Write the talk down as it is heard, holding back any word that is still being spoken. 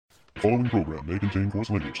The following program may contain coarse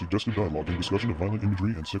language, suggestive dialogue, and discussion of violent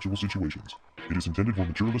imagery and sexual situations. It is intended for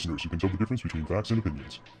mature listeners who can tell the difference between facts and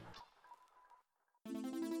opinions.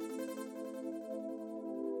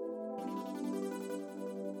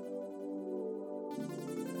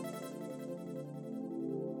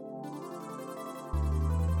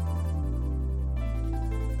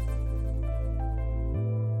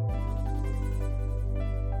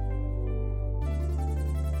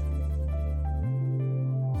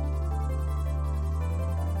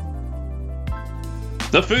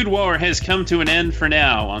 The Food War has come to an end for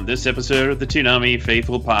now on this episode of the Toonami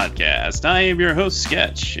Faithful Podcast. I am your host,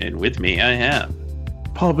 Sketch, and with me I have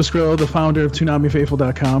Paul Biscrillo, the founder of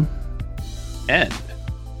ToonamiFaithful.com. And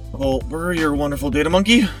Voltber, your wonderful data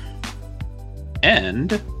monkey.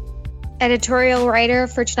 And editorial writer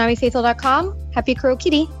for ToonamiFaithful.com. Happy Kuro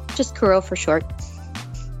Kitty. Just Kuro for short.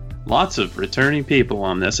 Lots of returning people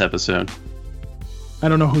on this episode. I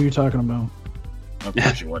don't know who you're talking about. Of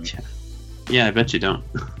course you wouldn't. Yeah, I bet you don't.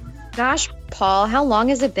 Gosh, Paul, how long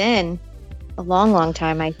has it been? A long, long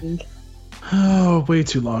time, I think. Oh, way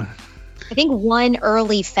too long. I think one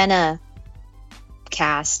early Fena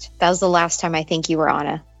cast. That was the last time I think you were on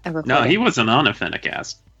a recording. No, he wasn't on a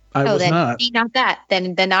Fenacast. I was then not. not that.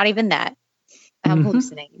 Then not even that. I'm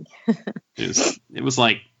hallucinating. It was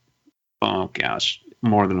like, oh gosh,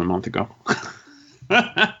 more than a month ago.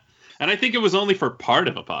 And I think it was only for part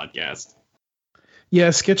of a podcast.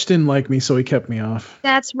 Yeah, Sketch didn't like me, so he kept me off.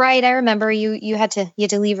 That's right. I remember you had to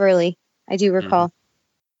leave early. I do recall.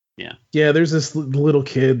 Yeah. Yeah, there's this little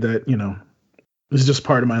kid that, is just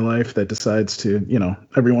part of my life that decides to,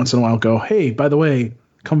 every once in a while go, hey, by the way,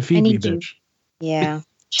 come feed me, bitch. Yeah.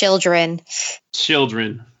 Children.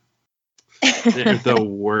 They're the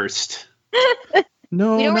worst.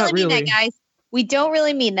 No, we don't not really mean that, guys. We don't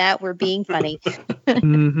really mean that. We're being funny.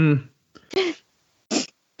 Mm-hmm.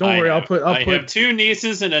 Don't worry, I'll put. I have two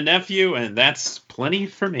nieces and a nephew, and that's plenty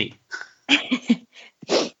for me.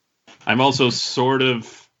 I'm also sort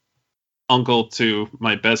of uncle to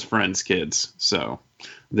my best friend's kids, so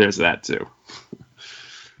there's that too.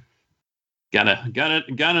 Got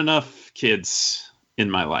enough kids in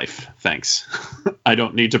my life. Thanks. I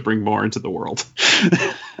don't need to bring more into the world.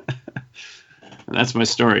 And that's my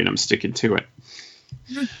story, and I'm sticking to it.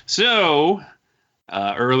 So,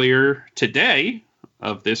 earlier today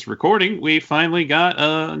of this recording, we finally got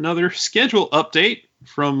another schedule update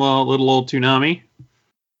from little old Toonami.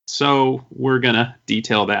 So we're going to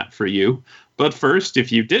detail that for you. But first,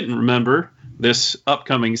 if you didn't remember, this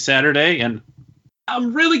upcoming Saturday, and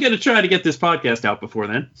I'm really going to try to get this podcast out before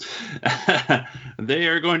then, they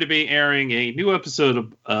are going to be airing a new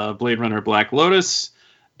episode of Blade Runner Black Lotus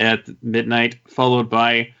at midnight, followed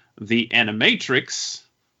by The Animatrix,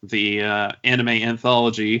 the anime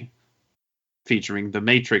anthology featuring The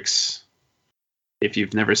Matrix. If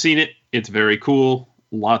you've never seen it, it's very cool.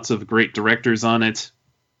 Lots of great directors on it.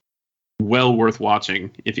 Well worth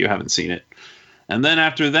watching if you haven't seen it. And then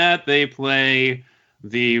after that, they play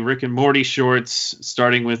the Rick and Morty shorts,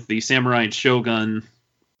 starting with the Samurai and Shogun.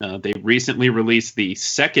 They recently released the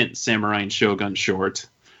second Samurai and Shogun short.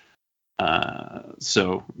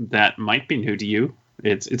 So that might be new to you.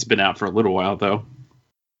 It's been out for a little while, though.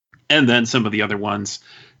 And then some of the other ones.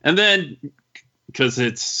 And then, because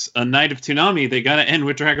it's a night of Toonami, they got to end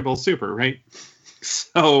with Dragon Ball Super, right?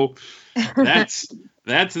 So that's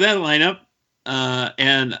that lineup.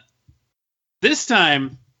 And this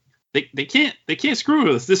time, they can't screw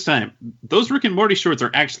with us this time. Those Rick and Morty shorts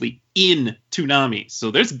are actually in Toonami,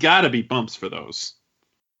 so there's got to be bumps for those.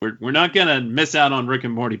 We're not gonna miss out on Rick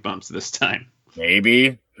and Morty bumps this time.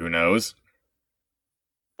 Maybe. Who knows?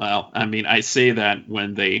 Well, I mean, I say that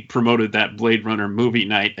when they promoted that Blade Runner movie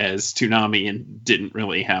night as Toonami and didn't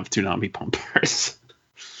really have Toonami bumpers.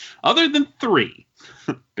 Other than 3.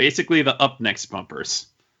 Basically the Up Next bumpers.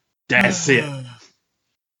 That's it.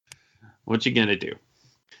 What you gonna do?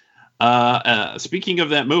 Speaking of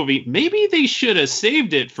that movie, maybe they should have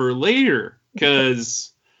saved it for later,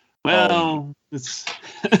 because, well,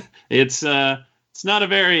 it's not a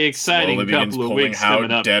very exciting couple of weeks coming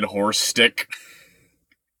up. Dead horse stick.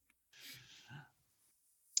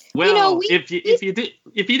 Well, if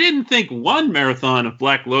you didn't think one marathon of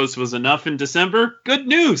Black Lotus was enough in December, good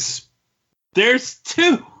news. There's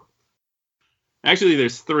 2. Actually,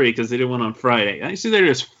 there's 3 because they did one on Friday. Actually,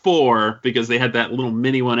 there's 4 because they had that little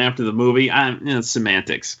mini one after the movie.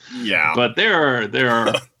 Semantics. Yeah. But there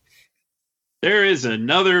is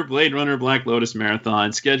another Blade Runner Black Lotus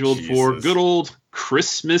marathon scheduled for good old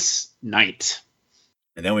Christmas night.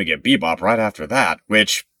 And then we get Bebop right after that,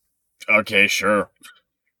 which, okay, sure.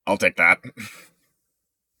 I'll take that.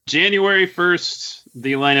 January 1st,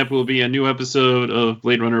 the lineup will be a new episode of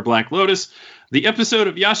Blade Runner Black Lotus, the episode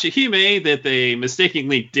of Yashahime that they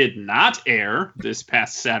mistakenly did not air this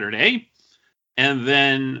past Saturday, and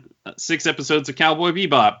then 6 episodes of Cowboy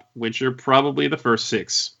Bebop, which are probably the first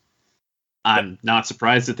 6. I'm not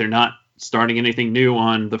surprised that they're not starting anything new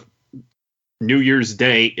on the New Year's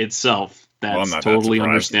Day itself. That's totally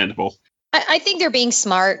understandable. I think they're being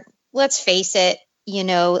smart. Let's face it. You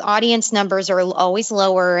know, audience numbers are always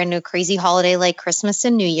lower in a crazy holiday like Christmas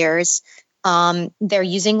and New Year's. They're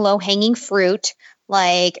using low-hanging fruit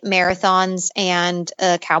like marathons and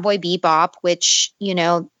Cowboy Bebop, which, you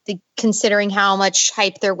know, considering how much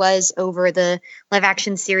hype there was over the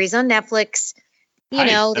live-action series on Netflix, you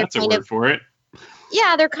know, that's a word for it.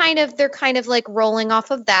 Yeah, they're kind of like rolling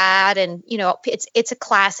off of that, and you know, it's a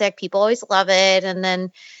classic. People always love it, and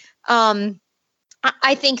then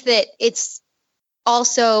I think that it's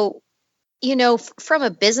also, you know, from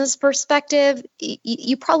a business perspective,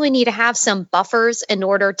 you probably need to have some buffers in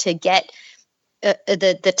order to get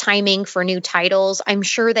the timing for new titles. I'm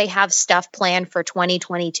sure they have stuff planned for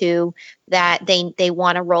 2022 that they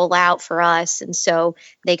want to roll out for us, and so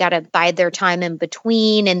they got to bide their time in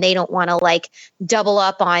between, and they don't want to like double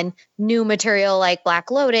up on new material like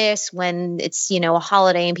Black Lotus when it's, you know, a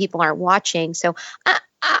holiday and people aren't watching. So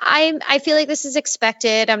I feel like this is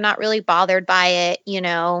expected. I'm not really bothered by it, you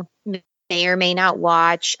know. May or may not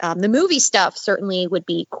watch. The movie stuff certainly would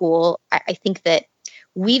be cool. I think that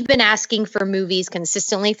we've been asking for movies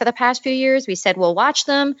consistently for the past few years. We said we'll watch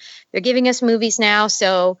them. They're giving us movies now,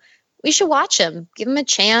 so we should watch them. Give them a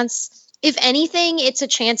chance. If anything, it's a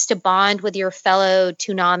chance to bond with your fellow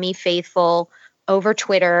Toonami faithful over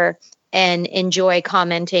Twitter and enjoy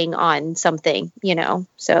commenting on something, you know.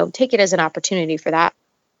 So take it as an opportunity for that.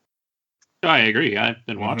 I agree. I've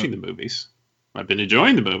been watching the movies. I've been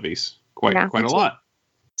enjoying the movies quite a lot.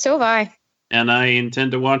 So have I. And I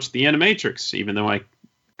intend to watch The Animatrix, even though I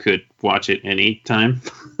could watch it any time.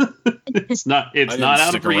 it's not out of reach. I didn't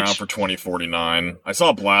stick around for 2049. I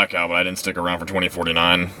saw Blackout, but I didn't stick around for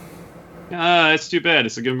 2049. It's too bad.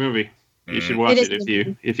 It's a good movie. You should watch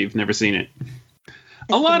it if you've never seen it.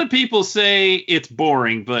 A lot of people say it's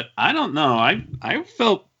boring, but I don't know. I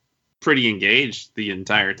felt pretty engaged the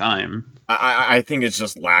entire time. I think it's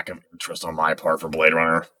just lack of interest on my part for Blade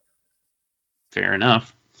Runner. Fair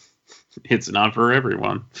enough. It's not for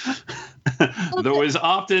everyone. Though as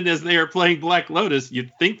often as they are playing Black Lotus,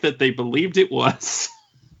 you'd think that they believed it was.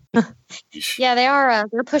 Yeah, they are.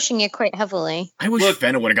 They're pushing it quite heavily. I wish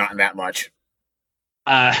Fenna would have gotten that much.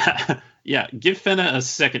 Yeah, give Fenna a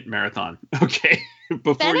second marathon, okay?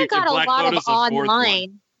 Before Fenna you got Black a lot Lotus of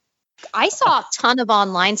online. I saw a ton of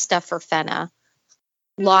online stuff for Fenna.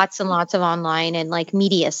 Lots and lots of online and like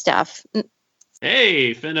media stuff.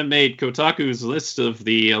 Hey, Fenna made Kotaku's list of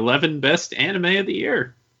the 11 best anime of the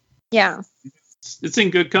year. Yeah. It's in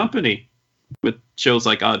good company with shows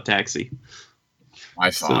like Odd Taxi. I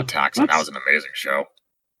saw Odd Taxi. That was an amazing show.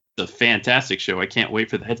 It's a fantastic show. I can't wait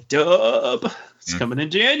for that dub. It's coming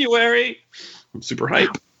in January. I'm super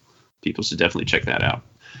hyped. People should definitely check that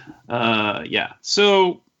out. Yeah.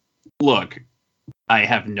 So, look, I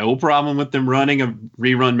have no problem with them running a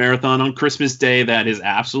rerun marathon on Christmas Day. That is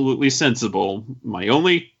absolutely sensible. My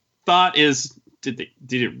only thought is, did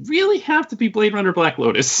it really have to be Blade Runner Black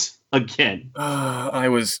Lotus again? I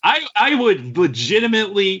would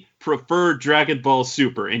legitimately prefer Dragon Ball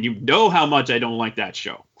Super, and you know how much I don't like that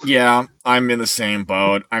show. Yeah, I'm in the same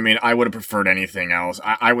boat. I mean, I would have preferred anything else.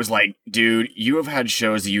 I was like, dude, you have had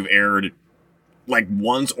shows that you've aired like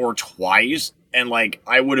once or twice, and like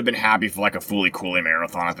I would have been happy for like a Fooly Cooly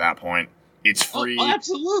marathon at that point. It's free. Oh,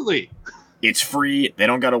 absolutely. It's free. They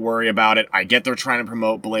don't got to worry about it. I get they're trying to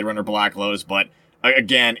promote Blade Runner Black Lotus, but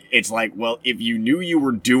again, it's like, well, if you knew you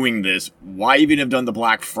were doing this, why even have done the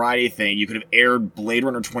Black Friday thing? You could have aired Blade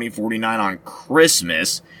Runner 2049 on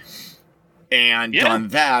Christmas and done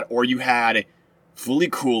that, or you had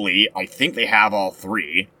Fooly Cooly. I think they have all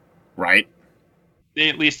three, right? They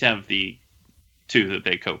at least have the 2 that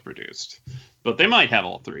they co-produced, but they might have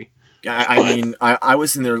all 3. I mean, I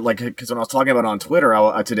was in there, like, because when I was talking about it on Twitter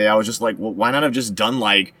today, I was just like, well, why not have just done,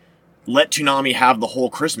 like, let Toonami have the whole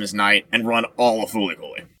Christmas night and run all of Fooly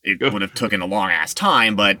Cooly? It would have taken a long-ass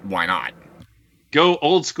time, but why not? Go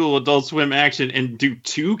old school Adult Swim action and do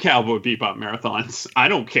 2 Cowboy Bebop marathons. I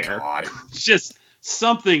don't care. God. Just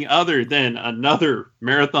something other than another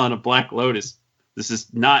marathon of Black Lotus. This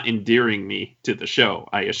is not endearing me to the show,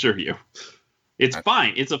 I assure you. It's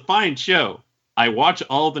fine. It's a fine show. I watch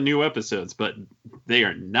all the new episodes, but they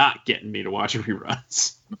are not getting me to watch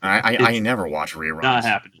reruns. I never watch reruns. Not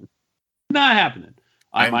happening. Not happening.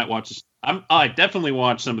 I might watch I definitely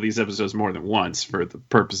watch some of these episodes more than once for the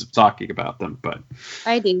purpose of talking about them, but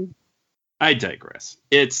I do. I digress.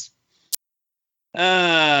 It's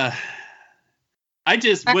I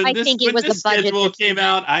think it was the schedule came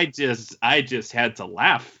out, I just had to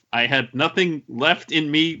laugh. I had nothing left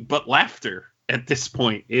in me but laughter at this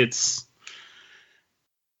point. It's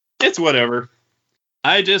whatever.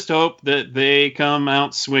 I just hope that they come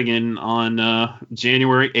out swinging on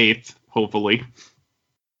January 8th, hopefully,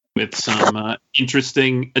 with some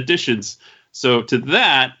interesting additions. So to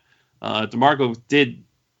that, DeMarco did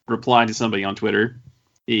reply to somebody on Twitter.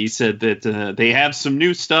 He said that they have some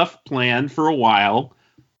new stuff planned for a while,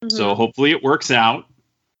 so hopefully it works out.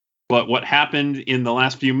 But what happened in the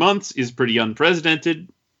last few months is pretty unprecedented,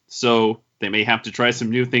 so they may have to try some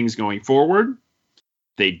new things going forward.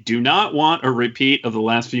 They do not want a repeat of the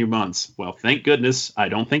last few months. Well, thank goodness, I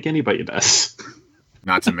don't think anybody does.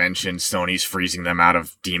 Not to mention Sony's freezing them out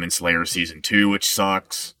of Demon Slayer Season 2, which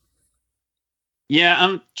sucks. Yeah,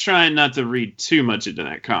 I'm trying not to read too much into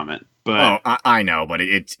that comment. But I know, but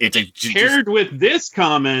it's paired with this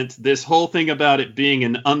comment, this whole thing about it being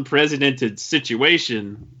an unprecedented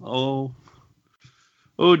situation. Oh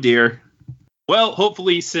dear. Well,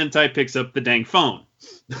 hopefully Sentai picks up the dang phone.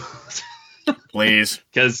 Please.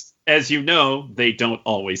 Because, as you know, they don't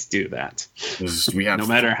always do that. No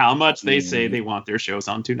matter how much they say they want their shows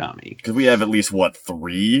on Toonami. Because we have at least,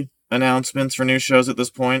 3 announcements for new shows at this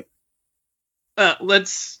point?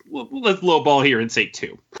 Let's lowball here and say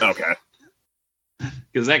 2. Okay.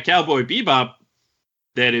 Because that Cowboy Bebop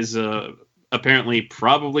that is apparently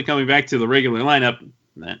probably coming back to the regular lineup,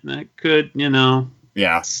 that could,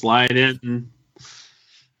 slide in.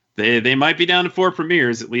 They might be down to 4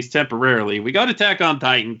 premieres, at least temporarily. We got Attack on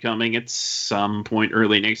Titan coming at some point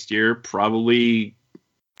early next year, probably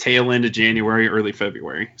tail end of January, early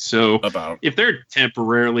February. So if they're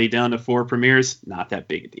temporarily down to 4 premieres, not that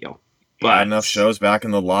big a deal. But enough shows back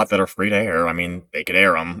in the lot that are free to air. I mean, they could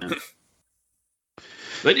air them. Yeah.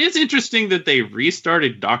 But it's interesting that they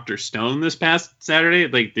restarted Dr. Stone this past Saturday.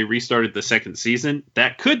 Like, they restarted the 2nd season.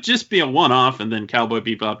 That could just be a one-off, and then Cowboy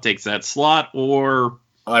Bebop takes that slot, or...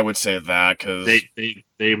 I would say that, because...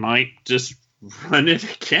 They might just run it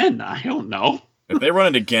again. I don't know. If they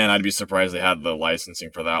run it again, I'd be surprised they had the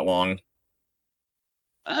licensing for that long.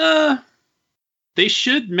 They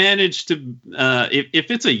should manage to,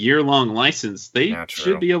 if it's a year-long license, they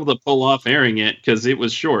should be able to pull off airing it, because it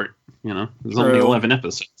was short. It was only 11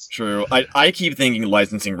 episodes. True. I keep thinking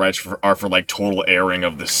licensing rights are for total airing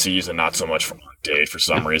of the season, not so much for one day for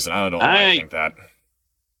some reason. I don't know why I think that.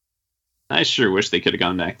 I sure wish they could have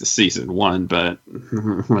gone back to season 1, but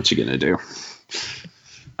what you gonna do?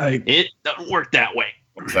 It doesn't work that way.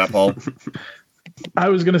 What's that, Paul? I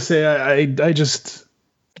was gonna say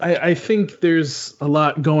I think there's a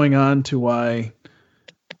lot going on to why,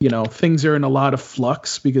 things are in a lot of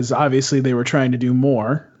flux, because obviously they were trying to do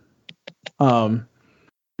more. I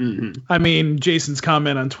mean, Jason's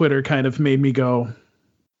comment on Twitter kind of made me go,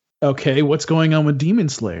 okay, what's going on with Demon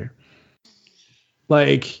Slayer?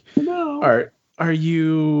 Like, are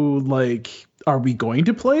you are we going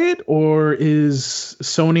to play it, or is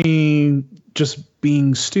Sony just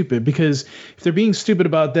being stupid? Because if they're being stupid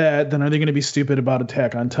about that, then are they going to be stupid about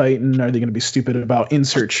Attack on Titan? Are they going to be stupid about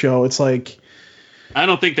insert show? It's like, I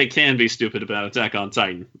don't think they can be stupid about Attack on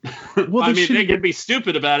Titan. Well, they can be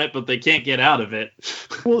stupid about it, but they can't get out of it.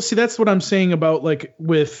 Well, see, that's what I'm saying about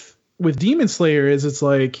with Demon Slayer is it's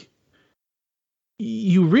like,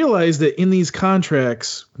 you realize that in these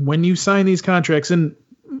contracts, when you sign these contracts, and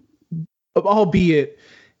albeit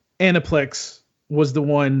Aniplex was the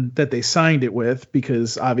one that they signed it with,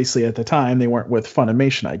 because obviously at the time they weren't with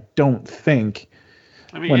Funimation, I don't think.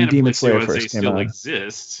 I mean, when Demon Slayer first came still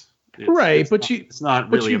exists. It's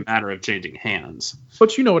not really a matter of changing hands.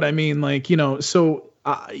 But you know what I mean? So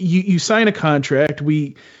you sign a contract.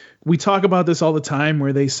 We talk about this all the time,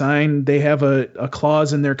 where they have a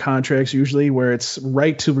clause in their contracts, usually, where it's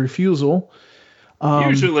right to refusal.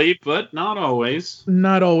 Usually, but not always.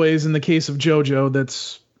 Not always. In the case of JoJo,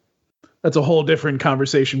 that's a whole different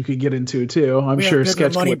conversation we could get into too. I'm sure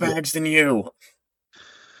Sketch money bags than you.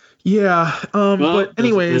 Yeah. But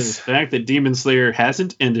anyways, the fact that Demon Slayer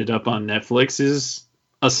hasn't ended up on Netflix is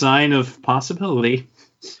a sign of possibility.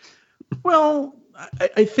 Well,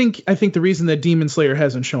 I think the reason that Demon Slayer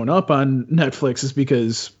hasn't shown up on Netflix is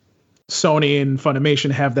because Sony and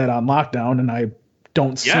Funimation have that on lockdown, and I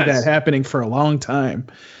don't see that happening for a long time.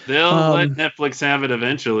 They'll let Netflix have it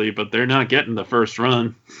eventually, but they're not getting the first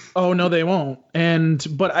run. Oh no, they won't.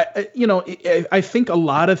 But I think a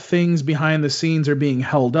lot of things behind the scenes are being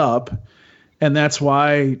held up, And that's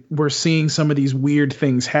why we're seeing some of these weird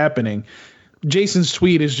things happening. Jason's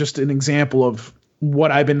tweet is just an example of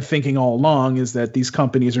what I've been thinking all along, is that these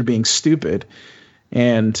companies are being stupid.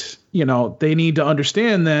 And, you know, they need to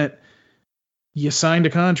understand that you signed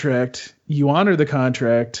a contract, you honor the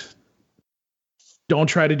contract. Don't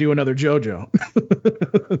try to do another JoJo.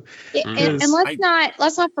 And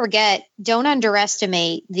let's not forget, don't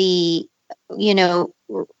underestimate the, you know,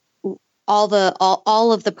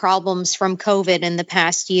 all of the problems from COVID in the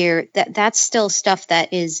past year. That's still stuff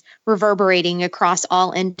that is reverberating across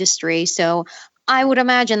all industry. So I would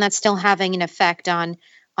imagine that's still having an effect on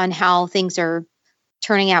how things are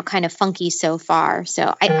turning out kind of funky so far.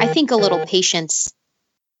 So I think a little patience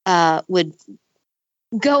would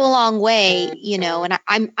go a long way, you know, and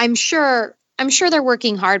I'm sure they're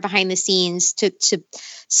working hard behind the scenes to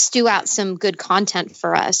stew out some good content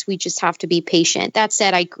for us. We just have to be patient. That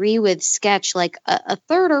said, I agree with Sketch, like a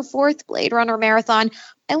third or fourth Blade Runner marathon.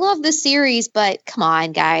 I love the series, but come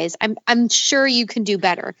on, guys. I'm sure you can do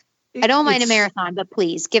better. I don't mind a marathon, but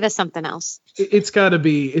please give us something else. It's gotta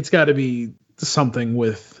be something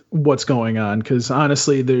with what's going on, because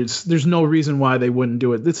honestly, there's no reason why they wouldn't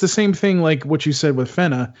do it. It's the same thing like what you said with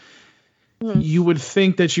Fena. You would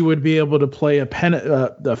think that you would be able to play a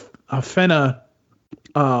Fena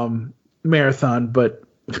marathon, but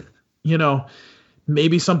you know,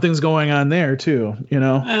 maybe something's going on there too. You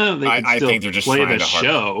know, I think they're just play trying the to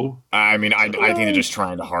show. I mean, I think they're just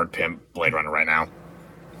trying to hard pimp Blade Runner right now.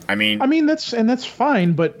 I mean that's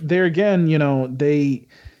fine, but there again, you know,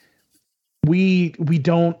 we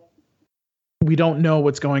don't know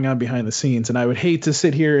what's going on behind the scenes, and I would hate to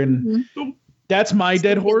sit here and that's my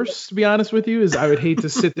dead horse, to be honest with you, is I would hate to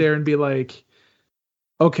sit there and be like,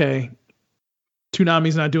 okay,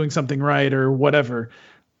 Toonami's not doing something right or whatever.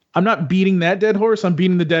 I'm not beating that dead horse. I'm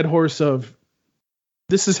beating the dead horse of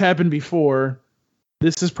this has happened before.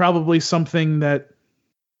 This is probably something that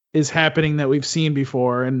is happening that we've seen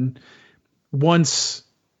before. And once,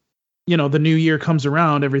 you know, the new year comes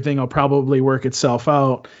around, everything will probably work itself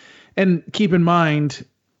out. And keep in mind,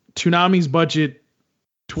 Toonami's budget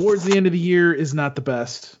towards the end of the year is not the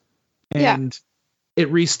best. And it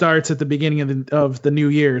restarts at the beginning of the new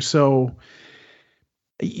year. So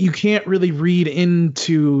you can't really read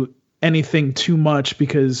into anything too much,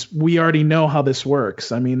 because we already know how this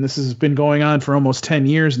works. I mean, this has been going on for almost 10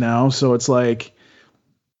 years now. So it's like,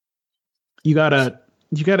 you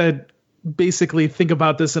gotta basically think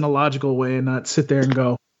about this in a logical way and not sit there and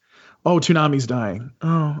go, oh, Toonami's dying.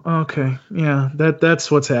 Oh, okay. Yeah, that's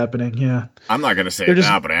what's happening. Yeah. I'm not going to say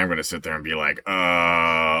that, but I am going to sit there and be like,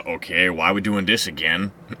 okay, why are we doing this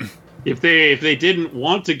again? If they didn't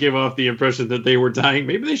want to give off the impression that they were dying,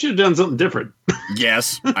 maybe they should have done something different.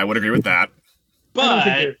 Yes, I would agree with that.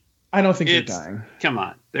 But I don't think they're dying. Come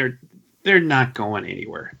on. They're not going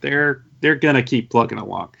anywhere. They're going to keep plugging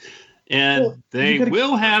along. And they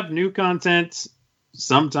will have new content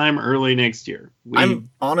sometime early next year. I'll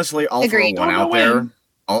throw one out there.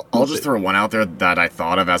 I'll just throw one out there that I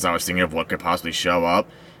thought of as I was thinking of what could possibly show up.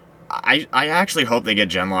 I actually hope they get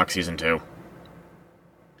Genlock Season 2.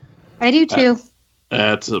 I do too.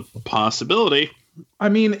 That's a possibility. I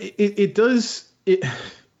mean, it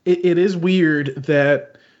is weird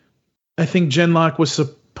that I think Genlock was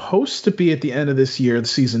supposed to be at the end of this year,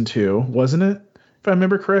 Season 2, wasn't it? If I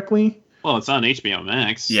remember correctly. Well, it's on HBO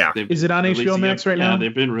Max. Yeah. Is it on HBO Max right now? Yeah,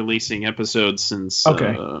 they've been releasing episodes since...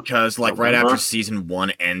 Okay. Because, right after Season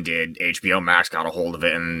 1 ended, HBO Max got a hold of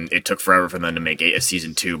it, and it took forever for them to make a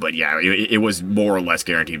Season 2. But yeah, it was more or less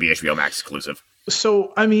guaranteed to be HBO Max exclusive.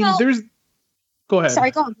 So, I mean, there's... Go ahead.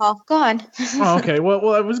 Sorry, go on, Paul. Go on. Oh, okay.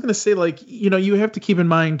 Well, I was going to say, you have to keep in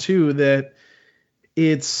mind, too, that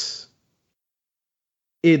it's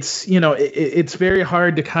very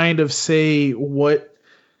hard to kind of say what...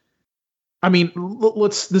 I mean,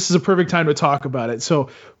 this is a perfect time to talk about it. So,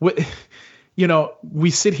 we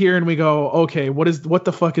sit here and we go, okay, what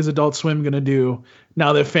the fuck is Adult Swim going to do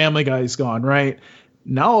now that Family Guy's gone, right?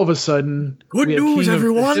 Now, all of a sudden, good news,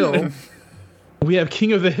 everyone. We have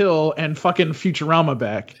King of the Hill and fucking Futurama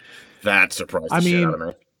back. That surprised the shit out of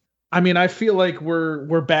me. I mean, I feel like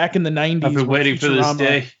we're back in the 90s. I've been waiting for this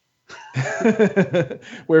day.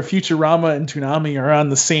 Where Futurama and Toonami are on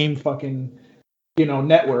the same fucking,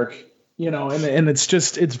 network. And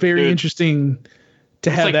it's very interesting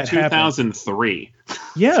to have that 2003.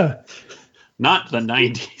 Yeah. Not the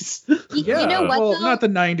 90s. Yeah. You know what, well, not the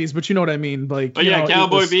 90s, but you know what I mean. But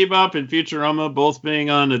Cowboy Bebop and Futurama both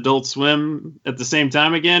being on Adult Swim at the same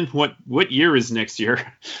time again. What year is next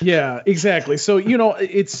year? Yeah, exactly. So,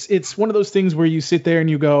 it's one of those things where you sit there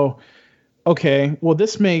and you go, okay, well,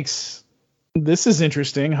 this makes this is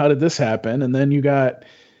interesting. How did this happen? And then you got,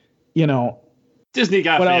 Disney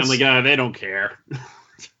got what Family else? Guy. They don't care.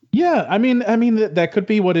 Yeah, I mean that could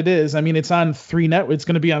be what it is. I mean, it's on it's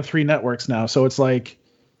going to be on 3 networks now. So it's like,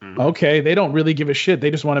 okay, they don't really give a shit.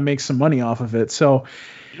 They just want to make some money off of it. So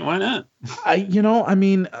why not?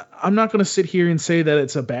 I'm not going to sit here and say that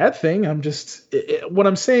it's a bad thing. I'm just what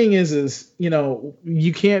I'm saying is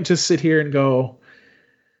you can't just sit here and go,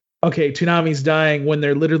 okay, Toonami's dying when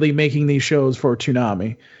they're literally making these shows for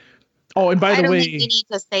Toonami. Oh, and by the way, I don't think you need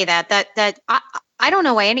to say that. I don't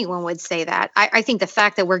know why anyone would say that. I think the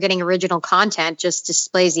fact that we're getting original content just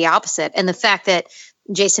displays the opposite. And the fact that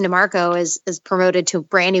Jason DeMarco is promoted to a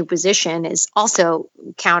brand new position is also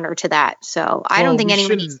counter to that. So I don't think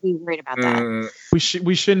anyone needs to be worried about that.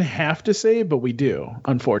 We shouldn't have to say it, but we do,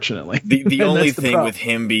 unfortunately. The only thing with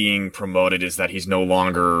him being promoted is that he's no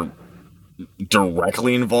longer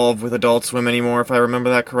directly involved with Adult Swim anymore, if I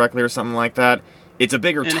remember that correctly, or something like that. It's a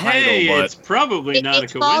bigger title, but it's probably not a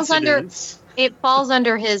coincidence. It falls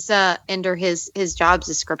under his job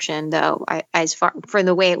description, though. As far from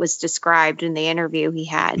the way it was described in the interview he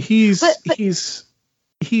had, he's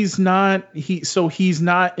not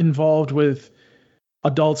involved with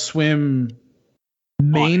Adult Swim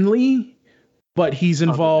mainly, but he's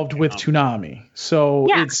involved with Toonami. So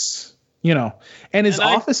it's and his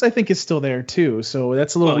office I think is still there too. So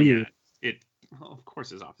that's a little weird. Of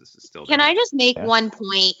course, his office is still there. Can I just make one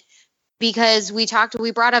point? Because we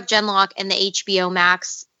brought up Genlock and the HBO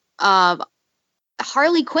Max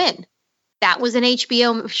Harley Quinn. That was an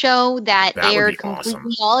HBO show that aired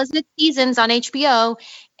completely all of its seasons on HBO,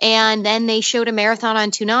 and then they showed a marathon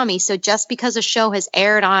on Toonami. So just because a show has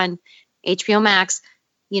aired on HBO Max,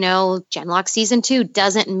 Genlock season 2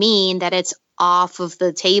 doesn't mean that it's off of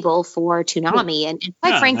the table for Toonami. And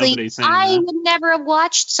quite frankly, I would never have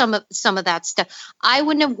watched some of that stuff. I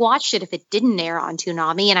wouldn't have watched it if it didn't air on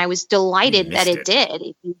Toonami, and I was delighted that it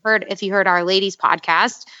did. If you heard Our Ladies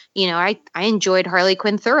podcast, I enjoyed Harley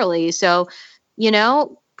Quinn thoroughly. So,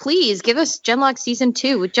 please give us Genlock season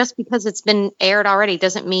 2. Just because it's been aired already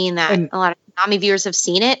doesn't mean that a lot of Toonami viewers have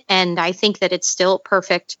seen it, and I think that it's still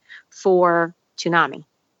perfect for Toonami.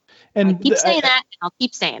 And I keep saying that, and I'll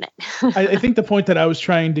keep saying it. I think the point that I was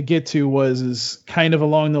trying to get to is kind of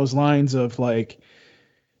along those lines of like,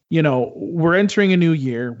 we're entering a new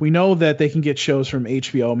year. We know that they can get shows from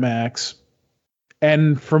HBO Max.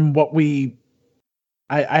 And from what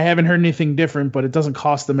I haven't heard anything different, but it doesn't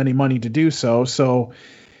cost them any money to do so. So,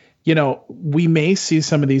 we may see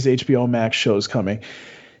some of these HBO Max shows coming.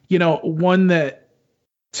 One that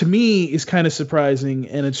to me is kind of surprising,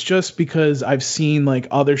 and it's just because I've seen like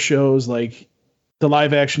other shows like the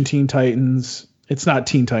live action Teen Titans. It's not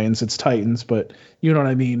Teen Titans, it's Titans, but you know what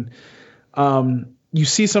I mean. You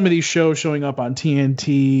see some of these shows showing up on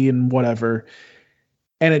TNT and whatever,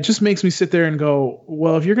 and it just makes me sit there and go,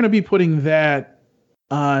 well, if you're going to be putting that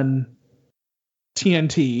on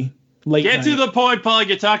TNT late Get night, to the point, Paul.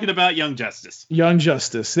 You're talking about Young Justice. Young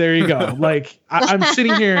Justice. There you go. Like I'm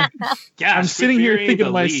sitting here. Gosh, I'm sitting here thinking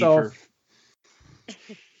to myself.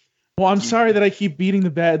 Well, I'm sorry that I keep beating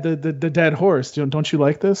the dead horse. Don't you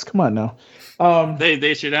like this? Come on now.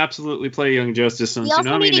 They should absolutely play Young Justice on Tsunami next year. We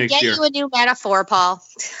also need to get you a new metaphor, Paul.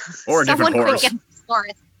 Or a different horse.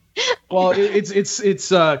 Well, it's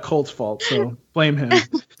Colt's fault, so blame him.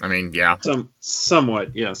 I mean, yeah.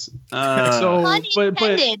 Somewhat, yes.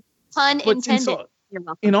 Pun intended.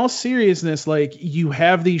 In all seriousness, like you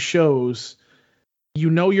have these shows,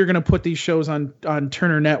 you're going to put these shows on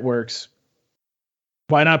Turner Networks.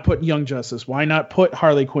 Why not put Young Justice? Why not put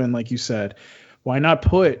Harley Quinn, like you said? Why not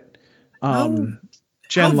put Genlock?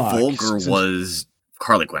 How vulgar was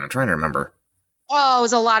Harley Quinn? I'm trying to remember. Oh, it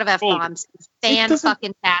was a lot of F-bombs.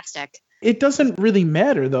 Fan-fucking-tastic. It doesn't really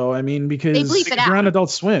matter, though. I mean, because you're on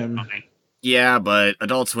Adult Swim. Okay. Yeah, but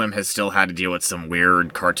Adult Swim has still had to deal with some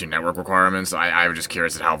weird Cartoon Network requirements. I was just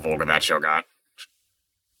curious at how vulgar that show got.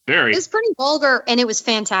 Very. It was pretty vulgar, and it was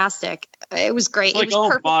fantastic. It was great. Like it was all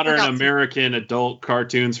perfect modern American adult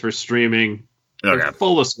cartoons for streaming. Okay. They're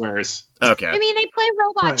full of swears. Okay. I mean, they play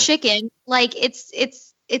Robot Chicken. Like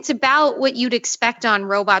it's about what you'd expect on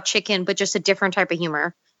Robot Chicken, but just a different type of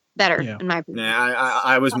humor. Better, in my opinion. Yeah,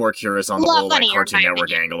 I was more curious on the whole Cartoon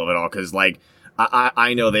Network angle of it all, because like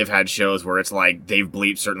I know they've had shows where it's like they've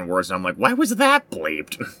bleeped certain words, and I'm like, why was that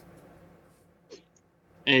bleeped?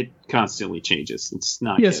 It constantly changes. It's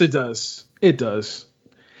not. Yes, good. it does. It does.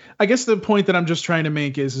 I guess the point that I'm just trying to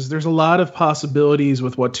make is there's a lot of possibilities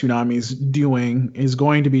with what Toonami's is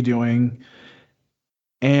going to be doing,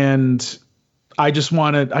 and I just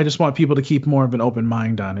want people to keep more of an open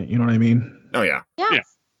mind on it. You know what I mean? Oh yeah. Yeah.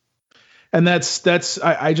 And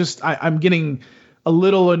I'm getting a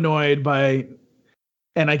little annoyed by,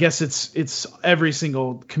 and I guess it's every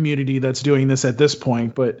single community that's doing this at this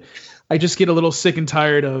point, but I just get a little sick and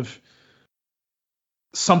tired of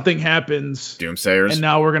something happens, Doomsayers,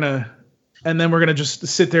 and then we're gonna just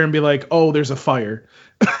sit there and be like, oh, there's a fire.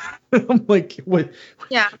 I'm like, what?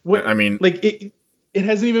 Yeah. What? I mean, like it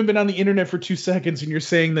hasn't even been on the internet for 2 seconds, and you're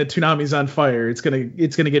saying that Toonami's on fire. It's gonna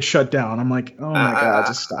get shut down. I'm like, oh my god,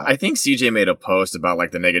 just stop. I think CJ made a post about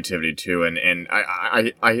like the negativity too, and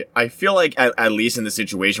I feel like at least in the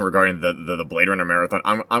situation regarding the Blade Runner marathon,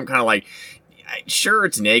 I'm kind of like, sure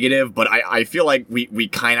it's negative, but I feel like we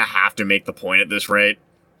kind of have to make the point at this rate.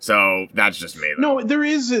 So that's just me, though. No, there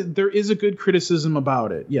is a good criticism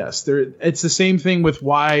about it. Yes, it's the same thing with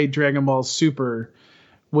why Dragon Ball Super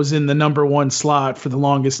was in the number 1 slot for the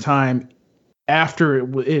longest time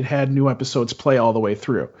after it had new episodes play all the way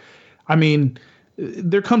through. I mean,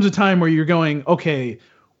 there comes a time where you're going, okay,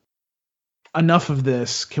 enough of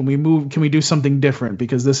this. Can we do something different?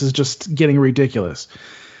 Because this is just getting ridiculous.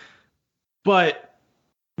 But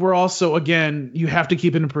we're also, again, you have to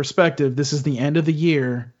keep it in perspective. This is the end of the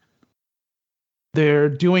year. They're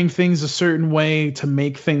doing things a certain way to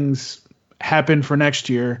make things happen for next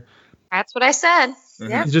year. That's what I said. Mm-hmm.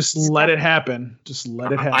 Yeah. Just let it happen. Just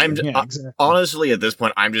let it happen. Exactly. Honestly, at this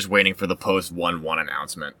point, I'm just waiting for the post 1/1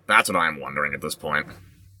 announcement. That's what I'm wondering at this point.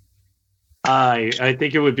 I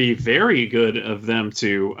think it would be very good of them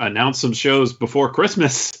to announce some shows before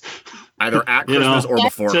Christmas. Either at Christmas or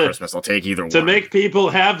before Christmas. I'll take either one. To make people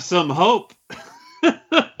have some hope.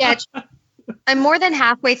 Yeah, I'm more than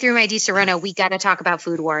halfway through my Di Sereno. We got to talk about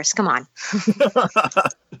Food Wars. Come on.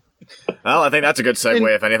 Well, I think that's a good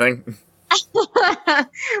segue, if anything.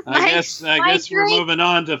 I guess we're moving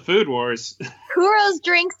on to Food Wars. Kuro's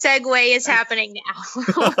drink segue is happening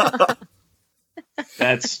now.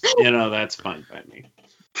 That's fine by me.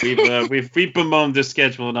 We've bemoaned the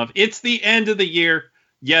schedule enough. It's the end of the year.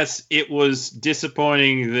 Yes, it was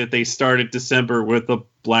disappointing that they started December with the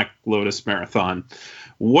Black Lotus Marathon.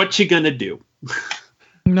 What you gonna do?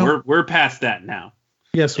 No. We're past that now.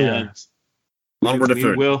 Yes, we are. Onward to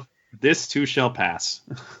food. Will. This too shall pass.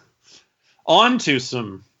 On to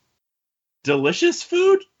some delicious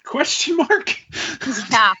food? Question mark.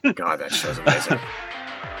 Yeah. God, that show's amazing.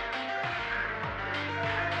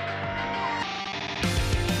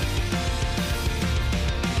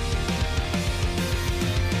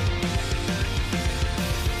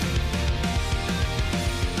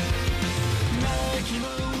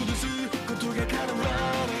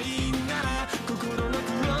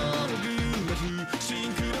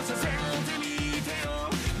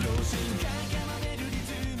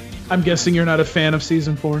 I'm guessing you're not a fan of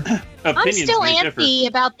season 4. I'm still antsy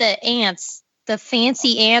about the ants, the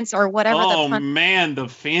fancy ants or whatever. The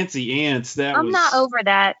fancy ants. I'm not over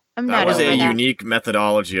that. That was a unique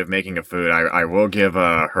methodology of making a food. I will give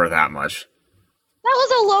her that much. That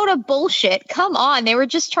was a load of bullshit. Come on. They were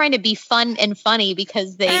just trying to be fun and funny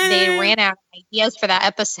because they ran out of ideas for that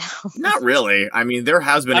episode. Not really. I mean, there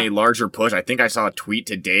has been a larger push. I think I saw a tweet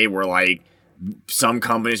today where, like, some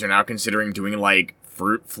companies are now considering doing, like,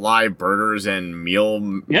 fruit fly burgers and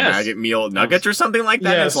maggot meal nuggets or something like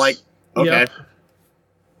that. Yes. It's like, okay. Yep.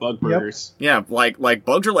 Bug burgers. Yeah, like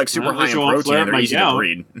bugs are, like, super high in protein and they're easy to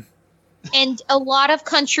breed. And a lot of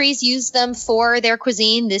countries use them for their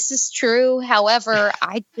cuisine. This is true. However,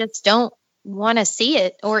 I just don't want to see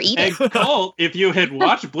it or eat it. Cole, if you had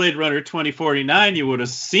watched Blade Runner 2049, you would have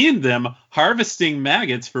seen them harvesting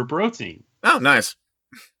maggots for protein. Oh, nice.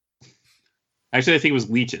 Actually, I think it was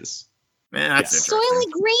leeches. Man, that's interesting.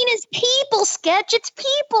 Soylent Green is people, Sketch. It's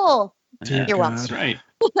people. You're welcome. That's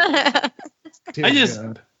right.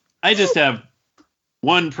 I just have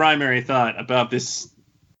one primary thought about this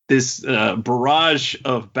barrage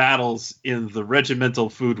of battles in the regimental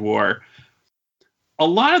food war. A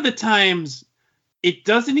lot of the times, it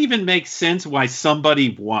doesn't even make sense why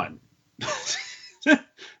somebody won.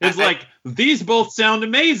 It's like, these both sound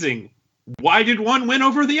amazing. Why did one win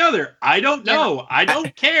over the other? I don't know. I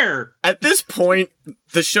don't care. At this point,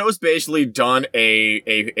 the show's basically done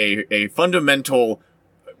a fundamental,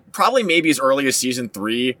 probably maybe as early as season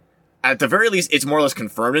 3. At the very least, it's more or less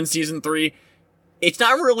confirmed in season 3. It's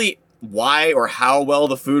not really why or how well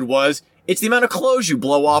the food was. It's the amount of clothes you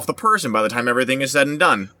blow off the person by the time everything is said and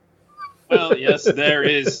done. Well, yes, there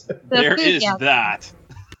is that.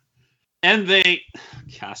 And in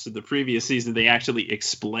the previous season, they actually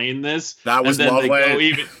explain this. That was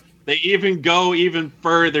lovely. They even go even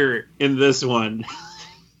further in this one.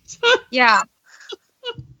 Yeah.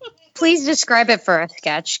 Please describe it for a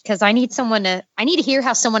sketch, because I need to hear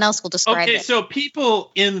how someone else will describe it. Okay, so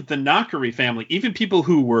people in the Nakari family, even people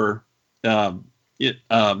who were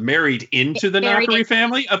married into the Nakari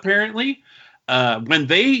family, apparently, when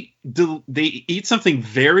they eat something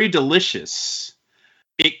very delicious,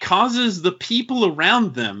 it causes the people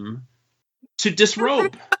around them to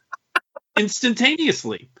disrobe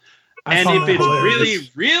instantaneously. And if it's really,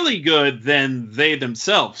 really good, then they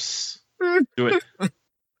themselves do it.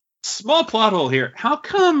 Small plot hole here. How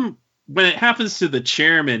come when it happens to the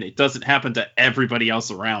chairman, it doesn't happen to everybody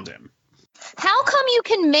else around him? How come you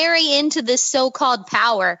can marry into this so-called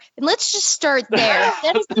power? And let's just start there.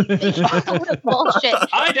 That is bullshit.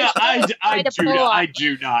 I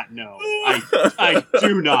do not know. I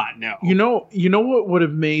do not know. You know what would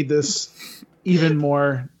have made this even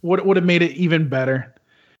more? What would have made it even better?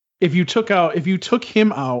 If you took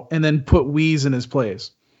him out and then put Wheeze in his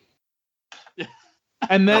place.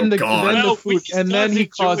 And then the food, and then he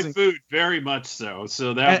causes food very much so.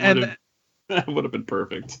 So that would have been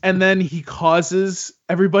perfect. And then he causes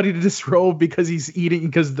everybody to disrobe because he's eating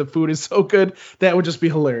because the food is so good. That would just be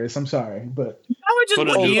hilarious. I'm sorry, but I would just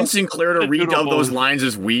want Ian Sinclair to redub those lines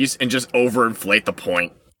as Wheeze and just overinflate the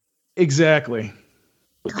point. Exactly.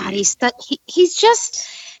 God, he's just.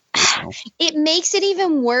 It makes it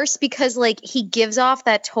even worse because he gives off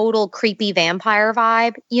that total creepy vampire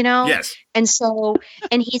vibe, Yes.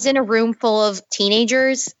 And he's in a room full of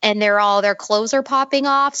teenagers and their clothes are popping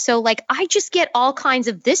off. So I just get all kinds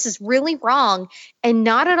of, this is really wrong and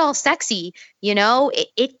not at all sexy. I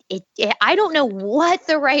don't know what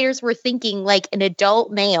the writers were thinking, an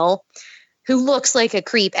adult male who looks like a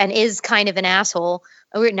creep and is kind of an asshole.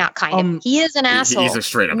 Or not kind of. He is an asshole. He's a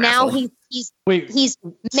straight up now asshole. He's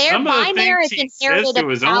Some of the things he says to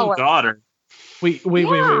his own daughter. Wait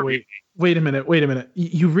a minute.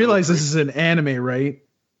 You realize this is an anime, right?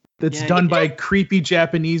 That's done by creepy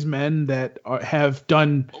Japanese men that have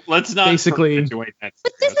done. Let's not basically. But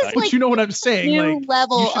this is but you know what I'm saying? New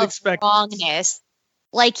level of wrongness.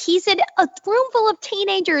 He's in a room full of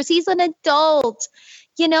teenagers. He's an adult.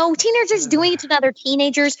 Teenagers doing it to other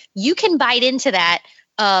teenagers. You can bite into that.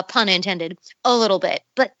 Pun intended, a little bit,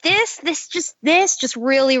 but this just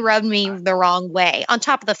really rubbed me the wrong way. On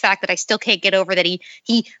top of the fact that I still can't get over that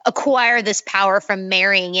he acquired this power from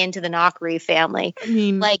marrying into the Nakari family. I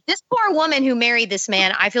mean, this poor woman who married this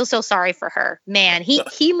man. I feel so sorry for her. Man,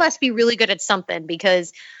 he must be really good at something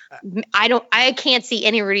because I can't see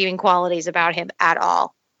any redeeming qualities about him at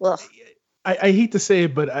all. Ugh. I hate to say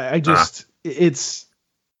it, but I just it's.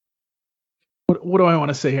 What do I want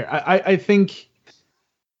to say here? I think.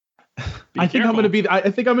 I think I'm going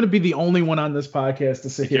to be the only one on this podcast to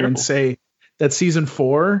sit here and say that season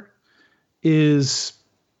 4 is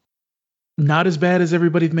not as bad as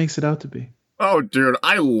everybody makes it out to be. Oh, dude,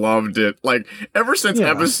 I loved it. Ever since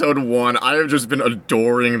episode 1, I have just been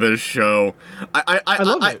adoring this show.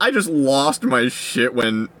 I just lost my shit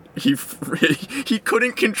when he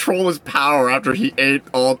couldn't control his power after he ate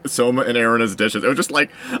all Soma and Erina's dishes. It was just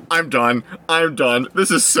I'm done. This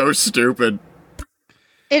is so stupid.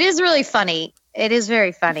 It is really funny. It is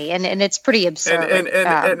very funny, and it's pretty absurd.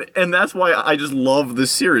 And that's why I just love this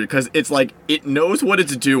series, because it's it knows what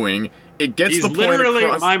it's doing. It gets the point literally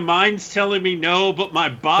across. My mind's telling me no, but my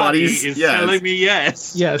body is telling me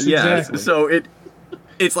yes. Yes, exactly. So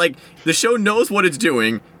it's the show knows what it's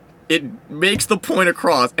doing. It makes the point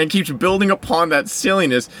across and keeps building upon that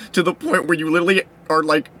silliness to the point where you literally are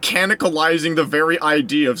cannibalizing the very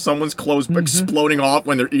idea of someone's clothes exploding off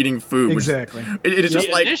when they're eating food. Exactly. It is just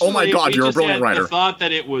oh my god, you're a brilliant writer. I thought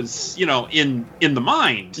that it was, in the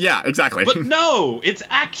mind. Yeah, exactly. But no, it's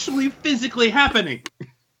actually physically happening.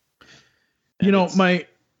 My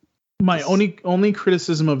only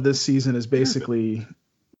criticism of this season is basically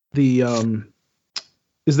the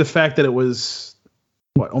fact that it was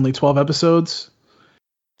only 12 episodes.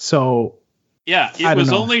 So yeah, it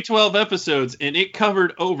was only 12 episodes and it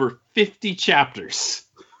covered over 50 chapters.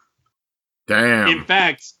 Damn. In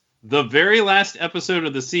fact, the very last episode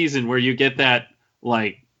of the season where you get that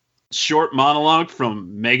short monologue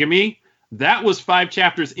from Megami, that was 5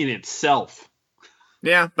 chapters in itself.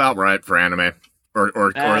 Yeah, about right for anime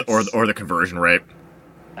or the conversion rate.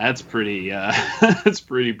 That's pretty that's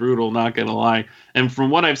pretty brutal, not gonna lie. And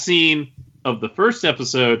from what I've seen of the first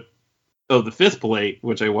episode of the 5th plate,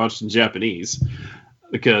 which I watched in Japanese,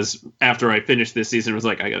 because after I finished this season, I was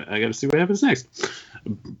I gotta see what happens next.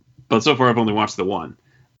 But so far, I've only watched the 1.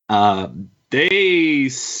 They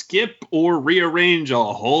skip or rearrange a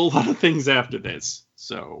whole lot of things after this.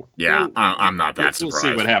 So yeah, I'm not that surprised.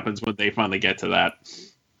 We'll see what happens when they finally get to that.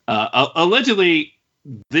 Allegedly,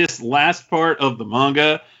 this last part of the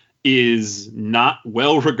manga is not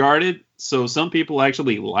well regarded. So some people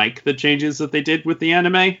actually like the changes that they did with the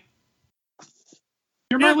anime.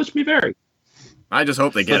 Your mileage may vary. I just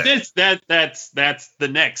hope they get it. That's the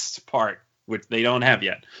next part, which they don't have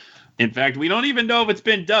yet. In fact, we don't even know if it's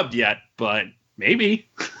been dubbed yet, but maybe.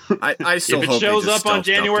 I still if hope it shows up on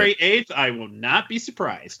January 8th, I will not be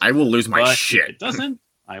surprised. I will lose my shit. If it doesn't,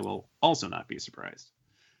 I will also not be surprised.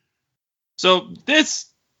 So this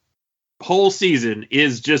whole season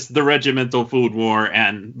is just the regimental food war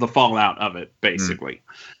and the fallout of it, basically.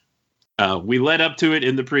 We led up to it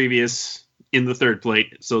in the third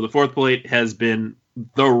plate. So the fourth plate has been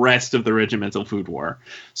the rest of the regimental food war.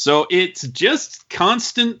 So it's just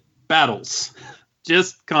constant battles.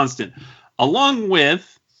 Just constant. Along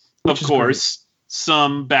with, of course,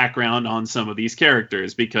 some background on some of these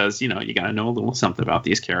characters, because, you got to know a little something about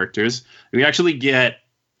these characters. We actually get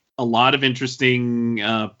a lot of interesting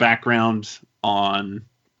background on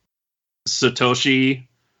Satoshi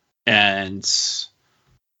and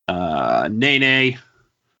Nene.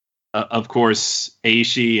 Of course,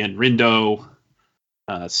 Aishi and Rindo,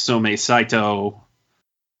 Somei Saito,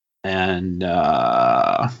 and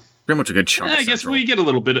pretty much a good chunk. I guess we get a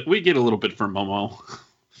little bit. We get a little bit from Momo.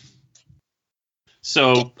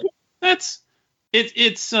 So that's it.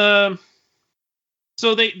 It's so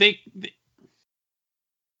they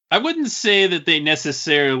I wouldn't say that they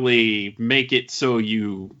necessarily make it so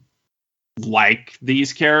you like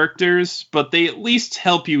these characters, but they at least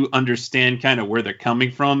help you understand kind of where they're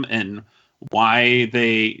coming from and why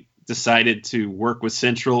they decided to work with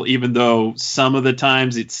Central, even though some of the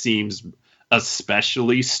times it seems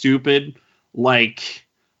especially stupid. Like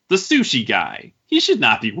the sushi guy, he should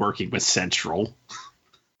not be working with Central.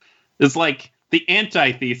 It's like the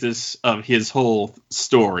antithesis of his whole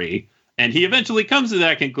story. And he eventually comes to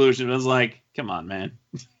that conclusion. I was like, come on, man.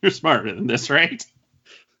 You're smarter than this, right?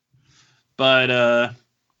 But,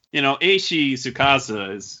 Aishi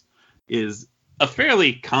Tsukasa is a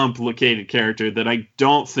fairly complicated character that I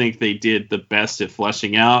don't think they did the best at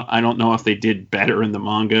fleshing out. I don't know if they did better in the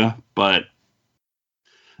manga, but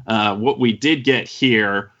what we did get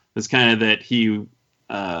here was kind of that he,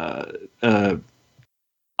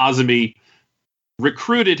 Azumi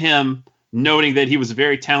recruited him, noting that he was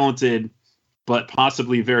very talented, but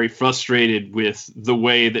possibly very frustrated with the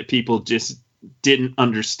way that people just didn't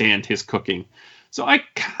understand his cooking. So I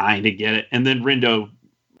kind of get it. And then Rindo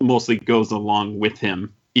mostly goes along with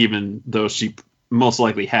him, even though she most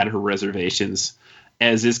likely had her reservations,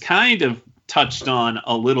 as is kind of touched on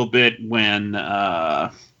a little bit when,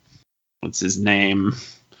 what's his name?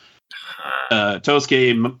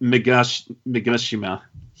 Tosuke Migashima.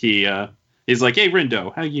 He's like, hey,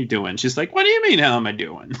 Rindo, how you doing? She's like, what do you mean, how am I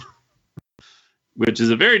doing? Which is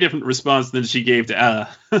a very different response than she gave to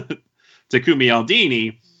Takumi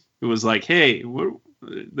Aldini, who was like, hey,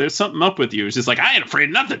 there's something up with you. It's just like, I ain't afraid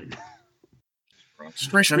of nothing.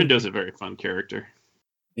 Rindo's a very fun character.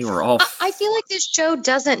 You were all I feel like this show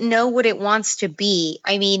doesn't know what it wants to be.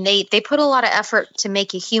 I mean, they put a lot of effort to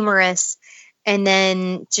make it humorous and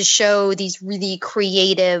then to show these really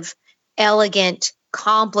creative, elegant,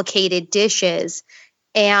 complicated dishes.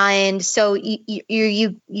 And so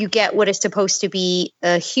you get what is supposed to be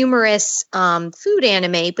a humorous food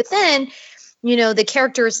anime, but then the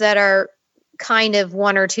characters that are kind of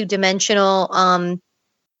one or two dimensional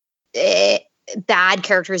bad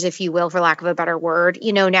characters, if you will, for lack of a better word,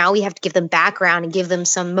 now we have to give them background and give them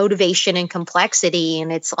some motivation and complexity.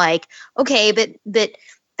 And it's like, okay, but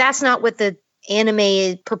that's not what the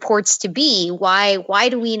anime purports to be. Why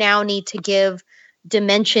do we now need to give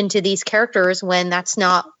dimension to these characters when that's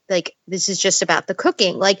not, like, this is just about the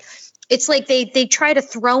cooking? Like, it's like they try to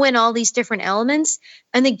throw in all these different elements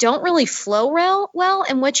and they don't really flow well.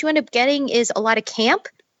 And what you end up getting is a lot of camp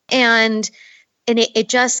and it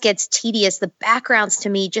just gets tedious. The backgrounds to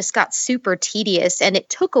me just got super tedious, and it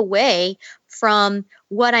took away from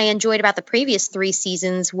what I enjoyed about the previous 3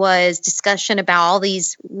 seasons was discussion about all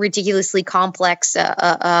these ridiculously complex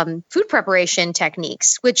food preparation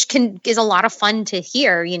techniques, which is a lot of fun to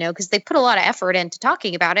hear, because they put a lot of effort into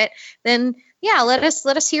talking about it. Then yeah, let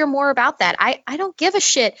us hear more about that. I don't give a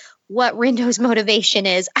shit what Rindo's motivation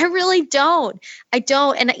is. I really don't.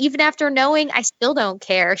 And even after knowing, I still don't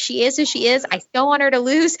care. She is who she is. I still want her to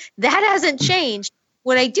lose. That hasn't changed.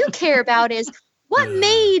 What I do care about is what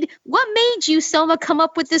made you, Soma, come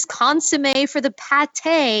up with this consomme for the pate?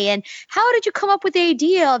 And how did you come up with the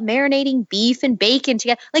idea of marinating beef and bacon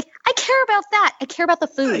together? Like, I care about that. I care about the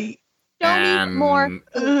food. Don't need more.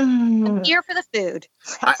 I'm here for the food.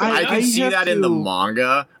 I can see that in the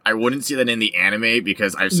manga. I wouldn't see that in the anime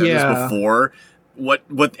because I've said this before. what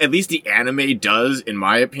at least the anime does, in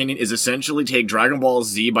my opinion, is essentially take Dragon Ball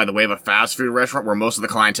Z by the way of a fast food restaurant where most of the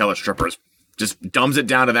clientele are strippers. Just dumbs it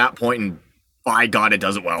down to that point, and by God, it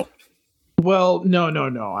does it well. Well, no.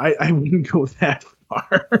 I wouldn't go that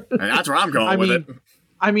far. And that's where I'm going with it.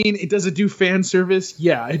 I mean, does it do fan service?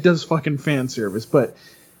 Yeah, it does fucking fan service. But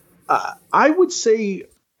I would say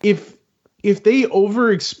if they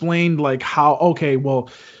over-explained like how, okay,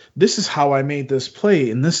 well, this is how I made this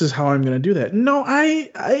play and this is how I'm going to do that. No,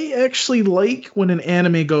 I actually like when an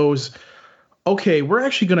anime goes, okay, we're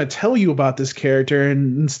actually going to tell you about this character,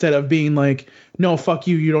 and instead of being like, no, fuck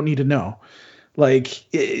you, you don't need to know. Like,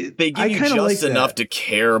 they give you just enough to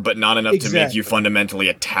care, but not enough to make you fundamentally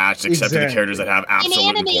attached, except to the characters that have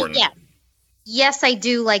absolute importance. Yeah. Yes, I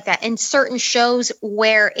do like that. In certain shows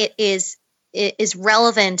where it is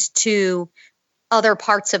relevant to other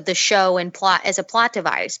parts of the show and plot as a plot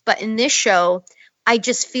device. But in this show, I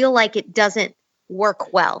just feel like it doesn't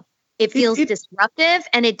work well. It feels disruptive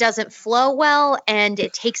and it doesn't flow well, and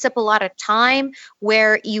it takes up a lot of time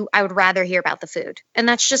where I would rather hear about the food. And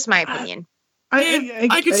that's just my opinion.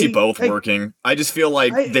 I could see both working. I just feel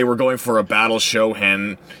like they were going for a battle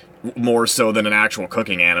shonen more so than an actual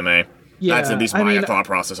cooking anime. Yeah, that's at least my thought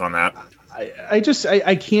process on that.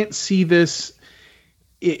 I can't see this.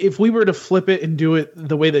 If we were to flip it and do it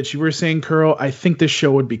the way that you were saying, Kuro, I think this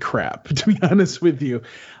show would be crap, to be honest with you.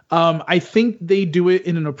 I think they do it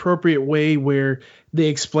in an appropriate way where they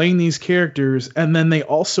explain these characters, and then they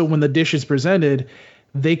also, when the dish is presented,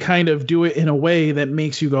 they kind of do it in a way that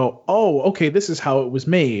makes you go, oh, okay, this is how it was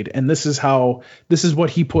made, and this is what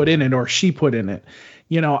he put in it or she put in it.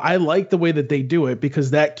 You know, I like the way that they do it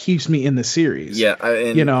because that keeps me in the series. Yeah,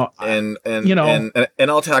 and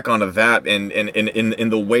I'll tack onto that, and in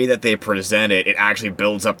the way that they present it, it actually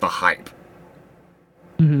builds up the hype.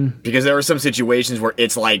 Mm-hmm. Because there are some situations where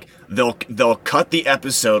it's like they'll cut the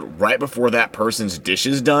episode right before that person's dish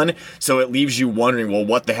is done, so it leaves you wondering, well,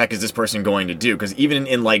 what the heck is this person going to do? Because even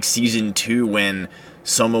in like season 2, when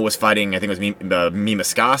Soma was fighting, I think it was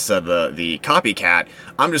Mimaskasa, the copycat,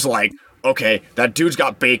 I'm just like, okay, that dude's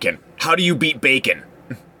got bacon. How do you beat bacon?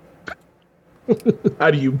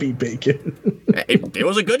 How do you beat bacon? It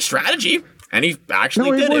was a good strategy. And he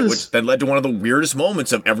actually did it, which then led to one of the weirdest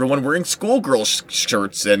moments of everyone wearing schoolgirl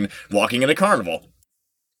shirts and walking in a carnival.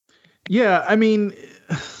 Yeah, I mean,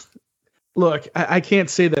 look, I can't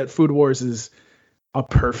say that Food Wars is a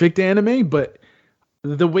perfect anime, but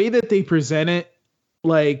the way that they present it,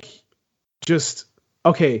 like, just,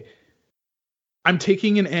 okay, I'm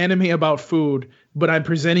taking an anime about food, but I'm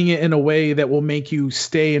presenting it in a way that will make you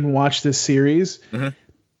stay and watch this series. Mm-hmm.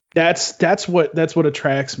 That's what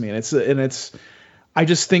attracts me, and it's I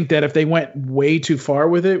just think that if they went way too far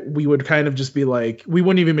with it, we would kind of just be like, we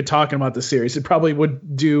wouldn't even be talking about the series. It probably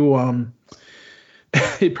would do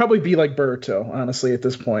it'd probably be like Boruto, honestly, at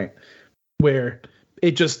this point, where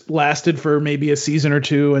it just lasted for maybe a season or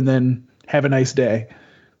two and then have a nice day,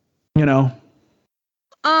 you know.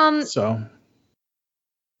 So,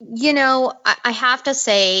 you know, I have to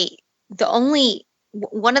say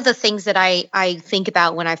one of the things that I think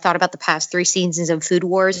about when I've thought about the past 3 seasons of Food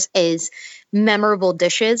Wars is memorable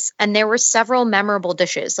dishes. And there were several memorable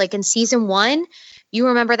dishes. Like in season 1, you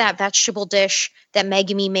remember that vegetable dish that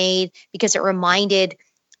Megumi made because it reminded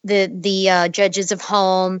the judges of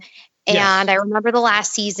home. And yes. I remember the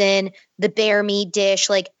last season, the bear meat dish.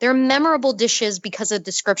 Like, they're memorable dishes because of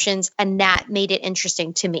descriptions, and that made it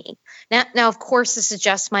interesting to me. Now, of course, this is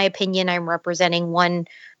just my opinion. I'm representing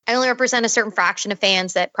I only represent a certain fraction of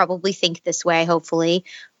fans that probably think this way, hopefully.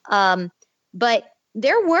 But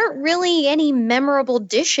there weren't really any memorable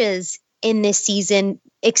dishes in this season,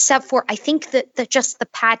 except for, I think that just the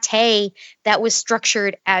pate that was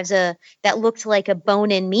structured that looked like a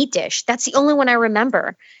bone-in meat dish. That's the only one I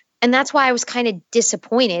remember. And that's why I was kind of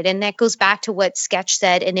disappointed. And that goes back to what Sketch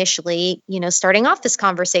said initially, you know, starting off this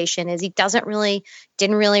conversation, is he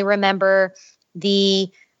didn't really remember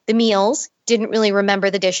the meals, didn't really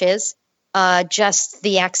remember the dishes, just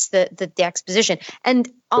the exposition. And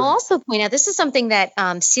I'll also point out, this is something that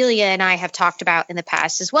Celia and I have talked about in the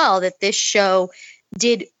past as well, that this show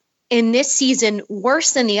did in this season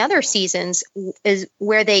worse than the other seasons, is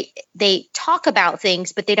where they talk about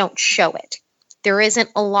things, but they don't show it. There isn't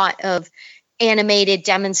a lot of animated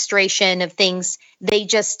demonstration of things. They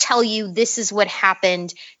just tell you, this is what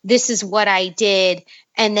happened, this is what I did,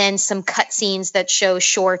 and then some cutscenes that show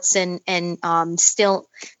shorts and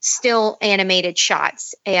still animated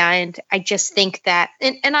shots. And I just think that,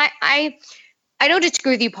 and I don't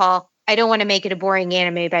disagree with you, Paul. I don't want to make it a boring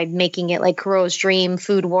anime by making it like Kuro's Dream,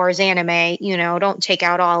 Food Wars anime. You know, don't take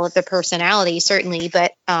out all of the personality, certainly,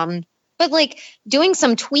 but but like doing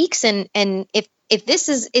some tweaks and if this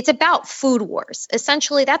is, it's about food wars.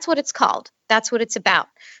 Essentially, that's what it's called. That's what it's about.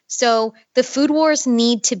 So the food wars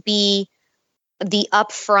need to be the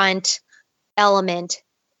upfront element,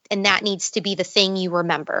 and that needs to be the thing you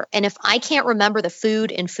remember. And if I can't remember the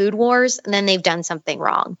food in Food Wars, then they've done something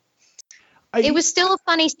wrong. It was still a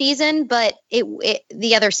funny season, but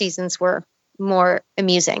the other seasons were more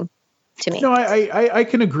amusing to me. No, I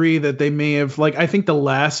can agree that they may have, like, I think the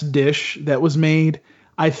last dish that was made,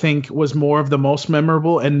 I think was more of the most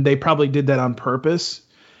memorable, and they probably did that on purpose.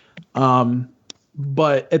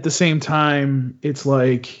 But at the same time, it's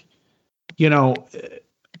like, you know,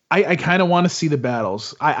 I kind of want to see the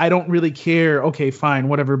battles. I don't really care. Okay, fine,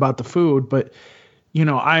 whatever about the food, but you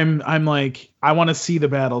know, I'm like, I want to see the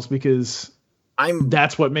battles because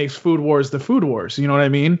that's what makes Food Wars the Food Wars. You know what I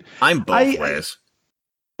mean? I'm both ways.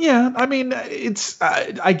 Yeah, I mean, it's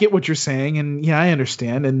I get what you're saying, and yeah, I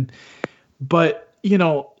understand, but you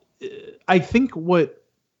know, I think what,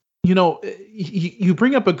 you know, you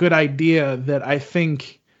bring up a good idea that I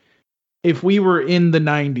think if we were in the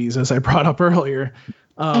 90s, as I brought up earlier,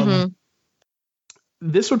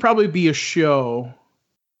 this would probably be a show.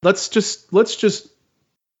 Let's just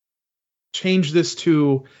change this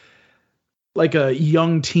to like a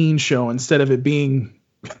young teen show instead of it being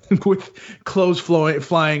with clothes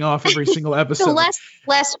flying off every single episode. So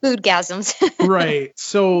less foodgasms. Right.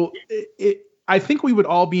 So I think we would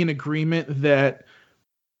all be in agreement that,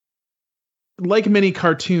 like many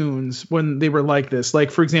cartoons when they were like this,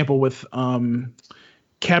 like for example with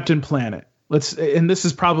Captain Planet, and this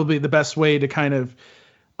is probably the best way to kind of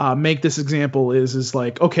make this example is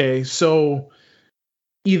like, okay, so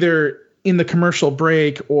either in the commercial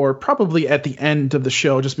break or probably at the end of the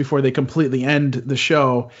show, just before they completely end the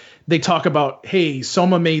show, they talk about, hey,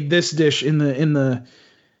 Soma made this dish in the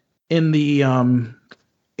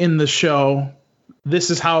show.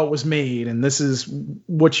 This is how it was made, and this is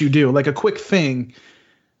what you do. Like a quick thing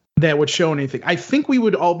that would show anything. I think we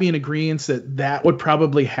would all be in agreement that would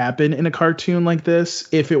probably happen in a cartoon like this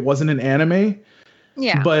if it wasn't an anime.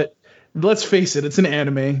 Yeah. But let's face it, it's an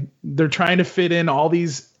anime. They're trying to fit in all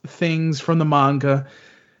these things from the manga.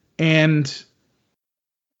 And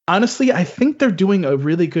honestly, I think they're doing a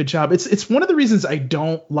really good job. It's one of the reasons I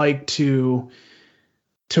don't like to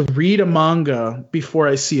read a manga before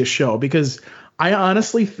I see a show, because I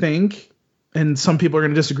honestly think, and some people are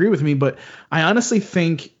going to disagree with me, but I honestly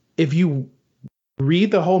think if you read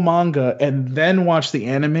the whole manga and then watch the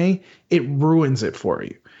anime, it ruins it for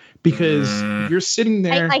you. Because you're sitting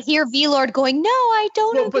there. I hear V-Lord going, no, I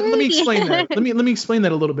don't agree. But let me explain that. Let me explain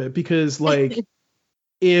that a little bit, because like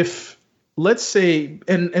if let's say,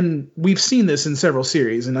 and we've seen this in several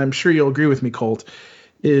series, and I'm sure you'll agree with me, Colt,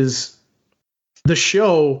 is the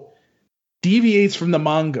show deviates from the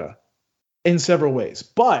manga in several ways.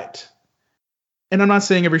 But, and I'm not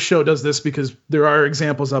saying every show does this, because there are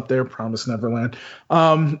examples up there, Promise Neverland,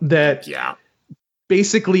 that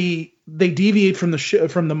basically they deviate from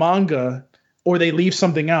the manga, or they leave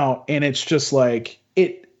something out, and it's just like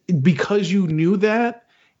because you knew that,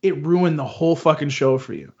 it ruined the whole fucking show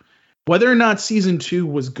for you. Whether or not season 2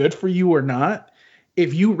 was good for you or not,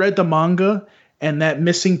 if you read the manga and that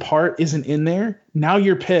missing part isn't in there, now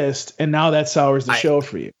you're pissed, and now that sours the show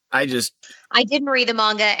for you. I didn't read the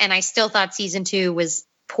manga, and I still thought season 2 was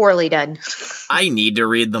poorly done. I need to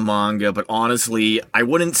read the manga, but honestly, I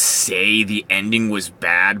wouldn't say the ending was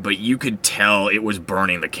bad, but you could tell it was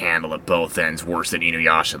burning the candle at both ends worse than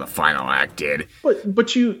Inuyasha the final act did.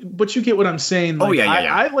 But you get what I'm saying. Like,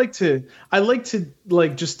 I like to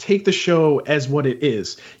like just take the show as what it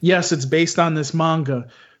is. Yes, it's based on this manga,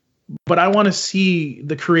 but I want to see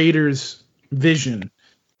the creator's vision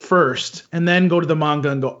first, and then go to the manga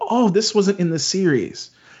and go, oh, this wasn't in the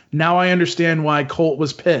series. Now I understand why Colt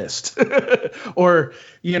was pissed, or,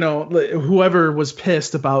 you know, whoever was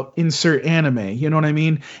pissed about insert anime. You know what I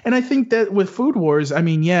mean? And I think that with Food Wars, I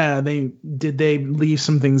mean, yeah, they leave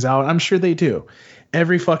some things out. I'm sure they do.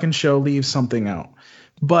 Every fucking show leaves something out.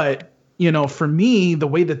 But, you know, for me, the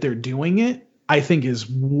way that they're doing it, I think is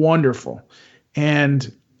wonderful.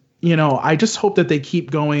 And, you know, I just hope that they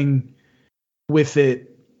keep going with it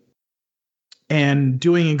and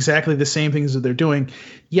doing exactly the same things that they're doing.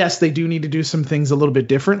 Yes, they do need to do some things a little bit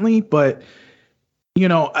differently, but you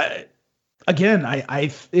know,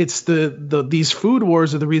 it's these Food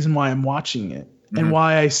Wars are the reason why I'm watching it, and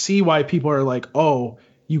why I see why people are like, oh,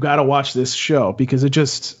 you got to watch this show, because it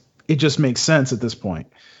just makes sense at this point,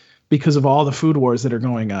 because of all the Food Wars that are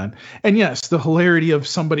going on. And yes, the hilarity of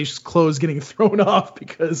somebody's clothes getting thrown off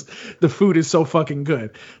because the food is so fucking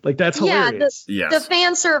good. Like, that's hilarious. The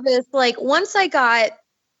fan service, like, once I got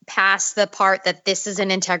past the part that this is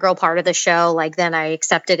an integral part of the show, like then I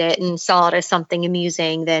accepted it and saw it as something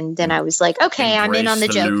amusing. Then I was like, okay, I'm in on the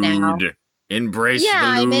joke now. Embrace the lewd.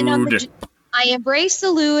 I'm in on the I embraced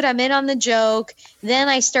the lewd. I'm in on the joke. Then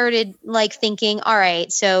I started like thinking, all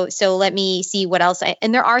right, so let me see what else.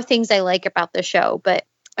 And there are things I like about the show, but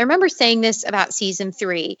I remember saying this about season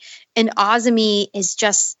 3, and Azumi is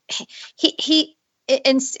just he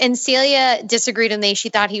and Celia disagreed and she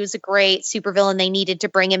thought he was a great supervillain. They needed to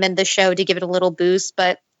bring him in the show to give it a little boost,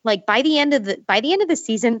 but like by the end of the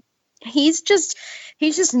season, he's just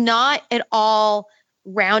not at all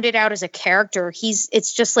rounded out as a character.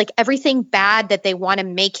 It's just like everything bad that they want to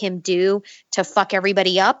make him do to fuck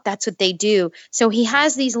everybody up, that's what they do. So he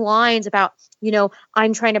has these lines about,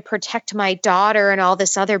 I'm trying to protect my daughter and all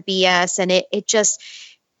this other BS, and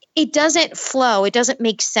it doesn't flow. It doesn't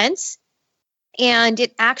make sense. And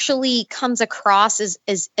it actually comes across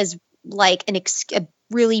as like a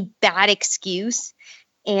really bad excuse.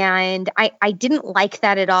 And I didn't like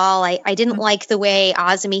that at all. I didn't like the way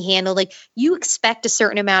Azumi handled, like, you expect a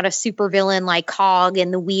certain amount of supervillain like cog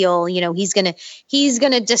in the wheel. He's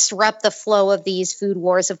gonna disrupt the flow of these food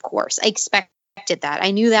wars. Of course, I expected that.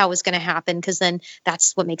 I knew that was going to happen because then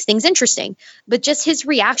that's what makes things interesting. But just his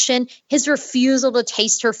reaction, his refusal to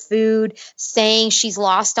taste her food, saying she's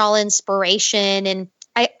lost all inspiration. And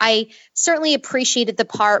I certainly appreciated the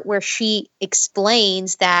part where she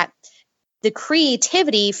explains that the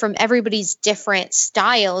creativity from everybody's different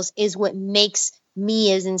styles is what makes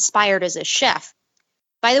me as inspired as a chef.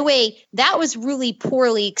 By the way, that was really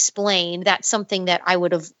poorly explained. That's something that I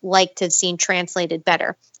would have liked to have seen translated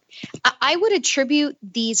better. I would attribute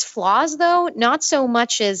these flaws, though, not so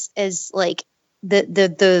much as like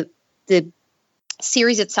the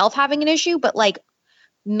series itself having an issue, but like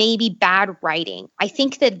maybe bad writing. I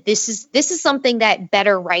think that this is something that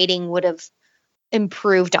better writing would have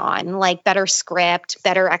improved on, like better script,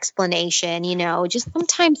 better explanation, just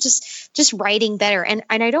sometimes just writing better. And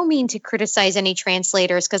I don't mean to criticize any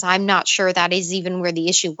translators, because I'm not sure that is even where the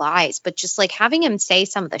issue lies, but just like having him say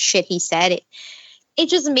some of the shit he said, it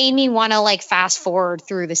just made me want to like fast forward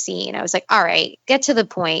through the scene. I was like, all right, get to the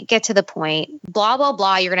point, blah, blah,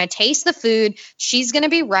 blah. You're going to taste the food. She's going to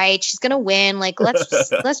be right. She's going to win. Like, let's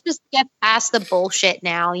just get past the bullshit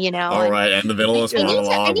now, All right. And the villainous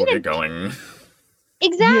monologue will get going.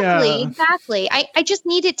 Exactly. I just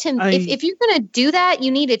need it to, if you're going to do that, you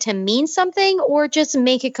need it to mean something, or just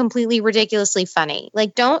make it completely ridiculously funny.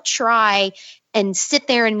 Like, don't try and sit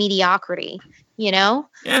there in mediocrity, Yeah,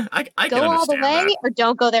 I can go all the way that. or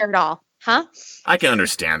don't go there at all. Huh? I can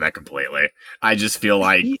understand that completely. I just feel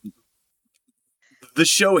like the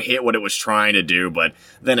show hit what it was trying to do, but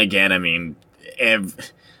then again, I mean, like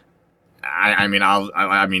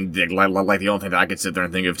the only thing that I could sit there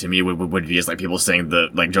and think of to me would be is like people saying the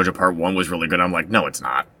like JoJo Part 1 was really good. I'm like, no, it's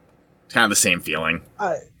not. It's kind of the same feeling.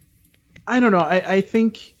 I don't know. I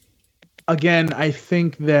think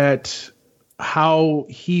that how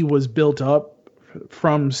he was built up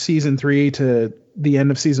from season 3 to the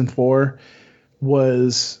end of season 4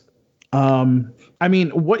 was,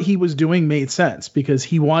 what he was doing made sense because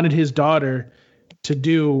he wanted his daughter to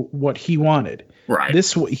do what he wanted. Right.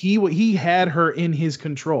 He had her in his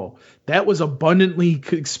control. That was abundantly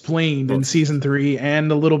explained in season 3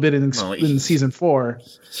 and a little bit in season 4.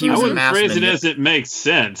 I wouldn't phrase it as it makes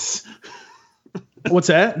sense. What's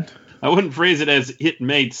that? I wouldn't phrase it as it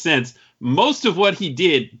made sense. Most of what he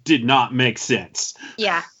did not make sense.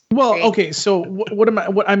 Yeah. Well, okay. So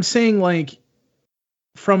what I'm saying, like,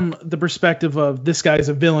 from the perspective of this guy's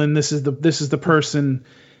a villain. This is the person.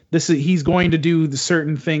 He's going to do the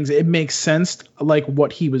certain things. It makes sense, like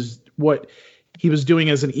what he was doing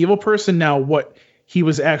as an evil person. Now, what he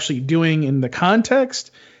was actually doing in the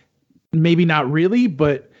context, maybe not really,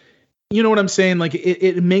 but you know what I'm saying? Like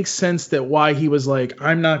it makes sense that why he was like,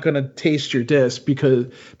 I'm not going to taste your dish because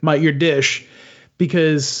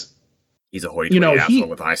he's a hoity-toity asshole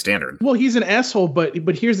with a high standard. Well, he's an asshole, but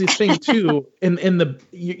here's the thing too,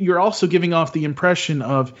 you're also giving off the impression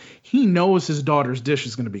of he knows his daughter's dish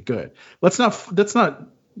is going to be good. Let's not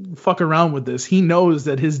fuck around with this. He knows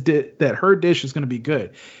that that her dish is going to be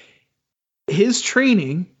good. His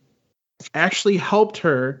training actually helped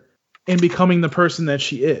her in becoming the person that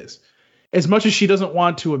she is. As much as she doesn't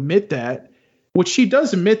want to admit that, which she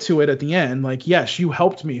does admit to it at the end, like, yes, you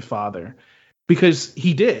helped me, Father. Because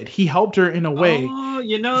he did. He helped her in a way. Oh,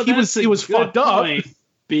 he was fucked up.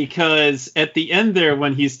 Because at the end there,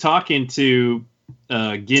 when he's talking to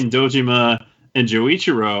Gin Dojima and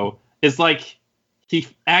Joichiro, it's like he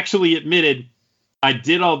actually admitted, I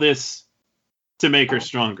did all this to make her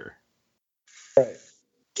stronger. Right.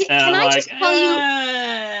 Can I just tell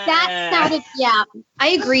you? That sounded, yeah, I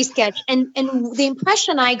agree, Sketch. And the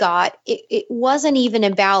impression I got, it wasn't even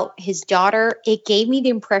about his daughter. It gave me the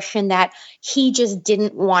impression that he just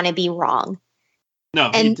didn't want to be wrong.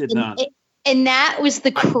 No, he did not. And that was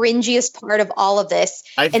the cringiest part of all of this.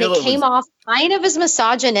 And it came off kind of as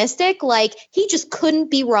misogynistic. Like, he just couldn't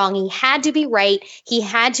be wrong. He had to be right. He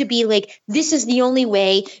had to be like, this is the only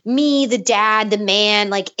way. Me, the dad, the man.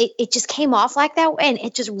 Like, it just came off like that. And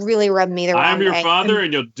it just really rubbed me the wrong way. I'm your father,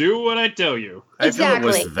 and you'll do what I tell you. I feel it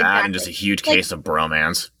was that and just a huge case of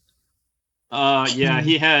bromance. Yeah,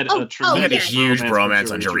 he had a huge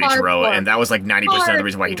bromance on Jorichiro, and that was like 90% of the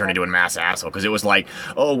reason why he turned into a mass asshole. Because it was like,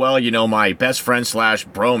 oh, well, my best friend /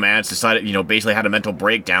 bromance decided, basically had a mental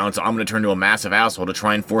breakdown, so I'm going to turn into a massive asshole to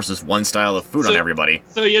try and force this one style of food on everybody.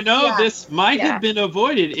 So, this might have been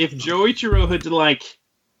avoided if Jorichiro had,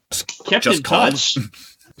 kept in touch.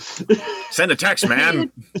 Send a text,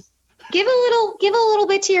 man. Give a little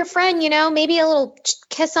bit to your friend, maybe a little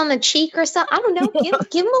kiss on the cheek or something. I don't know.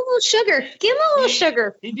 Give him a little sugar. Give him a little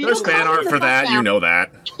sugar. There's fan art for that. You know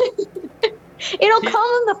that. It'll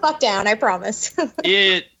calm him the fuck down. I promise.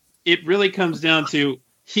 It really comes down to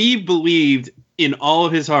he believed in all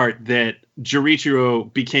of his heart that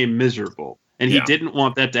Jorichiro became miserable, and he didn't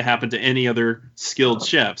want that to happen to any other skilled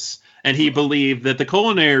chefs. And he believed that the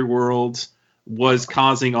culinary world was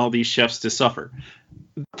causing all these chefs to suffer.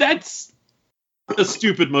 That's a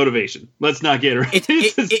stupid motivation. Let's not get it.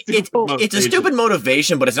 It's a stupid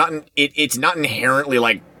motivation, but it's not inherently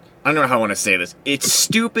like, I don't know how I want to say this. It's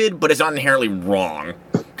stupid, but it's not inherently wrong.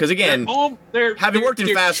 Because again, having worked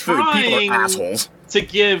in fast food, people are assholes. To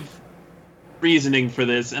give reasoning for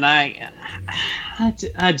this, and I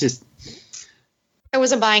just. I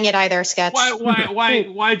wasn't buying it either, Sketch.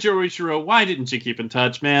 Why, Jorichiro? Why didn't you keep in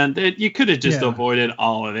touch, man? You could have just avoided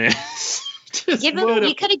all of this. You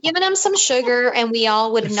could have given him some sugar, and we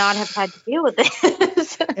all would not have had to deal with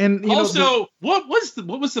this. And also, what was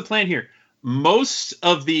the plan here? Most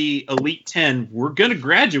of the Elite 10 were going to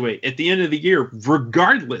graduate at the end of the year,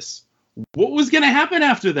 regardless. What was going to happen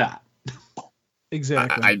after that?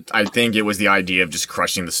 Exactly. I think it was the idea of just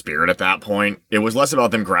crushing the spirit at that point. It was less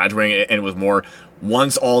about them graduating, and it was more,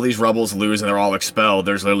 once all these rebels lose and they're all expelled,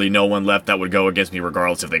 there's literally no one left that would go against me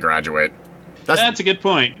regardless if they graduate. That's a good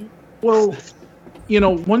point. Well,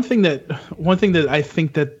 one thing that I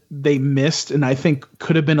think that they missed, and I think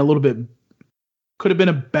could have been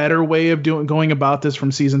a better way of going about this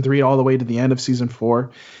from season 3 all the way to the end of season 4,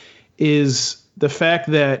 is the fact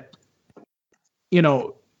that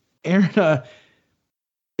Erina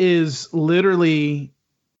is literally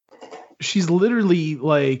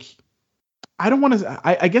like,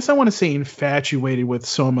 I guess I want to say infatuated with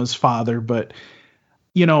Soma's father, but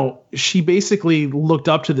she basically looked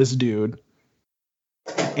up to this dude,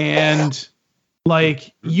 and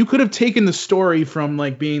like, you could have taken the story from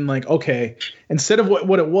like being like, okay, instead of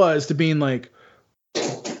what it was, to being like,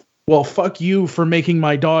 well, fuck you for making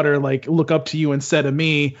my daughter like look up to you instead of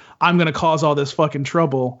me. I'm going to cause all this fucking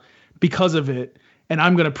trouble because of it. And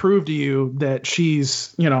I'm going to prove to you that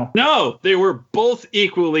she's, No, they were both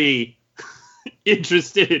equally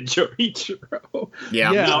interested in Jorichiro.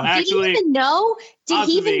 Yeah. No, actually, did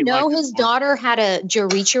he even know his daughter had a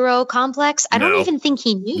Jorichiro complex? I don't even think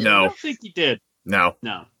he knew. No. I don't think he did. No.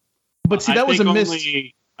 But see, that was a missed.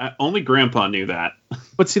 Only Grandpa knew that.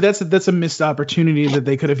 But see, that's a missed opportunity that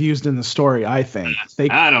they could have used in the story, I think.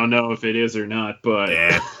 I don't know if it is or not, but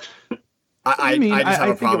yeah. I just have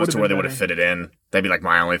a problem as to where they would have fit it in. That'd be like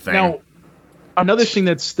my only thing. Now, another thing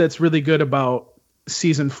that's really good about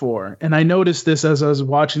season 4, and I noticed this as I was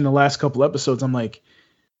watching the last couple episodes, I'm like,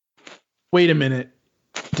 wait a minute,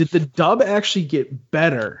 did the dub actually get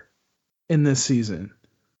better in this season?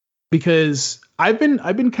 Because I've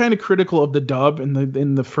been kind of critical of the dub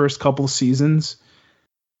in the first couple seasons,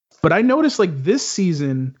 but I noticed like this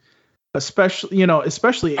season, especially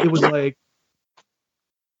it was like,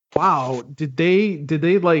 wow, did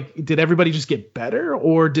everybody just get better,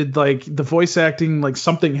 or did like the voice acting, like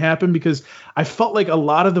something happen? Because I felt like a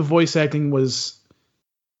lot of the voice acting was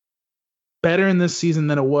better in this season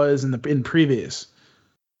than it was in previous.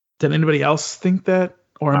 Did anybody else think that?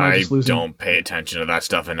 Or am I just losing? I don't pay attention to that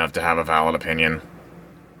stuff enough to have a valid opinion.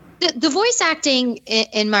 The voice acting,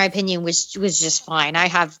 in my opinion, was just fine. I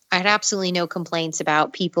had absolutely no complaints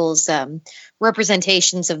about people's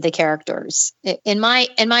representations of the characters. In my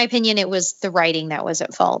opinion, it was the writing that was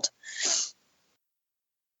at fault.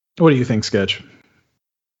 What do you think, Sketch?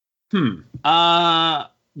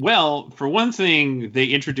 Well, for one thing, they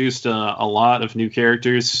introduced a lot of new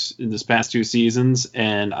characters in this past 2 seasons,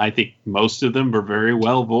 and I think most of them were very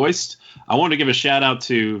well voiced. I want to give a shout out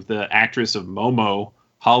to the actress of Momo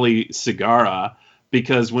Holly Segara,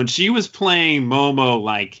 because when she was playing Momo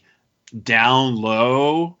like down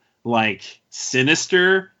low, like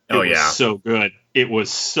sinister, it was so good. It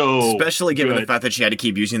was so especially given good. the fact that she had to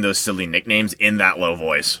keep using those silly nicknames in that low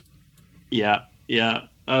voice. Yeah,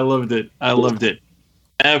 I loved it. And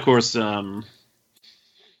of course, Morgan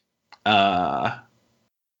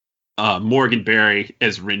Berry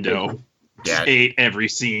as Rindo ate every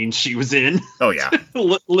scene she was in. Oh yeah,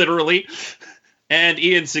 literally. And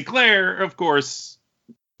Ian Sinclair, of course,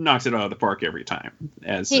 knocks it out of the park every time.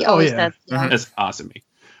 As he always does. That's awesome.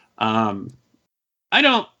 I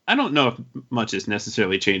don't know if much has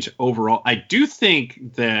necessarily changed overall. I do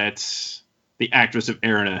think that the actress of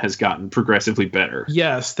Erina has gotten progressively better.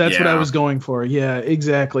 Yes, that's what I was going for. Yeah,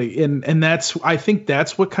 exactly. And I think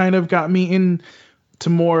that's what kind of got me in to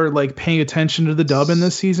more like paying attention to the dub in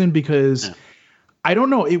this season, because I don't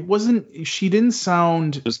know, she didn't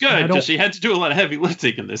sound, it was good because she had to do a lot of heavy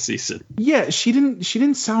lifting in this season. Yeah, she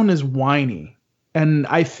didn't sound as whiny. And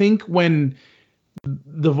I think when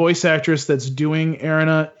the voice actress that's doing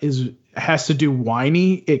Erina has to do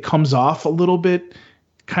whiny, it comes off a little bit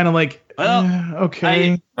kind of like,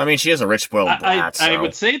 okay. I mean, she is a rich spoiled brat. I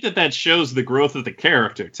would say that shows the growth of the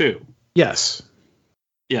character too. Yes.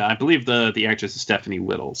 Yeah, I believe the actress is Stephanie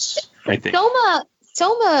Littles, I think.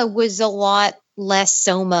 Soma was a lot less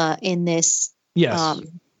Soma in this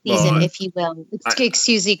season, if you will.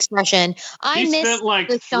 Excuse the expression. I missed like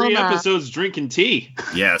 3 episodes drinking tea.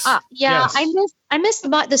 Yes. Yes. I missed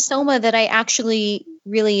the Soma that I actually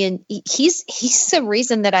really he's the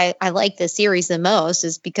reason that I like this series the most,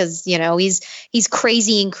 is because, you know, he's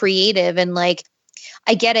crazy and creative, and like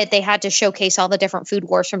I get it, they had to showcase all the different food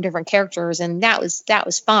wars from different characters, and that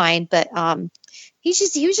was fine, but he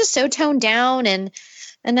was just so toned down, and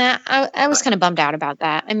I was kind of bummed out about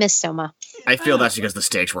that. I miss Soma. I feel that's because the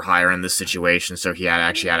stakes were higher in this situation, so he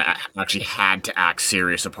actually had to act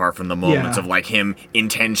serious, apart from the moments of like him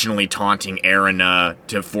intentionally taunting Erina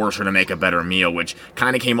to force her to make a better meal, which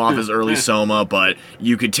kind of came off as early Soma, but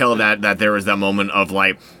you could tell that there was that moment of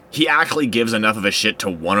like, he actually gives enough of a shit to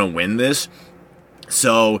want to win this,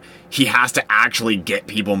 so he has to actually get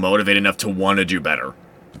people motivated enough to want to do better.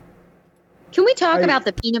 Can we talk about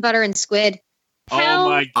the peanut butter and squid? Oh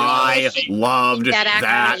my god! I loved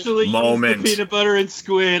that moment. Peanut butter and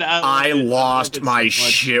squid. I lost my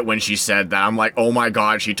shit when she said that. I'm like, oh my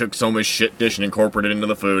god, she took so much shit dish and incorporated it into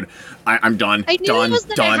the food. I'm done. I knew it was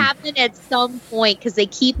going to happen at some point because they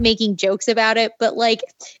keep making jokes about it, but like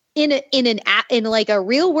in like a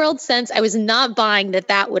real world sense, I was not buying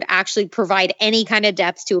that would actually provide any kind of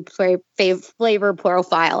depth to a flavor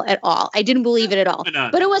profile at all. I didn't believe it at all,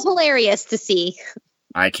 but it was hilarious to see.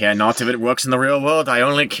 I care not if it works in the real world. I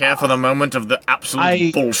only care for the moment of the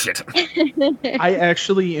absolute bullshit. I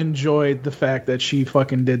actually enjoyed the fact that she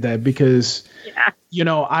fucking did that, because, you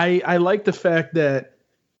know, I like the fact that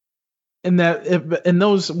in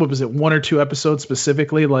those, what was it, 1 or 2 episodes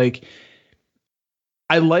specifically, like,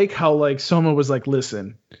 I like how like Soma was like,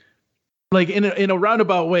 listen, like in a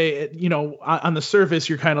roundabout way, you know, on the surface,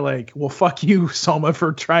 you're kind of like, well, fuck you, Soma,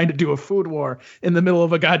 for trying to do a food war in the middle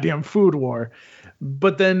of a goddamn food war.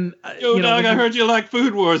 But then, dog, I heard you like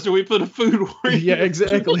food wars, so we put a food war. Yeah,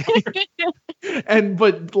 exactly.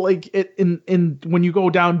 but like in when you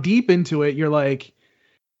go down deep into it, you're like,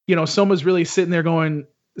 you know, Soma's really sitting there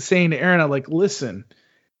saying to Erina, like, listen,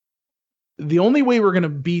 the only way we're gonna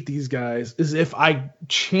beat these guys is if I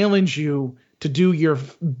challenge you to do your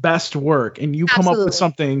best work, and you come up with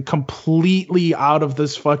something completely out of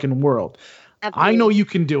this fucking world. Absolutely. I know you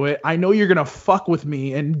can do it. I know you're going to fuck with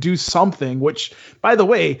me and do something, which, by the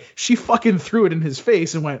way, she fucking threw it in his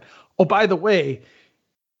face and went, oh, by the way,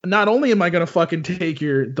 not only am I going to fucking take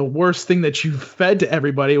the worst thing that you fed to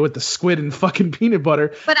everybody with the squid and fucking peanut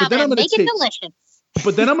butter, but then I'm going to make it delicious.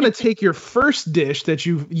 But then I'm going to take your first dish that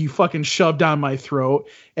you fucking shoved down my throat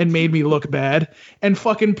and made me look bad and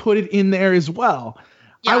fucking put it in there as well.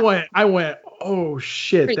 Yeah. I went, oh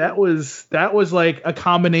shit, that was like a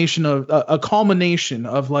combination of a culmination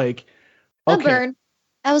of like a burn.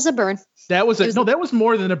 That was a burn. That was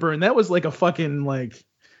more than a burn. That was like a fucking like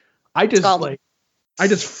I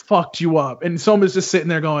just fucked you up. And Soma's just sitting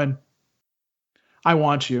there going, I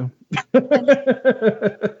want you.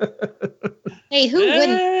 Hey, who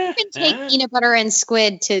wouldn't take peanut butter and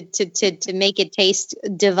squid to make it taste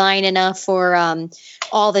divine enough for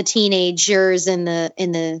all the teenagers in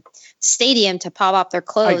the stadium to pop up their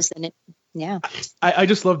clothes? I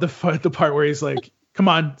just love the part where he's like, come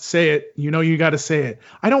on, say it. You know, you got to say it.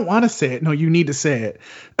 I don't want to say it. No, you need to say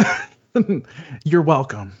it. You're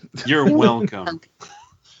welcome. You're welcome.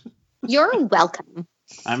 You're welcome.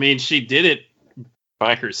 I mean, she did it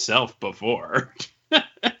by herself before.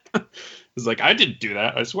 It's like, I didn't do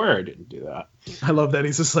that. I swear I didn't do that. I love that.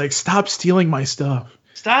 He's just like, stop stealing my stuff.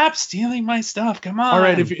 Stop stealing my stuff. Come on. All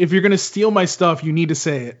right, if you're going to steal my stuff, you need to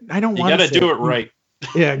say it. I don't want to. You got to do it right.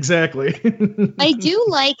 Yeah, exactly. I do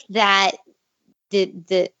like that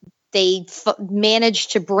they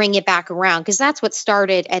managed to bring it back around, because that's what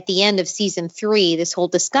started at the end of season 3, this whole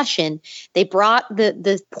discussion. They brought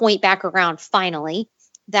the point back around finally,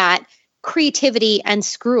 that creativity and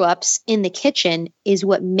screw ups in the kitchen is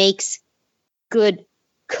what makes good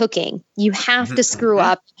cooking. You have to screw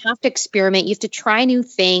up, you have to experiment, you have to try new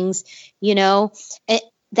things,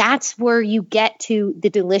 that's where you get to the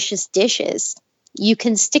delicious dishes. You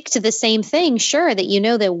can stick to the same thing, sure,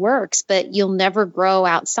 that that works, but you'll never grow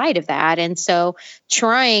outside of that. And so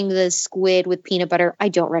trying the squid with peanut butter, I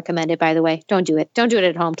don't recommend it, by the way. Don't do it. Don't do it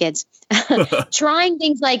at home, kids. Trying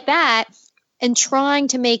things like that and trying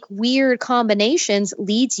to make weird combinations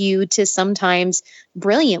leads you to sometimes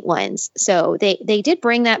brilliant ones. So they did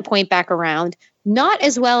bring that point back around. Not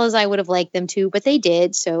as well as I would have liked them to, but they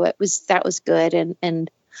did. So that was good.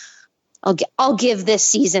 And I'll give this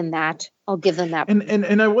season that. I'll give them that.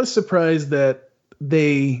 And I was surprised that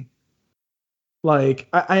they, like,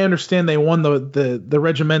 I understand they won the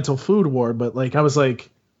regimental food war, but like I was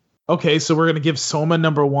like, okay, so we're gonna give Soma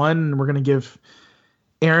number 1 and we're gonna give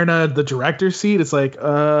Erina the director's seat. It's like,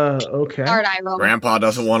 okay. Grandpa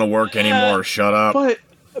doesn't want to work anymore. Shut up. But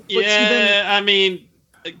yeah, I mean,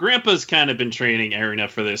 Grandpa's kind of been training Erina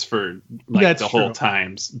for this for like the whole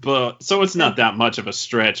times, but so it's not that much of a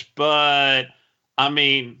stretch. But I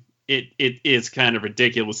mean, it is kind of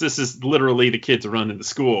ridiculous. This is literally the kids running the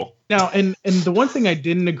school now. And the one thing I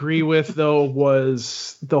didn't agree with though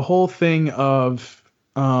was the whole thing of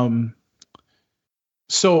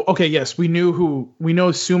So okay, yes, we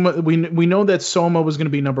know Soma. We know that Soma was going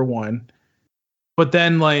to be number 1, but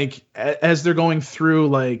then like as they're going through,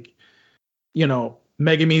 like,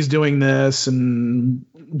 Megumi's doing this and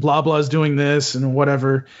blah blah's doing this and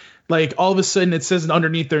whatever. Like all of a sudden it says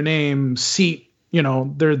underneath their name seat.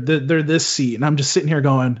 They're this seat, and I'm just sitting here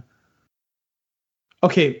going,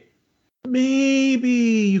 okay, maybe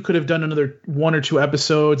you could have done another 1 or 2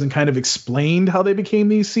 episodes and kind of explained how they became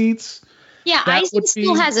these seats. Yeah, Aizen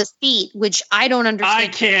still has a seat, which I don't understand. I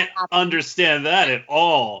can't understand that at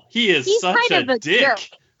all. He's such kind of a dick.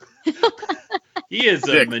 He is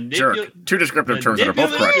a jerk. 2 descriptive terms that are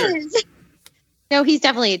both correct. No, he's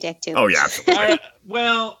definitely a dick too. Oh yeah.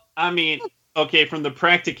 Well, I mean, okay, from the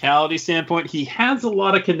practicality standpoint, he has a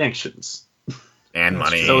lot of connections and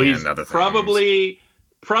money, so he's and other things.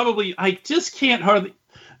 Probably. I just can't hardly.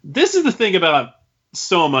 This is the thing about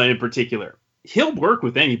Soma in particular. He'll work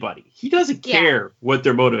with anybody. He doesn't care what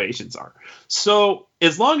their motivations are. So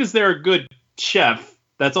as long as they're a good chef,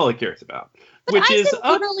 that's all he cares about. But which is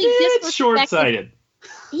a bit short-sighted.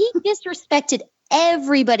 He disrespected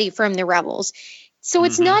everybody from the rebels. So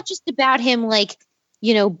it's not just about him, like,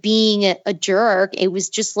 being a jerk. It was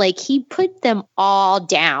just like he put them all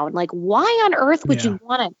down. Like, why on earth would you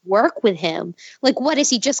want to work with him? Like, what, is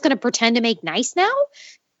he just going to pretend to make nice now?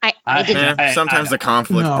 Sometimes the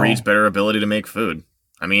conflict breeds better ability to make food.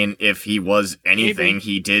 I mean, if he was anything,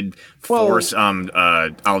 he did force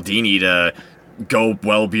Aldini to go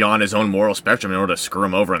well beyond his own moral spectrum in order to screw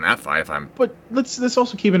him over in that fight. But let's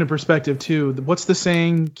also keep it in perspective too. What's the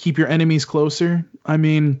saying? Keep your enemies closer. I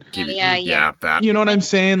mean, that. You know what I'm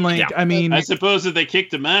saying? Like, I mean, I suppose if they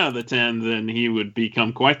kicked him out of the 10, then he would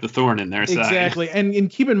become quite the thorn in their side. Exactly, and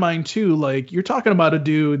keep in mind too, like, you're talking about a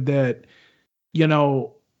dude that,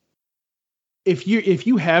 if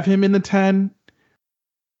you have him in the 10,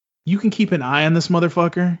 you can keep an eye on this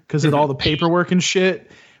motherfucker because of all the paperwork and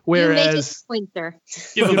shit. Whereas,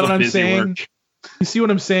 you know what I'm saying? Work. You see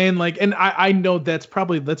what I'm saying? Like, and I know that's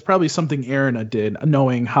probably something Erina did,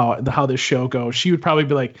 knowing how this show goes. She would probably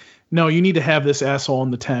be like, no, you need to have this asshole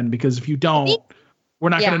in the 10, because if you don't, we're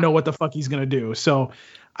not going to know what the fuck he's going to do. So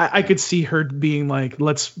I could see her being like,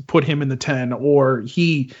 let's put him in the 10, or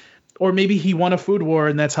maybe he won a food war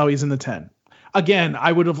and that's how he's in the 10. Again, I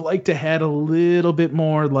would have liked to had a little bit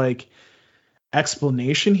more like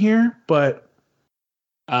explanation here, but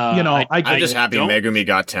I'm just happy Megumi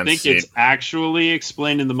got 10th. I think it's actually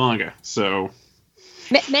explained in the manga. So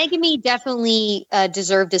Megumi definitely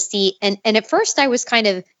deserved a seat, and at first I was kind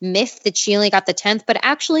of miffed that she only got the 10th, but it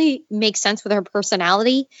actually makes sense with her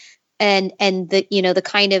personality and the the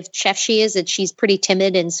kind of chef she is, that she's pretty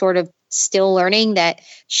timid and sort of still learning, that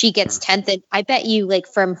she gets 10th. And I bet you, like,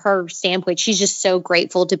 from her standpoint, she's just so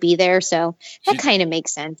grateful to be there. So that kind of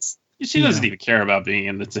makes sense. She doesn't even care about being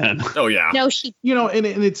in the 10. Oh yeah. No, she. and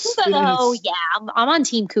it's. Kuga, though, yeah, I'm on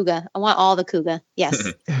Team Kuga. I want all the Kuga.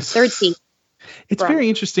 Yes, third seat. It's very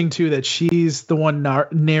interesting too that she's the one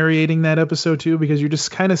narrating that episode too, because you're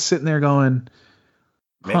just kind of sitting there going,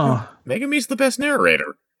 "Huh." Megumi's the best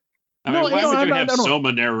narrator. I mean, why would you have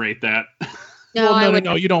Soma narrate that?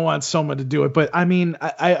 No, you don't want Soma to do it. But I mean,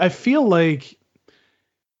 I feel like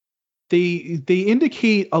they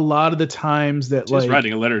indicate a lot of the times that she's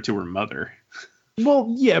writing a letter to her mother.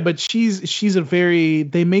 Well, yeah, but she's a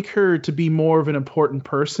they make her to be more of an important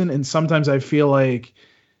person, and sometimes I feel like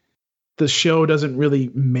the show doesn't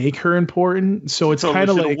really make her important. So it's kind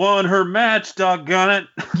of like won her match, doggone it.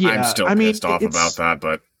 Yeah, I'm still pissed off about that,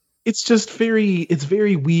 but it's just very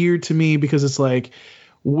weird to me because it's like,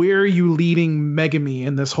 where are you leading Megumi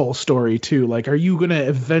in this whole story too? Like, are you gonna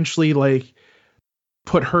eventually like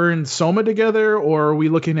put her and Soma together, or are we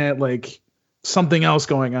looking at like something else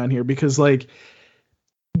going on here? Because like,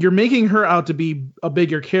 you're making her out to be a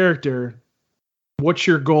bigger character. What's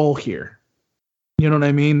your goal here? You know what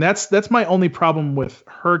I mean? That's my only problem with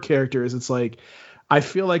her character is it's like, I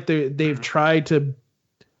feel like they've tried to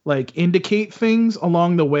like indicate things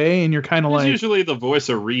along the way, and you're kind of like usually the voice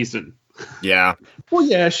of reason. Yeah. Well,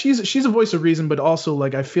 yeah, she's a voice of reason, but also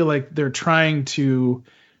like I feel like they're trying to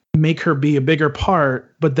make her be a bigger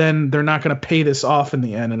part, but then they're not going to pay this off in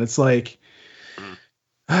the end, and it's like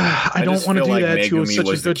I don't want to do that to such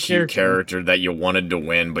a good character that you wanted to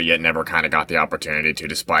win, but yet never kind of got the opportunity to,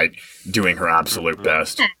 despite doing her absolute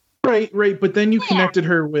best. Right. But then you connected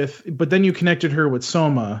her with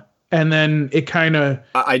Soma, and then it kind of.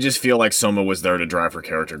 I just feel like Soma was there to drive her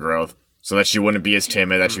character growth, so that she wouldn't be as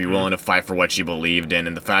timid, that she'd be willing to fight for what she believed in,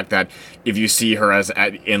 and the fact that if you see her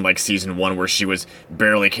in like season 1 where she was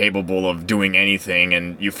barely capable of doing anything,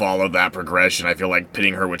 and you follow that progression, I feel like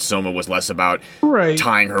pitting her with Soma was less about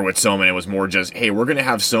tying her with Soma, and it was more just, hey, we're gonna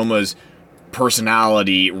have Soma's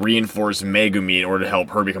personality reinforce Megumi in order to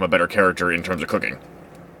help her become a better character in terms of cooking.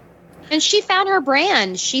 And she found her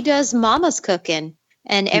brand. She does Mama's cooking,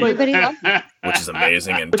 and everybody loves it, which is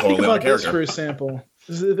amazing and totally on character. For example.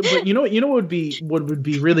 But you know what would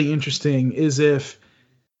be really interesting is if,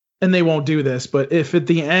 and they won't do this, but if at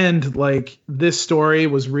the end like this story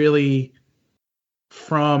was really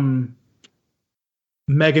from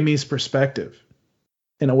Megumi's perspective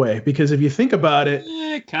in a way, because if you think about it,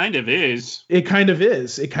 it kind of is. It kind of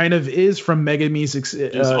is from Megumi's.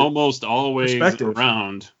 It's almost always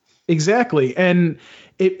around. Exactly, and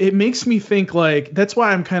it makes me think like that's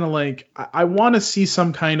why I'm kind of like I want to see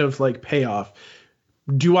some kind of like payoff.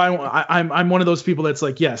 I'm one of those people that's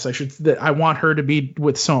like, yes, I want her to be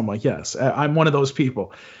with Soma. Yes, I'm one of those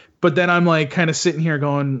people. But then I'm like kind of sitting here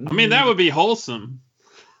going, I mean, that would be wholesome.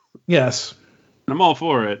 Yes. I'm all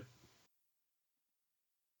for it.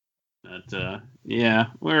 But yeah,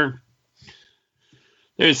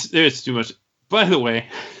 there's too much. By the way,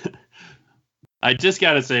 I just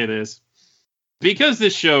got to say this. Because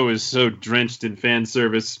this show is so drenched in fan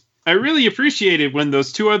service, I really appreciated when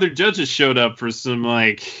those 2 other judges showed up for some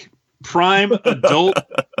like prime adult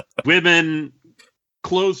women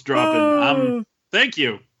clothes dropping. Thank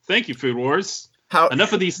you, Food Wars.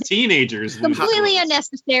 Enough of these teenagers. Completely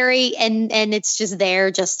unnecessary, and it's just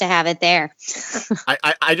there just to have it there.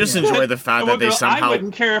 I just enjoy the fact that they somehow. I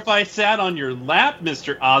wouldn't care if I sat on your lap,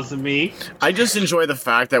 Mr. Azumi. I just enjoy the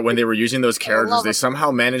fact that when they were using those characters, they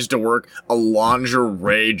somehow managed to work a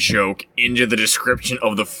lingerie joke into the description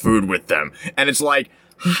of the food with them, and it's like,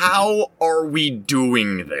 how are we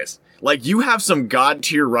doing this? Like, you have some god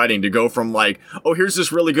tier writing to go from like, oh, here's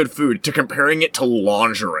this really good food, to comparing it to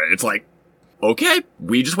lingerie. It's like, okay,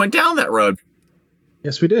 we just went down that road.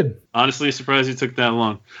 Yes, we did. Honestly, surprised it took that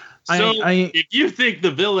long. So, if you think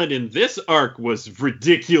the villain in this arc was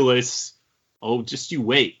ridiculous, just you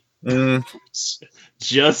wait.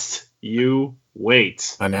 Just you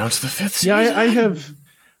wait. Announce the 5th season. Yeah,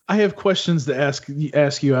 I have questions to ask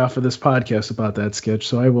you after this podcast about that sketch,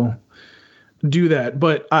 so I will do that.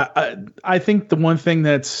 But I think the one thing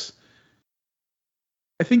that's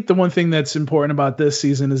important about this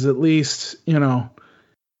season is at least,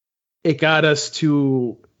 it got us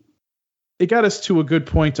to a good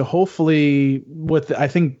point to hopefully I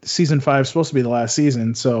think season 5 is supposed to be the last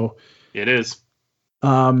season. So it is.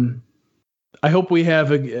 I hope we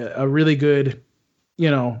have a really good,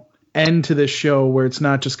 end to this show where it's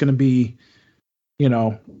not just going to be,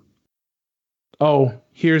 oh,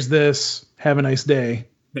 here's this, have a nice day.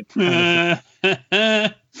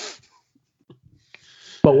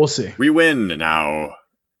 But we'll see. We win now.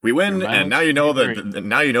 We win, and now you know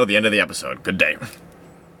the end of the episode. Good day.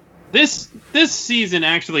 This season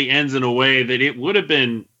actually ends in a way that it would have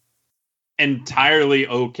been entirely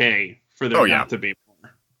okay for there not to be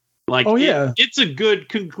more. Like, it's a good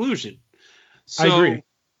conclusion. So, I agree.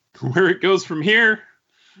 Where it goes from here,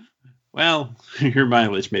 well, your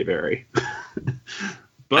mileage may vary.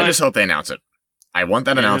 But I just hope they announce it. I want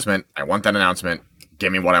that announcement. I want that announcement.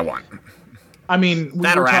 Give me what I want. I mean, we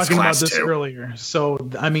were talking about this earlier, so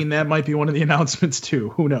I mean that might be one of the announcements too.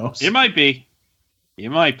 Who knows? It might be. It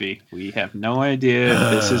might be. We have no idea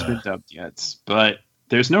if this has been dubbed yet, but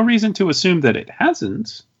there's no reason to assume that it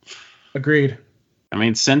hasn't. Agreed. I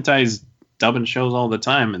mean, Sentai's dubbing shows all the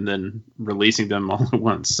time and then releasing them all at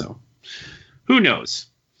once, so who knows?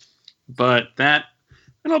 But that'll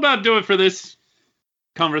about do it for this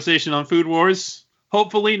conversation on Food Wars.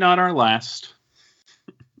 Hopefully not our last.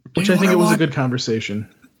 Which I think it was a good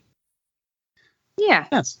conversation. Yeah.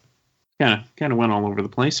 Yes. Kind of went all over the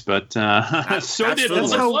place, but so did Elder I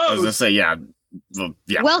was Flows. going to say, yeah. Well,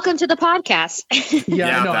 yeah. Welcome to the podcast.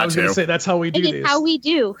 Yeah, I was going to say that's how we do this. It's how we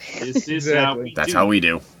do. This is how we That's how we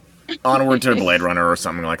do. Onward to Blade Runner or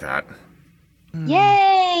something like that.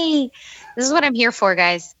 Yay! This is what I'm here for,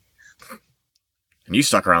 guys. And you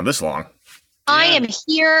stuck around this long. I am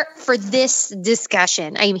here for this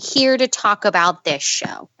discussion. I am here to talk about this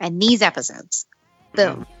show and these episodes.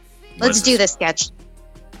 Boom. Let's do this sketch.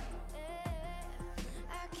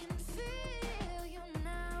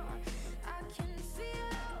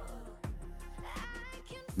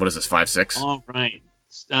 What is this, 5, 6? All right.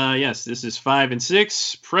 Yes, this is 5 and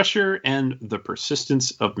 6. Pressure and the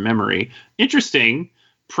Persistence of Memory. Interesting.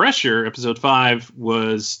 Pressure, episode 5,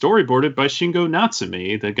 was storyboarded by Shingo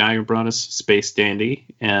Natsume, the guy who brought us Space Dandy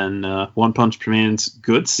and One Punch Man's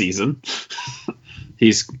Good Season.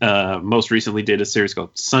 He's most recently did a series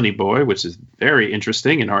called Sunny Boy, which is very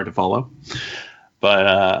interesting and hard to follow. But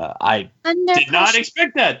I did not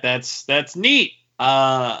expect that. That's neat.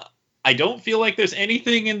 I don't feel like there's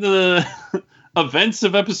anything in the events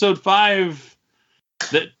of episode 5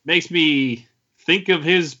 that makes me think of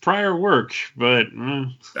his prior work, but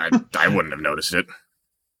I wouldn't have noticed it.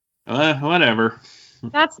 Whatever.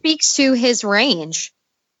 That speaks to his range.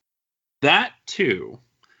 That too.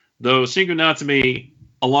 Though Shingo Natsume,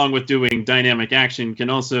 along with doing dynamic action, can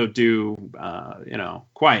also do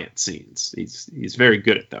quiet scenes. He's very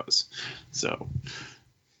good at those. So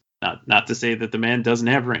not to say that the man doesn't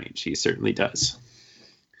have range. He certainly does.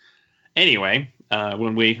 Anyway,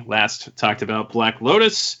 when we last talked about Black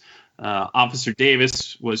Lotus, Officer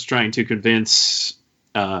Davis was trying to convince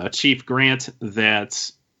Chief Grant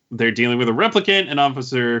that they're dealing with a replicant, and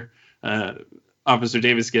Officer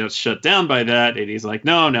Davis gets shut down by that, and he's like,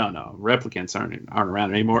 no, replicants aren't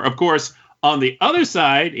around anymore. Of course, on the other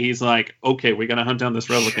side, he's like, okay, we got to hunt down this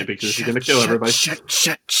replicant because he's going to kill everybody.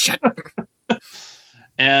 Shut.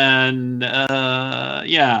 And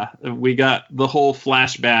we got the whole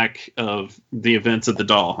flashback of the events of the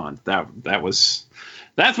doll hunt.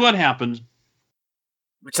 That's what happened.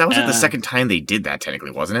 Which that was like the second time they did that,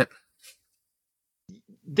 technically, wasn't it?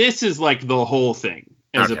 This is like the whole thing,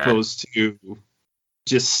 as opposed to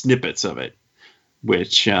just snippets of it.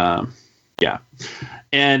 Which, And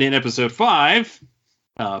in episode 5,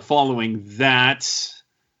 following that,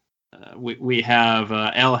 we have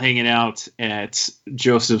Elle hanging out at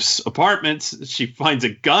Joseph's apartment. She finds a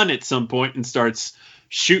gun at some point and starts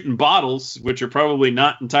shooting bottles, which are probably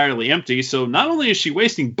not entirely empty. So not only is she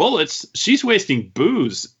wasting bullets, she's wasting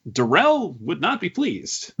booze. Darrell would not be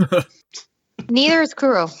pleased. Neither is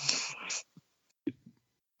Kuro.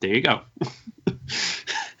 There you go.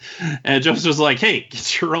 And Joseph's like, hey,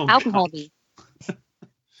 get your own alcohol.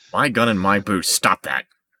 My gun and my booze. Stop that.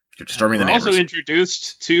 You're disturbing the neighbors. Also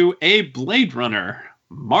introduced to a Blade Runner,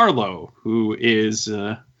 Marlowe, who is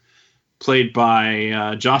played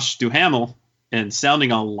by Josh Duhamel, and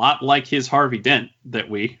sounding a lot like his Harvey Dent that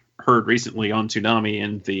we heard recently on Toonami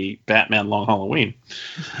in the Batman Long Halloween.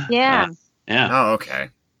 Yeah. Yeah. Oh, okay.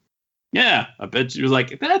 Yeah, I bet you was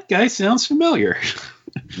like, that guy sounds familiar.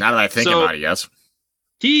 Now that I think about it, yes.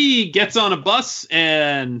 He gets on a bus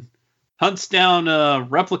and hunts down a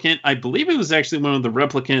replicant. I believe it was actually one of the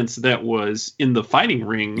replicants that was in the fighting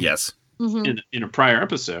ring. Yes. In a prior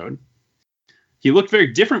episode. He looked very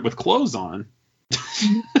different with clothes on.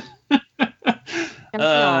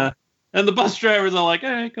 And the bus drivers are like,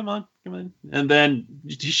 hey, come on. And then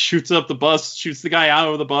he shoots up the bus, shoots the guy out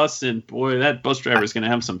of the bus, and boy, that bus driver is going to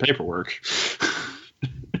have some paperwork.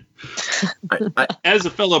 As a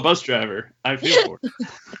fellow bus driver, I feel for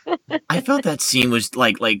it. I felt that scene was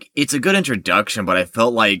like it's a good introduction, but I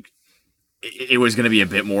felt like it was going to be a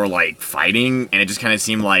bit more like fighting, and it just kind of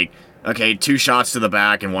seemed like, okay, 2 shots to the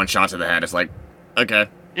back and 1 shot to the head. It's like, okay,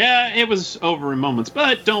 Yeah, it was over in moments,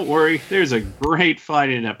 but don't worry. There's a great fight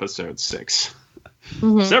in episode 6.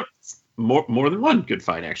 Mhm. So, more than one good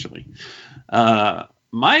fight, actually.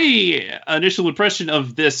 My initial impression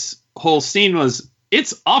of this whole scene was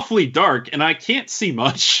it's awfully dark, and I can't see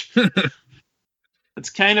much. It's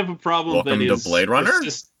kind of a problem. Welcome that to is Blade Runner?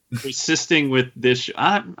 persisting with this.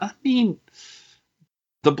 I mean,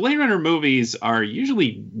 the Blade Runner movies are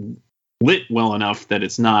usually lit well enough that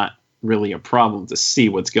it's not really a problem to see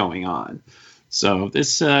what's going on. So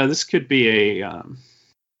this could be a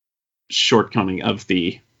shortcoming of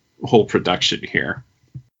the whole production here.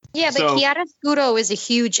 Yeah, but So- chiaroscuro is a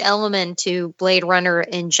huge element to Blade Runner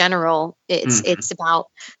in general. It's about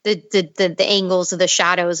the angles of the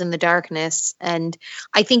shadows and the darkness, and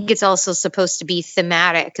I think it's also supposed to be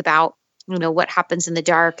thematic about what happens in the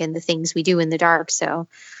dark and the things we do in the dark. So,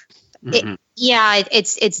 Mhm.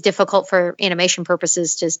 it's difficult for animation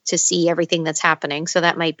purposes to see everything that's happening. So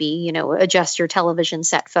that might be adjust your television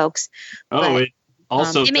set, folks. Oh, But, it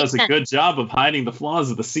also it makes does a sense. good job of hiding the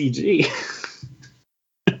flaws of the CG.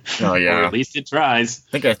 Oh Or yeah. at least it tries.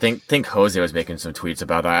 I think Jose was making some tweets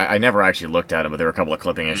about that. I never actually looked at them, but there were a couple of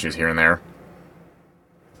clipping issues here and there.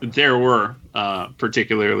 There were,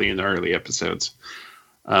 particularly in the early episodes.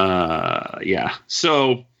 Yeah.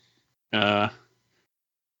 So,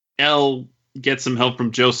 Elle gets some help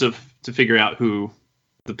from Joseph to figure out who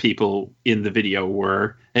the people in the video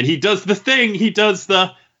were. And he does the thing. He does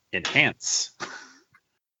the enhance.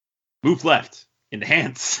 Move left.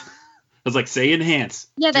 Enhance. I was like, say enhance.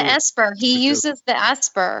 Yeah, the Do it. Esper. He Because- uses the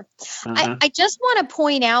Esper. Uh-huh. I just want to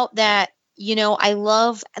point out that, I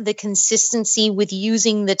love the consistency with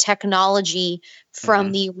using the technology from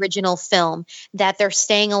Mhm. the original film, that they're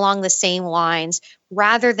staying along the same lines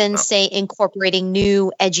rather than, say, incorporating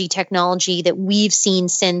new edgy technology that we've seen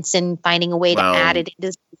since and finding a way Well- to add it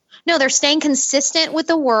into. No, they're staying consistent with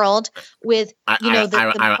the world, with, the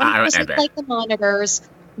monitors look like the monitors.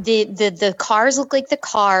 The cars look like the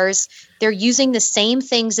cars. They're using the same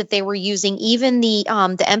things that they were using. Even the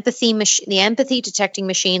empathy machine, the empathy detecting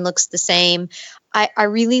machine looks the same. I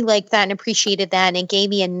really liked that and appreciated that, and it gave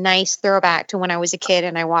me a nice throwback to when I was a kid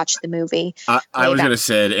and I watched the movie. I was going to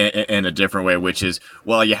say it in a different way, which is,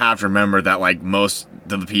 well, you have to remember that like most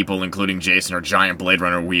of the people, including Jason, are giant Blade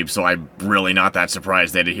Runner weebs, so I'm really not that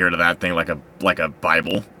surprised they'd adhere to that thing like a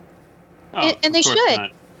Bible. Oh, and they of course should.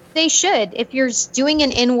 not. They should. If you're doing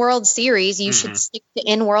an in-world series, you Mhm. should stick to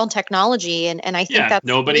in-world technology, and I think Yeah, that's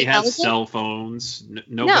nobody really has elegant. cell phones.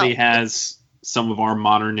 Nobody has some of our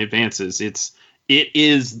modern advances. It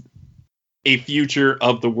is a future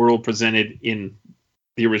of the world presented in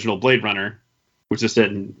the original Blade Runner, which is set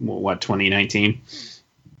in 2019.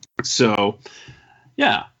 So,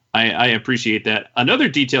 yeah, I appreciate that. Another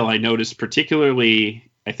detail I noticed, particularly,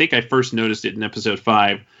 I think I first noticed it in episode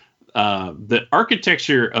 5. The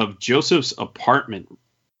architecture of Joseph's apartment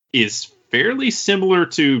is fairly similar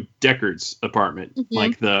to Deckard's apartment,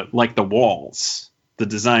 Mhm. like the walls, the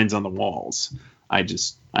designs on the walls. I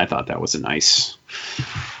thought that was a nice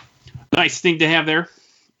thing to have there.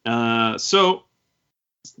 So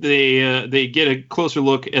they get a closer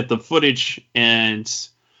look at the footage, and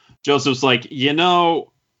Joseph's like,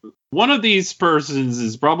 one of these persons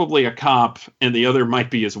is probably a cop, and the other might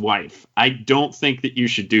be his wife. I don't think that you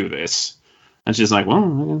should do this. And she's like,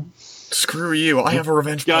 well, Screw you! I have a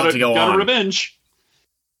revenge plot got to go a on. revenge.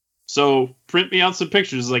 So print me out some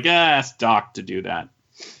pictures. Like, ask Doc to do that.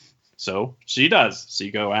 So she does. So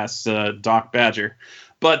you go ask Doc Badger.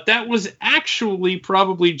 But that was actually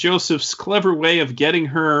probably Joseph's clever way of getting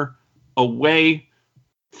her away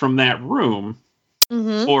from that room.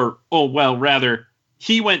 Mhm. Or, rather,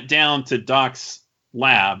 he went down to Doc's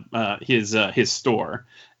lab, his store,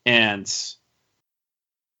 and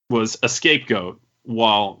was a scapegoat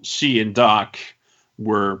while she and Doc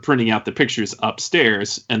were printing out the pictures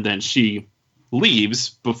upstairs, and then she leaves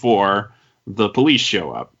before the police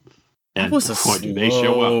show up. That And was a boy, do they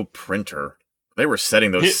show up. slow printer. They were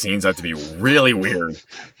setting those scenes up to be really weird.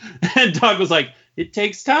 And Doc was like, it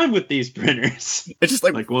takes time with these printers. It's just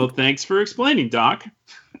like, Like, well, thanks for explaining, Doc.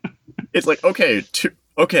 it's like, okay,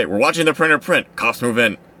 we're watching the printer print. Cops move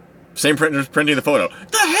in. Same printer's printing the photo.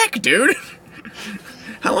 The heck, dude?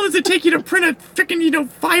 How long does it take you to print a freaking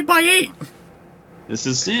 5x8? This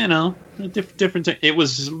is, a different. It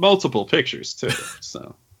was multiple pictures too.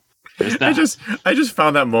 So there's that. I just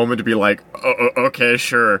found that moment to be like, okay,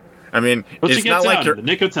 sure. I mean, But she it's gets not like out you're. in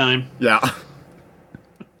the nick of time. Yeah.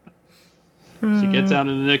 She gets out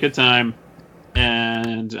in the nick of time,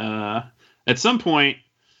 and at some point,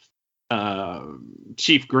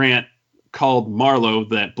 Chief Grant called Marlowe,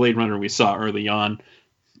 that Blade Runner we saw early on,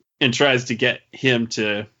 and tries to get him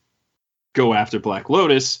to go after Black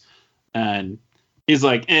Lotus, and he's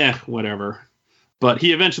like, whatever. But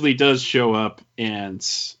he eventually does show up, and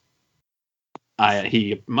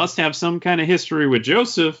he must have some kind of history with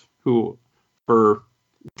Joseph, who for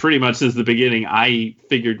pretty much since the beginning I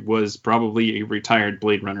figured was probably a retired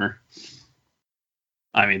Blade Runner.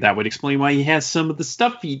 I mean, that would explain why he has some of the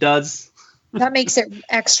stuff he does. That makes it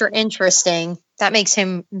extra interesting. That makes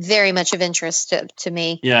him very much of interest to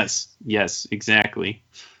me. Yes, exactly.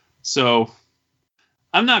 So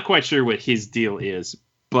I'm not quite sure what his deal is,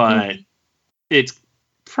 but it's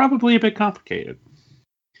probably a bit complicated.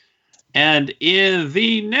 And in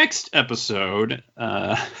the next episode,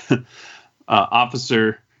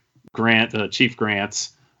 Officer Grant, Chief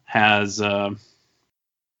Grants, has,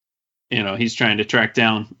 he's trying to track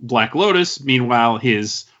down Black Lotus. Meanwhile,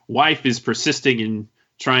 his wife is persisting in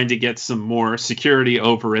trying to get some more security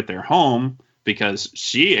over at their home because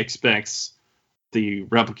she expects the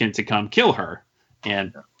replicant to come kill her.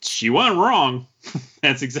 And she wasn't wrong.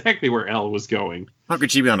 That's exactly where Elle was going. How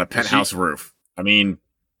could she be on a penthouse roof? I mean,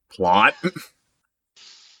 plot.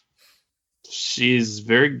 She's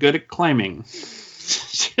very good at climbing.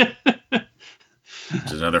 Which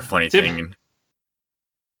is another funny thing.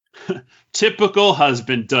 Typical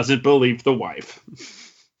husband doesn't believe the wife.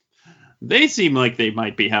 They seem like they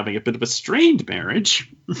might be having a bit of a strained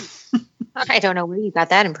marriage. I don't know where you got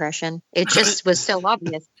that impression. It just was so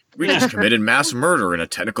obvious. We just committed mass murder in a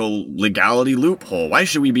technical legality loophole. Why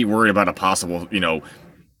should we be worried about a possible,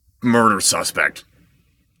 murder suspect?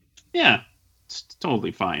 Yeah, it's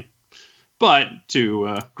totally fine. But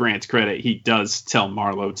to Grant's credit, he does tell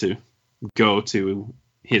Marlowe to go to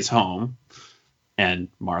his home. And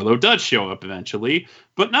Marlowe does show up eventually,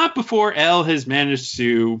 but not before Elle has managed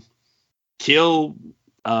to kill...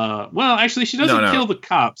 actually, she doesn't kill the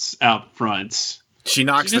cops out front. She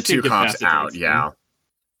knocks the two cops out, yeah.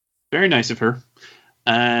 Very nice of her.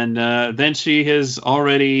 And then she has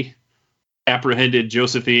already apprehended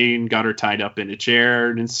Josephine, got her tied up in a chair,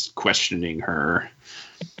 and is questioning her.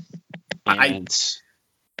 And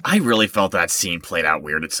I really felt that scene played out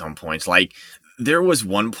weird at some points. Like, there was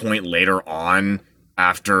one point later on,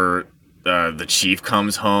 after the chief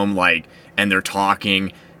comes home, and they're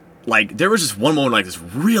talking... there was just one moment this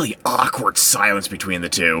really awkward silence between the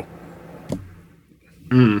two.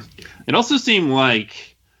 It also seemed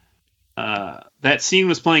like that scene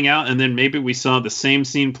was playing out, and then maybe we saw the same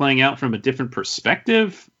scene playing out from a different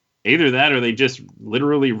perspective. Either that, or they just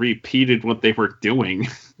literally repeated what they were doing.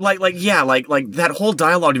 That whole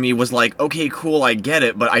dialogue to me was okay, cool, I get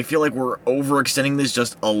it, but I feel like we're overextending this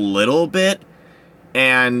just a little bit,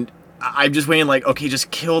 and I'm just waiting, okay,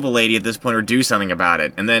 just kill the lady at this point or do something about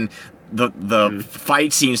it. And then the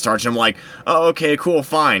fight scene starts, and I'm like, oh, okay, cool,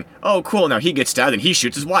 fine. Oh, cool, now he gets stabbed and he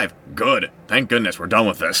shoots his wife. Good. Thank goodness, we're done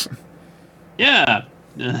with this. Yeah.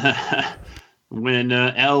 When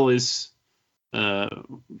Elle is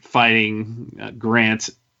fighting Grant,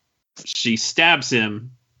 she stabs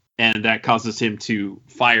him, and that causes him to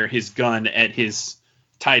fire his gun at his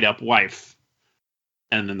tied-up wife.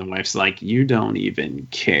 And then the wife's like, you don't even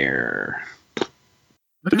care.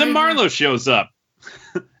 But then Marlowe shows up.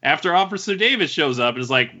 After Officer Davis shows up and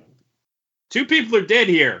is like, 2 people are dead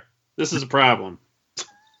here. This is a problem.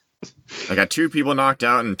 I got 2 people knocked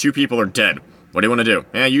out and 2 people are dead. What do you want to do?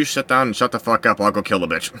 Yeah, you sit down and shut the fuck up. I'll go kill the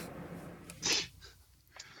bitch.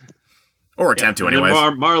 Or attempt to, anyways.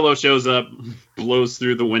 Marlowe shows up, blows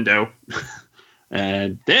through the window.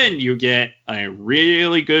 And then you get a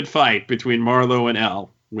really good fight between Marlowe and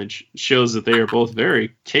Elle, which shows that they are both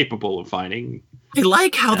very capable of fighting. I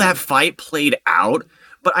like how that fight played out,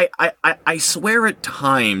 but I swear at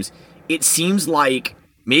times it seems like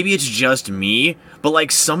maybe it's just me,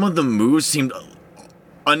 but some of the moves seemed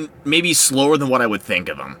maybe slower than what I would think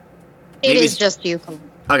of them. It is just you.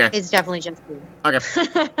 Okay. It's definitely just you. Okay.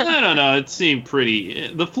 I don't know.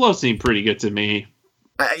 The flow seemed pretty good to me.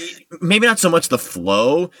 Maybe not so much the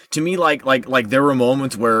flow. To me, like there were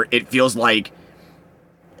moments where it feels like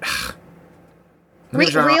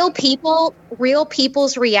real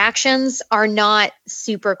people's reactions are not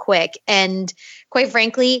super quick, and quite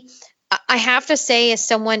frankly, I have to say, as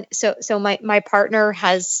someone, so my partner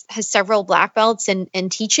has several black belts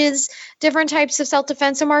and teaches different types of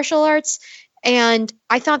self-defense and martial arts, and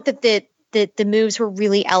I thought that the moves were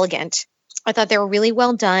really elegant. I thought they were really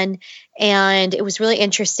well done, and it was really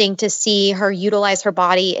interesting to see her utilize her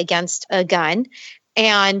body against a gun.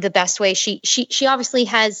 And the best way she obviously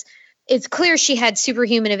has, it's clear she had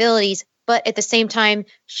superhuman abilities, but at the same time,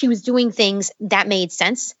 she was doing things that made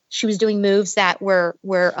sense. She was doing moves that were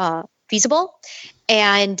feasible,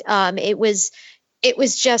 and it was it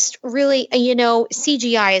was just really,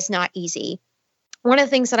 CGI is not easy. One of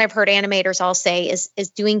the things that I've heard animators all say is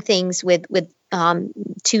doing things with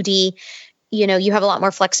 2D. You have a lot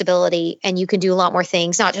more flexibility and you can do a lot more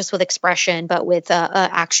things, not just with expression, but with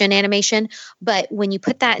action animation. But when you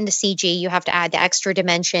put that into CG, you have to add the extra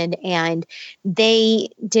dimension. And they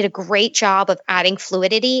did a great job of adding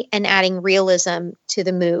fluidity and adding realism to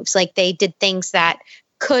the moves. Like they did things that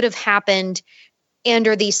could have happened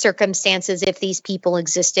under these circumstances if these people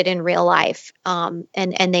existed in real life, and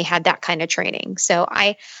they had that kind of training. So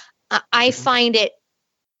I find it,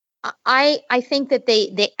 I think that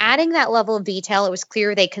they adding that level of detail, it was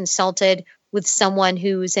clear they consulted with someone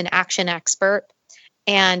who's an action expert,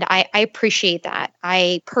 and I appreciate that.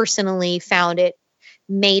 I personally found it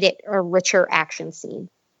made it a richer action scene.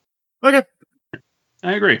 Okay,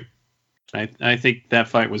 I agree. I think that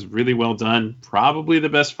fight was really well done. Probably the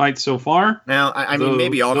best fight so far. Now, I mean,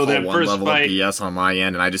 maybe I'll call one level of BS on my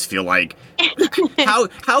end, and I just feel like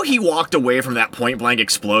how he walked away from that point blank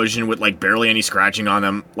explosion with like barely any scratching on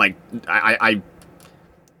him. Like I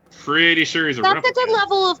pretty sure he's a That's a good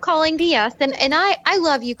level of calling BS, and I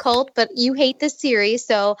love you, Colt, but you hate this series,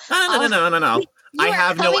 so no. I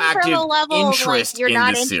have no active interest in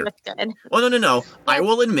this series. Well, no. I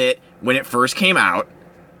will admit, when it first came out,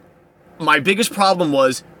 my biggest problem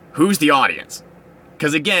was, who's the audience?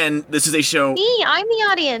 Because again, this is a show. Me, I'm the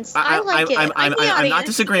audience. I like it. I'm not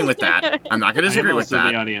disagreeing with that. I'm not going to disagree with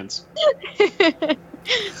that. The audience.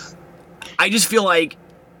 I just feel like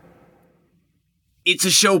it's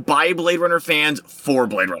a show by Blade Runner fans for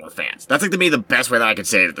Blade Runner fans. That's like to me the best way that I could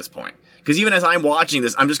say it at this point. Because even as I'm watching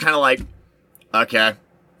this, I'm just kind of like, okay.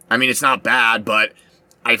 I mean, it's not bad, but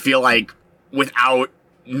I feel like without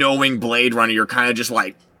knowing Blade Runner, you're kind of just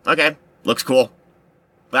like, okay. Looks cool.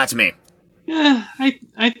 That's me. Yeah,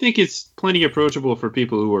 I think it's plenty approachable for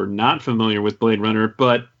people who are not familiar with Blade Runner,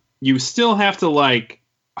 but you still have to like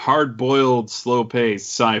hard-boiled, slow-paced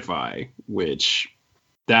sci-fi, which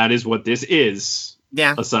that is what this is.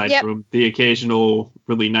 Yeah. Aside from the occasional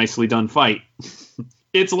really nicely done fight.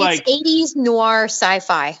 It's 80s noir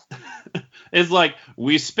sci-fi. It's like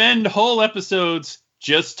we spend whole episodes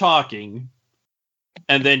just talking,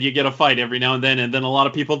 and then you get a fight every now and then a lot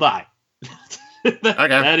of people die.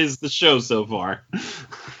 That is the show so far.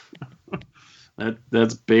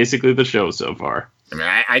 That's basically the show so far. I mean,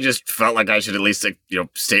 I just felt like I should at least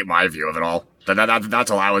state my view of it all. That's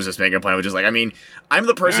all I was just making a point of. Just like, I mean, I'm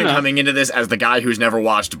the person coming into this as the guy who's never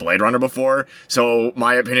watched Blade Runner before, so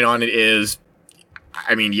my opinion on it is,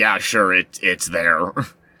 I mean, yeah, sure, it's there.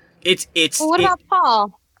 It's. Well, what about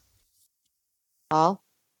Paul?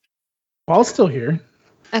 Paul's still here.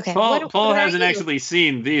 Okay. Paul hasn't actually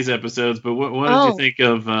seen these episodes, but what did you think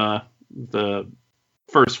of the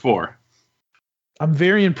first four? I'm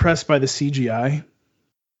very impressed by the CGI.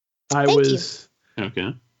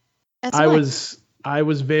 Okay. I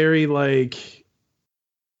was very like,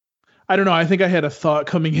 I don't know. I think I had a thought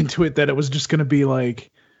coming into it that it was just going to be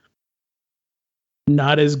like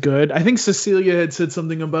not as good. I think Cecilia had said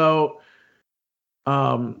something about,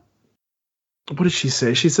 what did she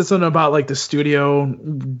say? She said something about like the studio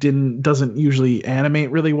doesn't usually animate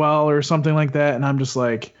really well or something like that. And I'm just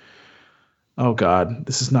like, oh God,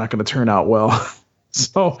 this is not going to turn out well.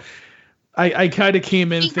 So I kind of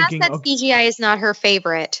came in thinking that CGI is not her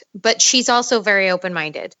favorite, but she's also very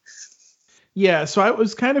open-minded. Yeah. So I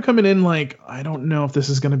was kind of coming in like, I don't know if this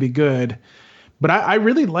is going to be good, but I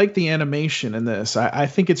really like the animation in this. I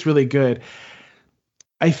think it's really good.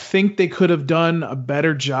 I think they could have done a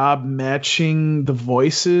better job matching the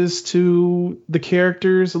voices to the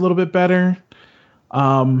characters a little bit better.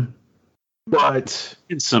 But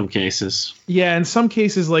in some cases, in some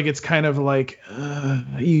cases, like it's kind of like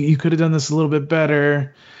you could have done this a little bit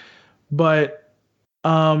better. But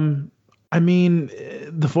I mean,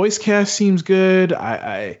 the voice cast seems good.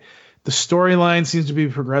 The storyline seems to be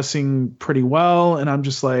progressing pretty well, and I'm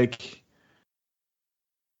just like,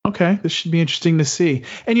 okay, this should be interesting to see.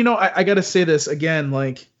 And, I got to say this again,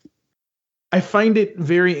 like, I find it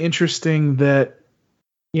very interesting that,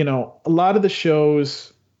 a lot of the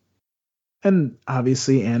shows, and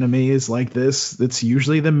obviously anime is like this, that's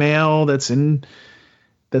usually the male that's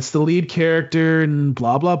the lead character and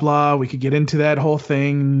blah, blah, blah. We could get into that whole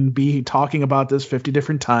thing and be talking about this 50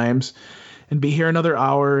 different times and be here another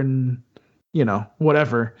hour and,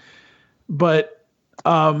 whatever. But,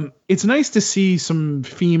 it's nice to see some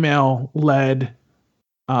female-led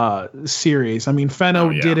series. I mean,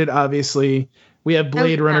 Feno did it, obviously. We have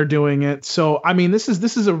Blade Runner doing it. So, I mean, this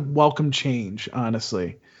is a welcome change,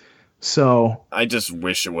 honestly. So I just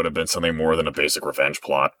wish it would have been something more than a basic revenge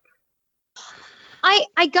plot.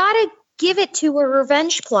 I gotta give it to a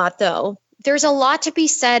revenge plot, though. There's a lot to be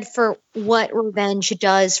said for what revenge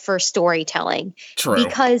does for storytelling. True.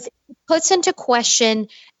 Because it puts into question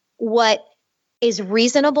what is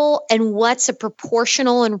reasonable and what's a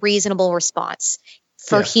proportional and reasonable response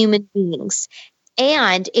for human beings.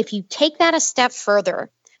 And if you take that a step further,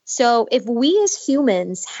 so if we as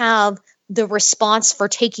humans have the response for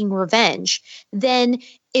taking revenge, then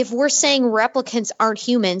if we're saying replicants aren't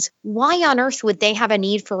humans, why on earth would they have a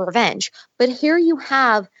need for revenge? But here you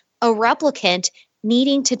have a replicant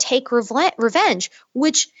needing to take revenge,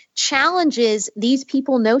 which challenges these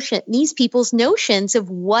people's notions of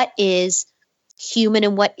what is human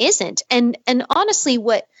and what isn't. And honestly,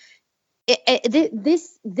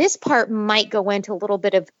 this part might go into a little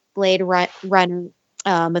bit of Blade Runner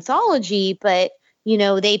mythology, but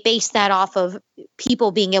they base that off of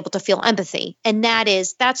people being able to feel empathy, and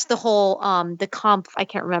that's the whole the comp. I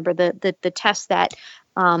can't remember the test that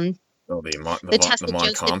the test that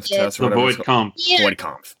Joseph did. The Void Comp. Yeah. Void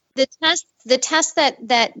Comp. The test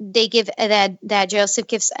that they give that Joseph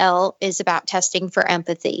gives Elle is about testing for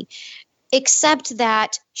empathy, except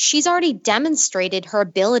that she's already demonstrated her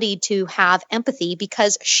ability to have empathy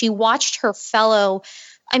because she watched her fellow.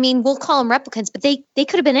 I mean, we'll call them replicants, but they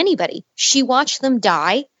could have been anybody. She watched them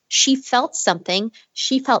die. She felt something.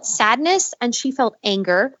 She felt sadness and she felt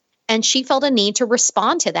anger, and she felt a need to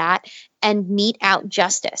respond to that and mete out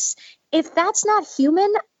justice. If that's not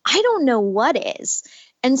human, I don't know what is.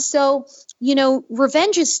 And so,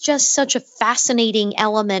 revenge is just such a fascinating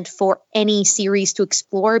element for any series to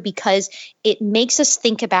explore because it makes us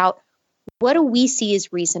think about, what do we see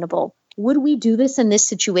as reasonable? Would we do this in this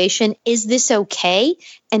situation? Is this okay?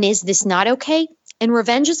 And is this not okay? And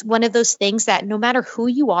revenge is one of those things that no matter who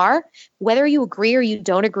you are, whether you agree or you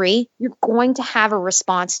don't agree, you're going to have a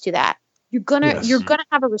response to that. You're gonna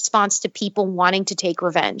have a response to people wanting to take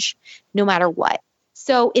revenge, no matter what.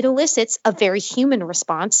 So it elicits a very human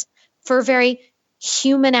response for a very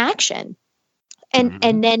human action.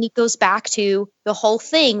 And then it goes back to the whole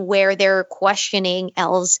thing where they're questioning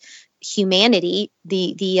Elle's humanity,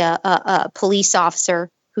 the police officer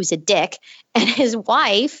who's a dick, and his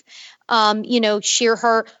wife. She was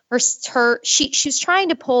trying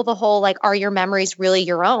to pull the whole like, are your memories really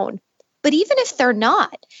your own? But even if they're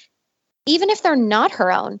not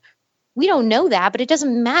her own, we don't know that, but it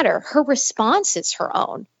doesn't matter. Her response is her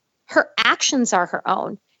own. Her actions are her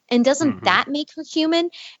own. And doesn't that make her human?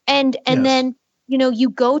 And then, you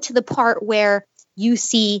go to the part where you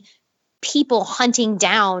see people hunting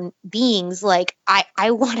down beings. Like,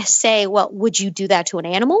 I want to say, well, would you do that to an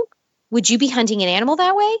animal? Would you be hunting an animal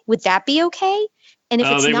that way? Would that be okay? And if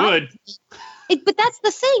it's they not, would. But that's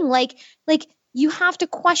the thing. Like you have to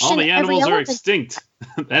question. All the animals are extinct.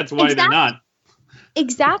 That's why they're not.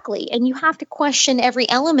 Exactly. And you have to question every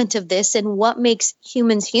element of this and what makes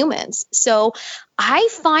humans humans. So I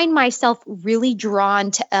find myself really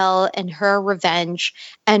drawn to Elle and her revenge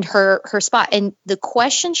and her spot. And the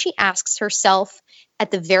question she asks herself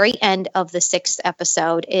at the very end of the 6th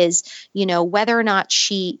episode is, whether or not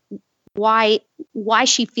why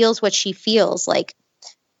she feels what she feels like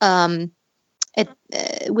with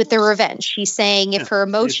the revenge. She's saying if her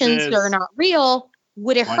emotions are not real,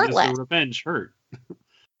 would it hurt less? Revenge hurt.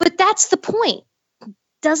 But that's the point.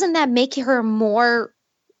 Doesn't that make her more?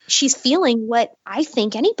 She's feeling what I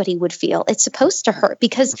think anybody would feel. It's supposed to hurt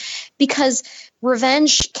because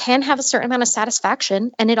revenge can have a certain amount of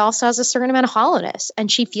satisfaction, and it also has a certain amount of hollowness.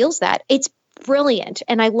 And she feels that. It's brilliant,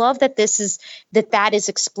 and I love that that is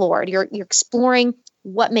explored. You're exploring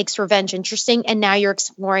what makes revenge interesting, and now you're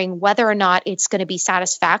exploring whether or not it's going to be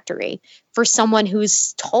satisfactory for someone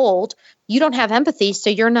who's told you don't have empathy, so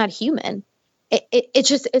you're not human.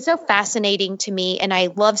 It's so fascinating to me, and I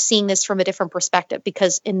love seeing this from a different perspective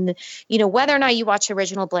because whether or not you watch the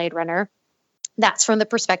original Blade Runner, that's from the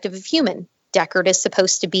perspective of human. Deckard is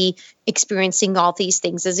supposed to be experiencing all these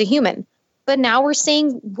things as a human, but now we're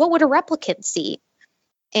seeing what would a replicant see,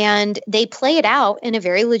 and they play it out in a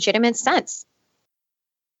very legitimate sense.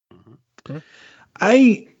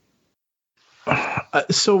 I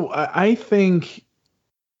think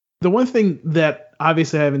the one thing that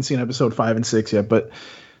obviously I haven't seen episode 5 and 6 yet, but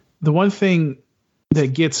the one thing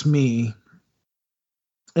that gets me,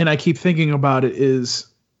 and I keep thinking about it, is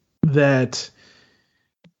that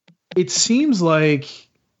it seems like,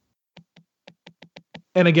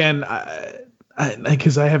 and again,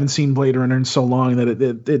 because I haven't seen Blade Runner in so long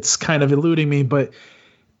that it's kind of eluding me, but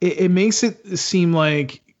it makes it seem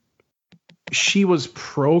like she was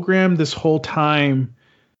programmed this whole time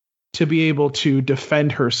to be able to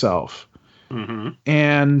defend herself. Mm-hmm.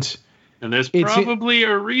 And And there's probably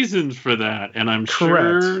a reason for that. And I'm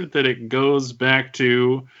sure that it goes back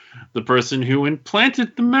to the person who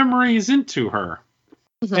implanted the memories into her.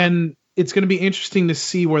 Mm-hmm. And it's going to be interesting to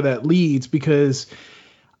see where that leads, because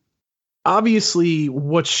obviously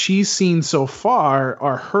what she's seen so far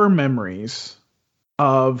are her memories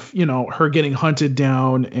of, her getting hunted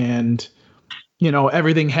down and,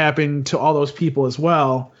 everything happened to all those people as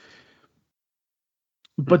well.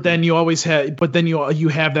 But then you always have, you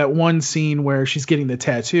have that one scene where she's getting the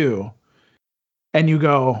tattoo and you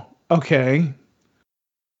go, okay,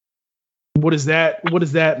 what does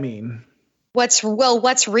that mean? What's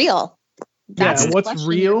real? That's what's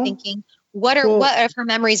real? Thinking, what if her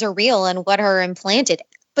memories are real and what are implanted?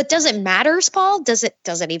 But does it matter, Paul? Does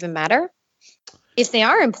it even matter? If they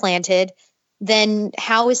are implanted, then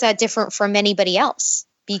how is that different from anybody else?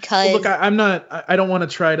 Because look, I don't want to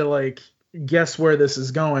try to guess where this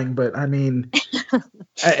is going, but I mean,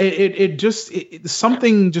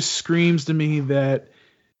 something just screams to me that.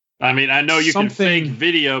 I mean, I know you can fake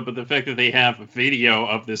video, but the fact that they have a video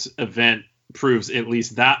of this event proves at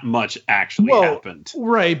least that much actually happened.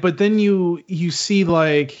 Right, but then you see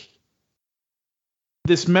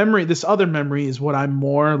this other memory is what I'm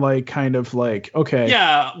more okay.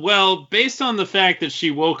 Yeah, well, based on the fact that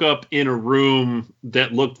she woke up in a room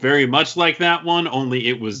that looked very much like that one, only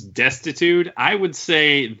it was destitute, I would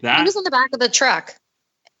say that he was in the back of the truck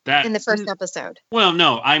that in the first episode. Well,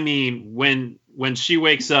 no, I mean when she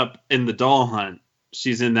wakes up in the doll hunt,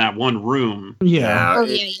 she's in that one room. Yeah.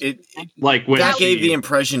 That gave the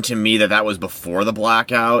impression to me that was before the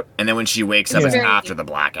blackout, and then when she wakes up, it's after the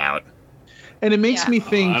blackout. And it makes me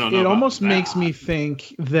think, it almost makes me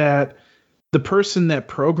think that the person that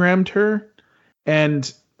programmed her,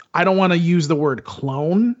 and I don't want to use the word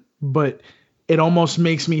clone, but it almost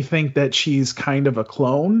makes me think that she's kind of a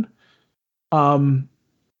clone.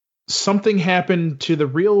 Something happened to the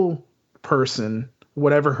real person,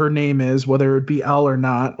 whatever her name is, whether it be Elle or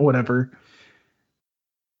not, whatever.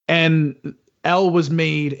 And Elle was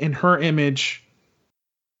made in her image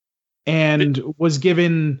and was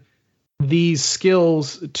given these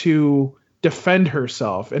skills to defend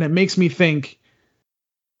herself. And it makes me think,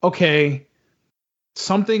 okay,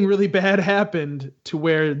 something really bad happened to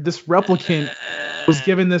where this replicant was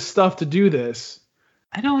given this stuff to do this.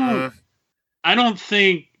 I don't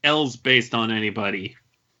think Elle's based on anybody.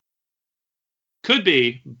 Could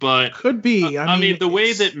be, but could be. I mean, the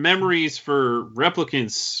way that memories for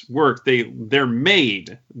replicants work, they're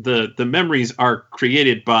made. The memories are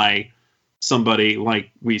created by somebody, like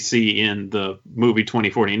we see in the movie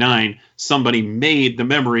 2049. Somebody made the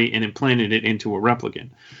memory and implanted it into a replicant.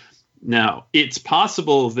 Now, it's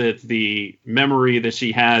possible that the memory that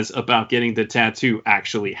she has about getting the tattoo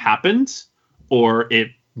actually happened, or it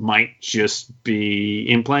might just be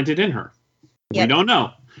implanted in her. Yep. We don't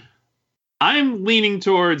know. I'm leaning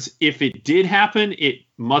towards, if it did happen, it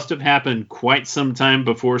must have happened quite some time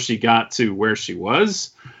before she got to where she was,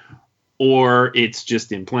 or it's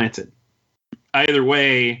just implanted. Either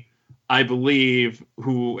way, I believe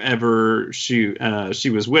whoever she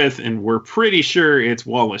was with, and we're pretty sure it's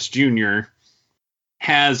Wallace Jr.,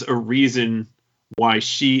 has a reason why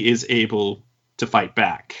she is able to fight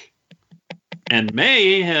back, and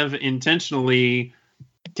may have intentionally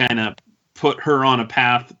kind of put her on a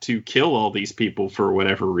path to kill all these people for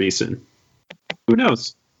whatever reason. Who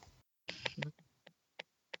knows?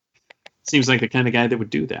 Seems like the kind of guy that would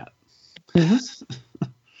do that.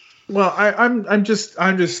 Mm-hmm. Well, I'm just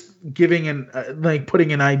giving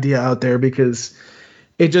putting an idea out there, because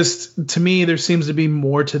it just, to me, there seems to be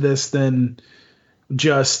more to this than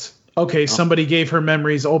just, okay, somebody gave her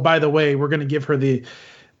memories. Oh, by the way, we're going to give her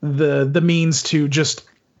the means to just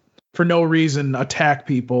for no reason attack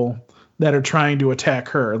people that are trying to attack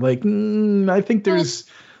her. I think there's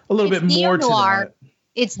a little bit more to that.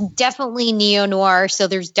 It's definitely neo-noir, so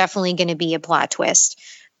there's definitely going to be a plot twist.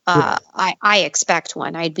 I expect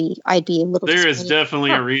one. I'd be a little. There is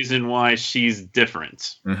definitely a reason why she's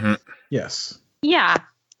different. Mm-hmm. Yes. Yeah,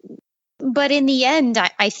 but in the end,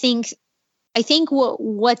 I think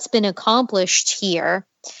what's been accomplished here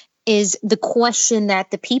is the question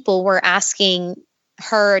that the people were asking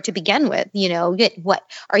her to begin with. What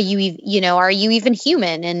are you? Are you even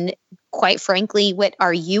human? And quite frankly, what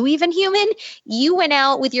are you even human? You went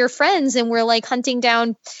out with your friends and were hunting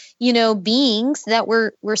down, beings that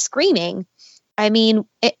were screaming. I mean,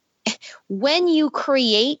 when you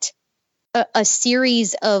create a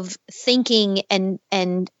series of thinking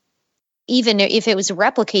and even if it was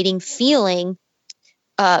replicating feeling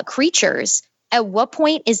creatures, at what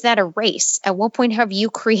point is that a race? At what point have you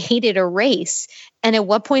created a race? And at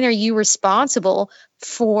what point are you responsible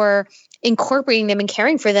for incorporating them and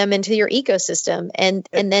caring for them into your ecosystem. And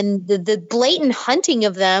then the blatant hunting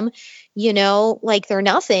of them, like they're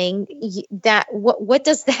nothing. What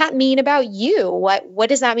does that mean about you? What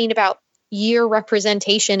does that mean about your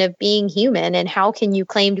representation of being human? And how can you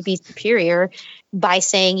claim to be superior by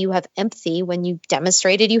saying you have empathy when you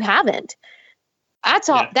demonstrated you haven't? That's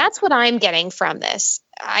all. Yeah. That's what I'm getting from this.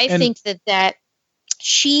 I think that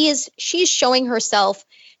she's showing herself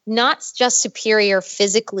not just superior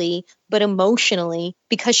physically, but emotionally,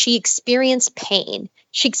 because she experienced pain.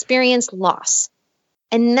 She experienced loss.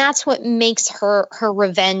 And that's what makes her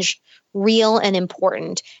revenge real and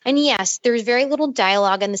important. And yes, there's very little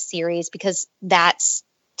dialogue in the series because that's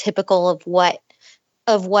typical of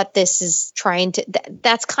what this is trying to,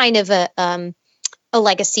 that's kind of a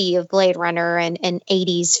legacy of Blade Runner and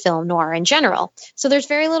 80s film noir in general. So there's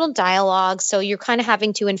very little dialogue. So you're kind of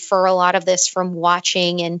having to infer a lot of this from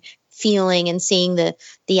watching and feeling and seeing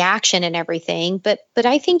the action and everything. But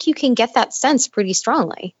I think you can get that sense pretty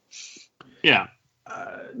strongly. Yeah.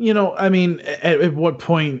 I mean, at what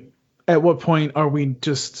point are we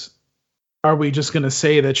just going to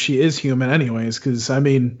say that she is human anyways? Because I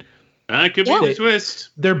mean, that could be the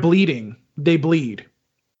twist. They're bleeding. They bleed.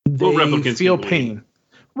 They feel pain.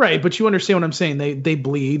 Right, but you understand what I'm saying. They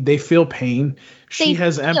bleed. They feel pain. She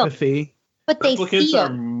has empathy. But replicants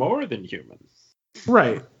are more than human.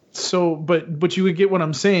 Right. So, but you would get what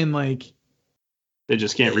I'm saying. Like, they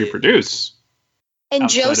just can't reproduce. And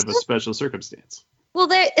outside Joseph, of a special circumstance. Well,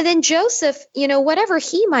 then Joseph, whatever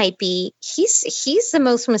he might be, he's the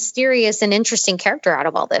most mysterious and interesting character out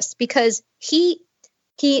of all this, because he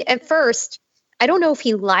at first, I don't know if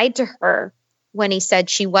he lied to her when he said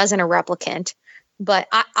she wasn't a replicant, but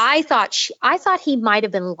I thought he might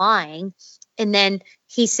have been lying, and then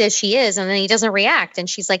he says she is, and then he doesn't react, and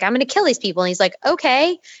she's like, I'm going to kill these people, and he's like,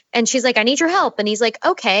 okay, and she's like, I need your help, and he's like,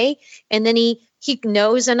 okay, and then he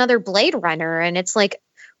knows another Blade Runner, and it's like,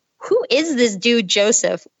 who is this dude,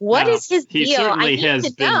 Joseph? What is his deal? He certainly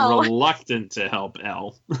has been reluctant to help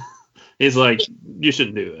Elle. He's like, you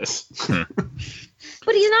shouldn't do this.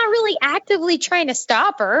 But he's not really actively trying to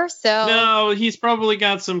stop her. So no, he's probably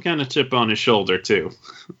got some kind of chip on his shoulder too.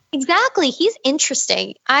 Exactly. He's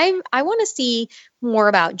interesting. I want to see more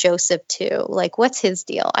about Joseph too. Like, what's his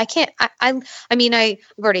deal? I mean, I've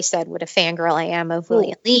already said what a fangirl I am of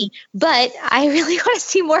William Lee, but I really want to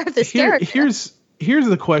see more of this character. Here's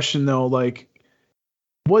the question though. Like,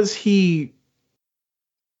 this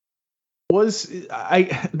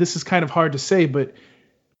is kind of hard to say, but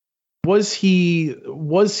was he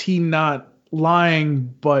not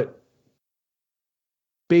lying, but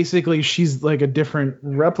basically she's like a different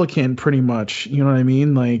replicant pretty much, you know what I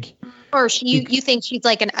mean? Like, or you think she's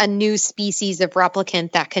like a new species of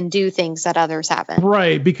replicant that can do things that others haven't.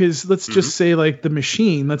 Right, because let's just say like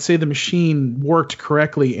let's say the machine worked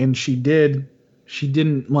correctly and she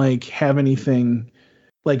didn't like have anything,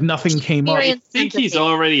 like nothing came up. I think he's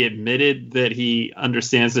already admitted that he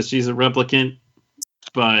understands that she's a replicant,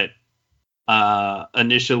 but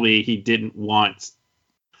initially he didn't want.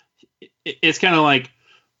 It's kind of like,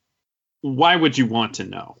 why would you want to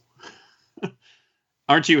know?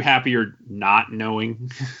 Aren't you happier not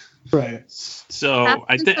knowing? Right. So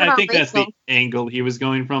I think that's the angle he was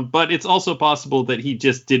going from, but it's also possible that he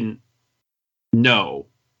just didn't know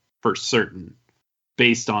for certain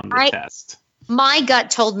based on the test. My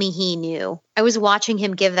gut told me he knew. I was watching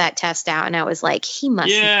him give that test out, and I was like, he must.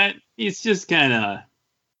 Yeah, he's just kind of.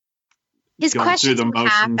 His questions were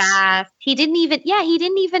half-assed. He didn't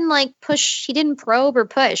even like push. He didn't probe or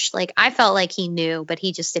push. Like, I felt like he knew, but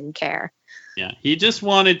he just didn't care. Yeah, he just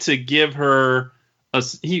wanted to give her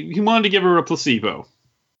he wanted to give her a placebo.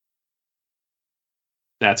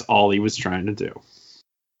 That's all he was trying to do.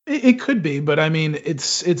 It could be, but I mean,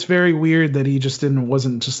 it's very weird that he just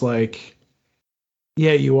wasn't just like,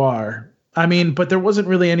 yeah, you are. I mean, but there wasn't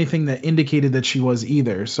really anything that indicated that she was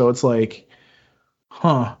either. So it's like,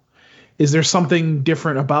 huh. Is there something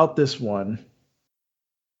different about this one?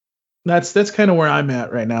 That's kind of where I'm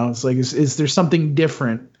at right now. It's like, is there something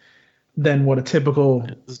different than what a typical...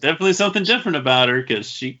 There's definitely something different about her, because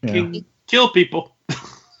she can kill people.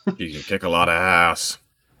 She can kick a lot of ass.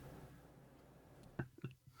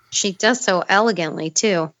 She does so elegantly,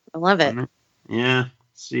 too. I love it. Yeah.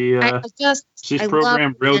 She's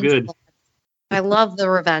programmed real good. I love the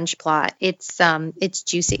revenge plot. It's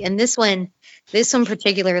juicy. And this one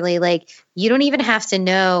particularly, like, you don't even have to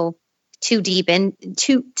know too deep and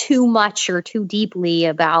too much or too deeply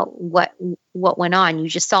about what went on. You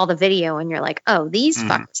just saw the video and you're like, oh, these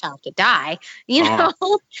fuckers have to die. You know?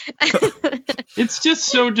 It's just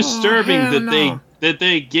so disturbing that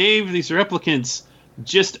they gave these replicants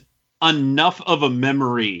just enough of a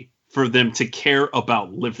memory for them to care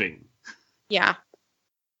about living. Yeah.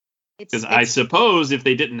 Because I suppose if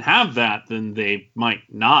they didn't have that, then they might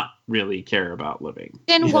not really care about living.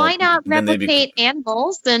 Then why not replicate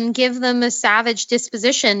animals and give them a savage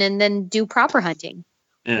disposition and then do proper hunting?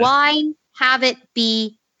 Yeah. Why have it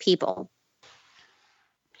be people?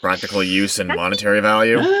 Practical use and monetary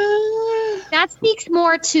value. That speaks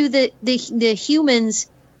more to the humans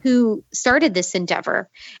who started this endeavor.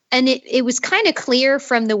 And it was kind of clear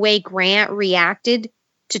from the way Grant reacted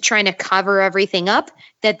to trying to cover everything up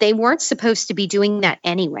that they weren't supposed to be doing that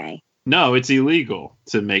anyway. No, it's illegal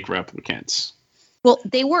to make replicants. Well,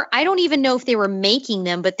 they were. I don't even know if they were making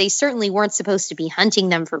them, but they certainly weren't supposed to be hunting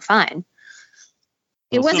them for fun.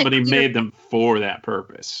 Well, somebody made them for that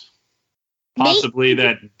purpose. Possibly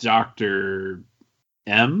that Dr.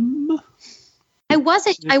 M? I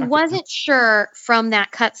wasn't sure from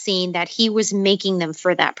that cutscene that he was making them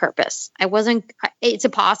for that purpose. It's a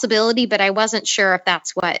possibility, but I wasn't sure if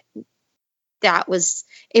that's what that was,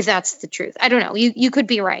 if that's the truth. I don't know. You could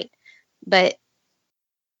be right, but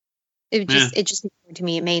it just to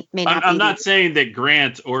me, it may not. I'm not saying that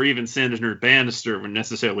Grant or even Senator Bannister were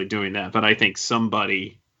necessarily doing that, but I think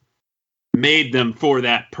somebody made them for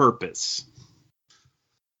that purpose.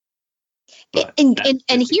 And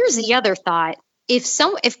here's the other thought.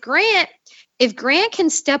 If Grant can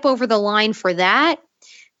step over the line for that,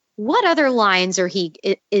 what other lines has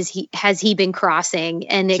he been crossing?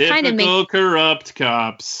 And it kind of makes corrupt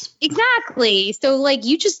cops. Exactly. So like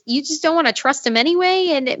you just don't want to trust him anyway,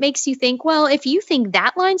 and it makes you think, well, if you think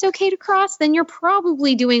that line's okay to cross, then you're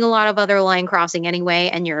probably doing a lot of other line crossing anyway,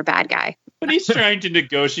 and you're a bad guy. But he's trying to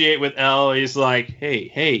negotiate with Elle. He's like,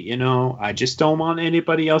 hey, I just don't want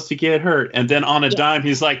anybody else to get hurt. And then on a dime,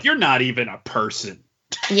 he's like, you're not even a person.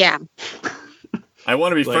 Yeah. I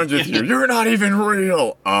want to be friends with you. You're not even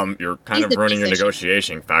real. You're kind of ruining your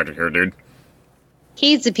negotiation factor here, dude.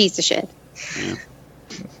 He's a piece of shit. Yeah.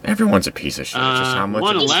 Everyone's a piece of shit. Just how much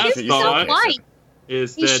one last thought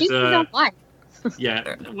is that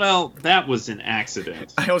yeah, well, that was an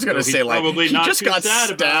accident. I was gonna say, like, he just got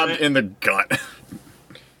stabbed in the gut.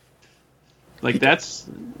 Like, that's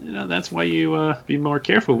why you be more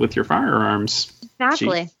careful with your firearms.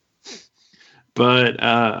 Exactly. Chief. But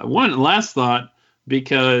one last thought,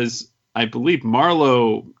 because I believe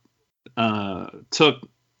Marlowe took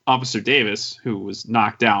Officer Davis, who was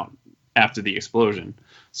knocked out after the explosion.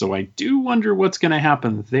 So I do wonder what's going to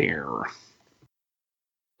happen there.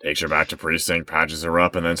 Takes her back to precinct, patches her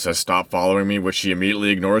up, and then says, "Stop following me," which she immediately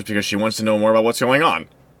ignores because she wants to know more about what's going on.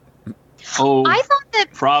 Oh, I thought that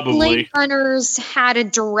probably Blade Runners had a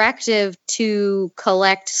directive to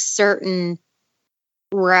collect certain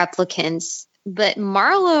replicants, but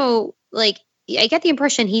Marlowe, like, I get the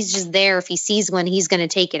impression he's just there if he sees one, he's going to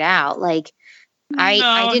take it out. Like, I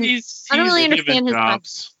don't really understand his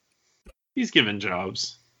jobs. He's given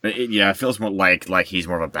jobs. It feels more like he's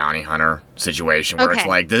more of a bounty hunter situation where it's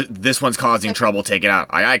like, this one's causing trouble, take it out.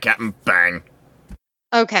 Aye, aye, Captain, bang.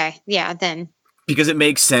 Okay, yeah, then. Because it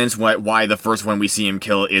makes sense why the first one we see him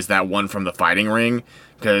kill is that one from the fighting ring.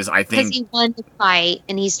 Because he won the fight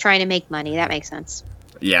and he's trying to make money. That makes sense.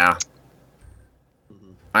 Yeah.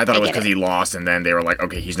 I thought it was because he lost, and then they were like,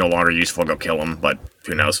 okay, he's no longer useful, go kill him, but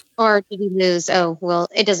who knows? Or did he lose? Oh, well,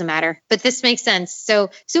 it doesn't matter. But this makes sense. So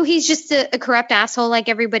he's just a corrupt asshole like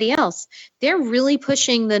everybody else. They're really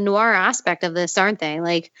pushing the noir aspect of this, aren't they?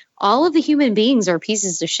 Like, all of the human beings are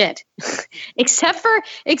pieces of shit. except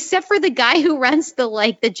for the guy who runs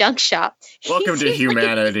the junk shop. Welcome to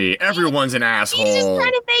humanity. Everyone's an asshole. He's just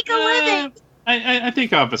trying to make a living. I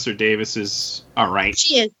think Officer Davis is all right.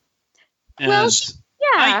 She is.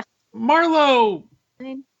 Yeah. Marlowe,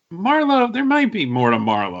 there might be more to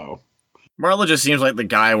Marlowe. Marlowe just seems like the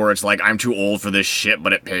guy where it's like, I'm too old for this shit,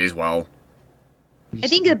 but it pays well. I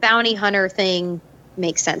think the bounty hunter thing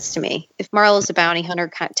makes sense to me. If Marlowe's a bounty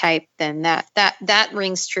hunter type, then that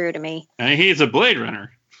rings true to me. He's a Blade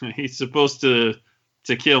Runner. He's supposed to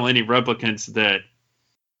kill any replicants that,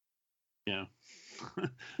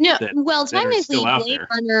 No, well, technically, Blade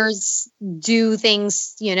Runners do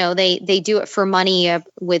things, they do it for money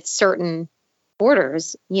with certain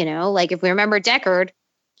orders, like if we remember Deckard,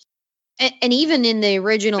 and even in the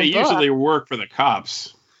original book. They usually work for the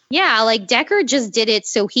cops. Yeah, like Deckard just did it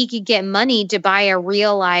so he could get money to buy a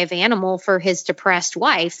real live animal for his depressed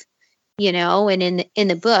wife, and in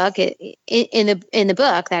the book, in the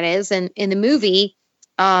book, that is, and in the movie,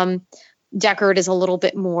 Deckard is a little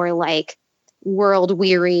bit more like world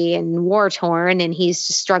weary and war torn, and he's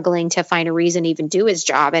just struggling to find a reason to even do his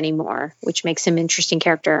job anymore, which makes him an interesting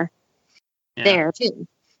character there too.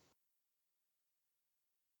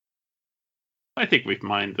 I think we've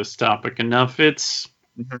mined this topic enough. It's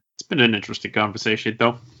been an interesting conversation,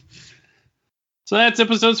 though. So that's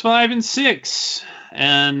episodes 5 and 6.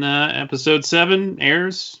 And episode 7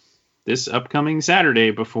 airs this upcoming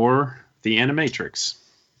Saturday before The Animatrix.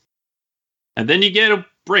 And then you get a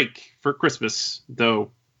break for Christmas,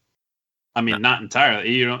 though. I mean, not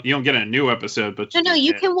entirely. You don't get a new episode, but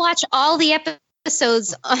you can watch all the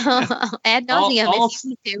episodes ad nauseum if you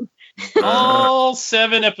need to. All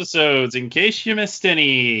 7 episodes, in case you missed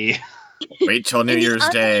any. Wait till New Year's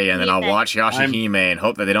Day, and then I'll watch Yashahime and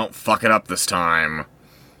hope that they don't fuck it up this time.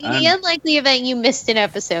 In the unlikely event you missed an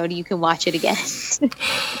episode, you can watch it again.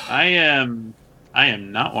 I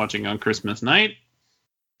am not watching on Christmas night.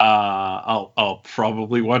 I'll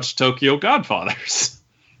probably watch Tokyo Godfathers.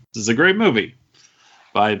 This is a great movie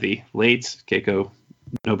by the late Keiko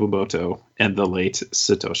Nobumoto and the late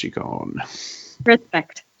Satoshi Kon.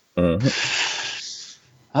 Respect.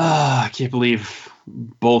 I can't believe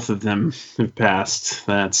both of them have passed.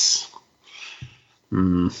 That's.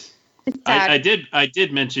 I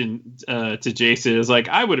did mention to Jason, is like,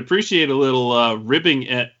 I would appreciate a little ribbing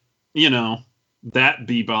at, that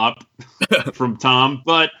Bebop from Tom,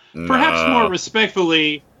 but perhaps more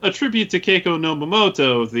respectfully, a tribute to Keiko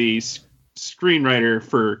Nobumoto, the screenwriter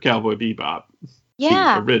for Cowboy Bebop.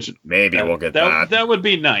 Yeah. Original. Maybe we'll get that. That would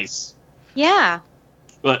be nice. Yeah.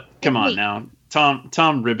 But come on now.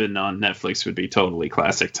 Tom Ribbon on Netflix would be totally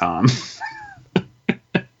classic Tom.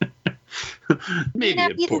 Maybe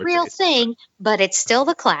not be the real thing, but it's still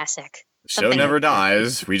the classic. Show never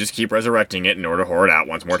dies. We just keep resurrecting it in order to whore it out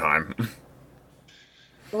once more time.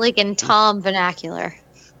 Like in Tom vernacular.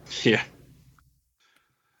 Yeah.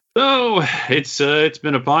 So it's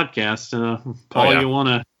been a podcast. Paul, you want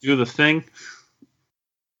to do the thing?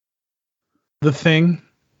 The thing?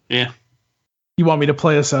 Yeah. You want me to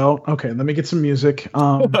play us out? Okay, let me get some music.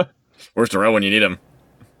 Where's Darrell when you need him?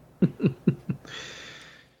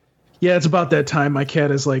 Yeah, it's about that time. My cat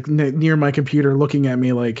is like near my computer looking at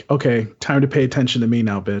me like, okay, time to pay attention to me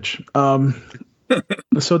now, bitch.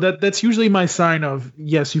 So that's usually my sign of,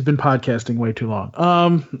 yes, you've been podcasting way too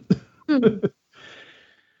long.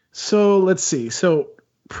 So let's see. So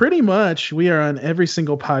pretty much we are on every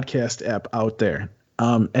single podcast app out there.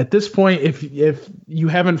 At this point, if you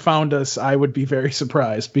haven't found us, I would be very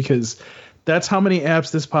surprised, because that's how many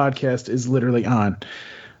apps this podcast is literally on.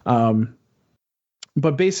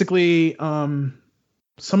 But basically, some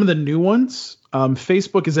of the new ones,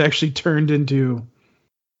 Facebook is actually turned into,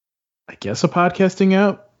 I guess, a podcasting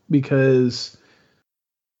app, because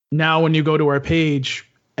now when you go to our page,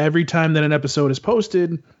 every time that an episode is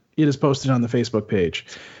posted, it is posted on the Facebook page,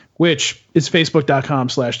 which is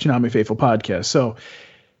facebook.com/ToonamiFaithfulPodcast. So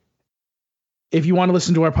if you want to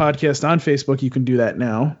listen to our podcast on Facebook, you can do that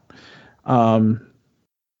now. I'm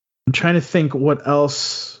trying to think what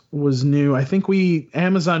else was new. I think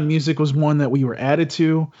Amazon Music was one that we were added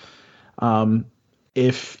to.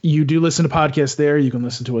 If you do listen to podcasts there, you can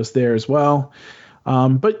listen to us there as well.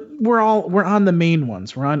 But we're on the main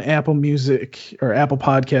ones. We're on Apple Music, or Apple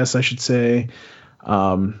Podcasts, I should say.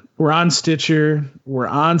 We're on Stitcher. We're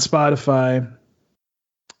on Spotify.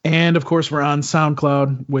 And of course, we're on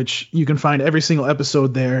SoundCloud, which you can find every single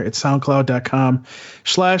episode there. It's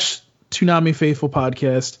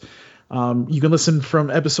soundcloud.com/ToonamiFaithfulPodcast. You can listen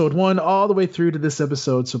from episode 1 all the way through to this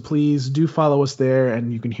episode. So please do follow us there,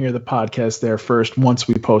 and you can hear the podcast there first once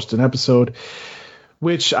we post an episode,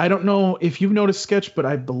 which I don't know if you've noticed, Sketch, but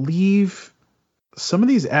I believe some of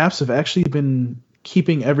these apps have actually been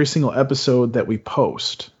keeping every single episode that we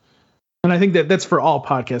post. And I think that's for all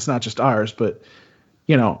podcasts, not just ours, but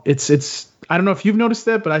it's I don't know if you've noticed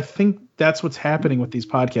that, but I think that's what's happening with these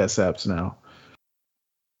podcast apps now.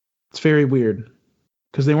 It's very weird,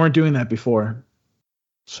 because they weren't doing that before.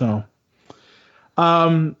 So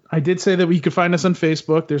I did say that you could find us on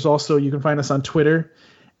Facebook. There's also, you can find us on Twitter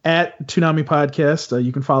at Toonami Podcast.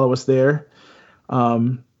 You can follow us there.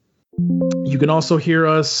 You can also hear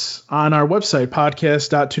us on our website,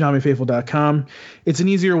 podcast.toonamifaithful.com. It's an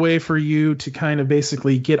easier way for you to kind of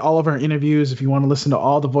basically get all of our interviews if you want to listen to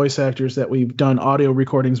all the voice actors that we've done audio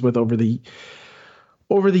recordings with over the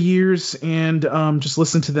years, and just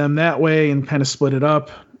listen to them that way and kind of split it up.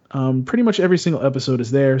 Pretty much every single episode is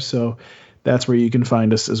there, so that's where you can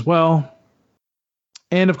find us as well.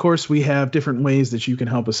 And of course, we have different ways that you can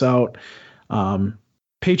help us out.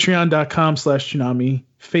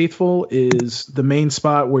 Patreon.com/ToonamiFaithful is the main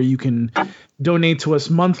spot where you can donate to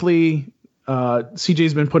us monthly.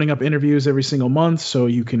 CJ's been putting up interviews every single month, so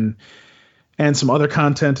you can, and some other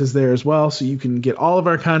content is there as well, so you can get all of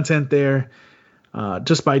our content there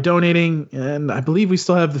just by donating. And I believe we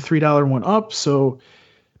still have the $3 one up, so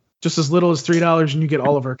just as little as $3, and you get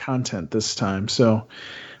all of our content this time. So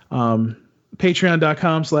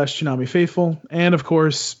patreon.com/Toonami Faithful. And of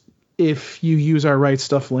course, if you use our Right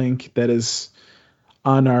Stuff link that is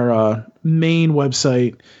on our main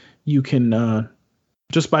website, you can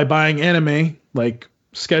just by buying anime, like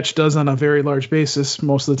Sketch does on a very large basis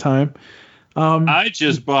most of the time. I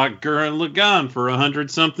just bought Gurren Lagann for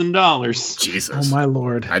 $100-something. Jesus. Oh my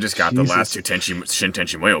lord. I just got the last 2 Shin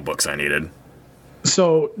Tenchi Muyo books I needed.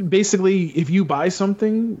 So basically, if you buy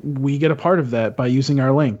something, we get a part of that by using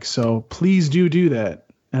our link. So please do that.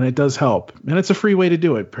 And it does help. And it's a free way to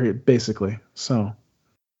do it, basically. So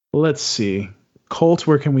let's see. Colt,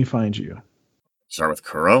 where can we find you? Start with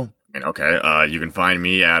Kuro. Okay, you can find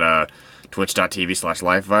me at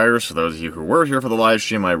twitch.tv/lifevirus. For those of you who were here for the live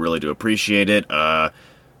stream, I really do appreciate it.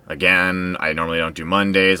 Again, I normally don't do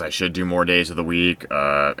Mondays. I should do more days of the week.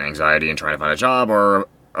 Anxiety and trying to find a job are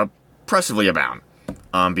oppressively abound.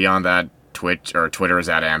 Beyond that, Twitter is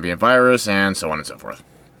at Ambient Virus, and so on and so forth.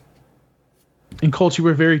 And Colt, you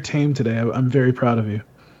were very tame today. I'm very proud of you.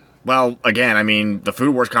 Well, again, I mean, the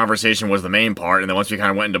Food Wars conversation was the main part, and then once we kind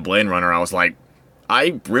of went into Blade Runner, I was like,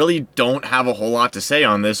 I really don't have a whole lot to say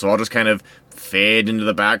on this, so I'll just kind of fade into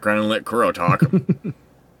the background and let Kuro talk.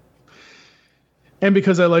 And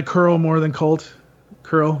because I like Kuro more than Colt,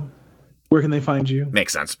 Kuro, where can they find you?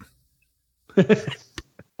 Makes sense.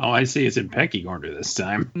 Oh, I see. It's in pecking order this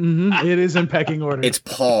time. Mm-hmm. It is in pecking order. It's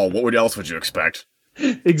Paul. What else would you expect?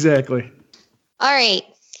 Exactly. All right.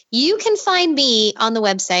 You can find me on the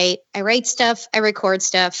website. I write stuff. I record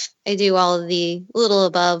stuff. I do all of the little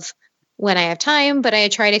above when I have time, but I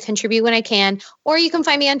try to contribute when I can. Or you can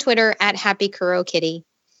find me on Twitter at HappyKuroKitty.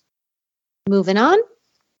 Moving on.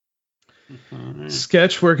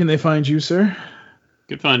 Sketch, where can they find you, sir?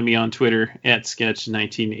 You can find me on Twitter at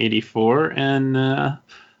Sketch1984. And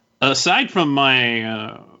aside from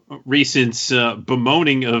my recent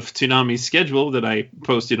bemoaning of Toonami's schedule that I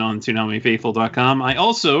posted on ToonamiFaithful.com, I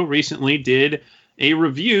also recently did a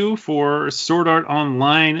review for Sword Art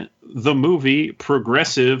Online, the movie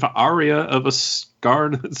Progressive Aria of a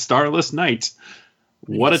Starless Night.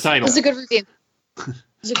 What a title. It was a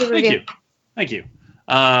good review. Thank you.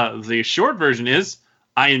 The short version is,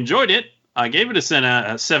 I enjoyed it. I gave it a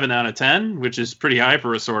 7 out of 10, which is pretty high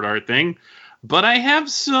for a Sword Art thing. But I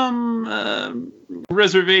have some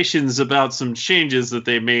reservations about some changes that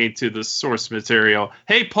they made to the source material.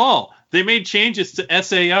 Hey, Paul, they made changes to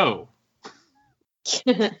SAO.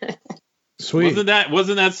 Sweet.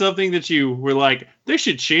 Wasn't that something that you were like, they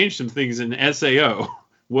should change some things in SAO?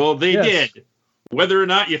 Well, they did. Whether or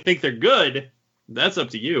not you think they're good, that's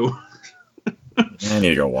up to you. I need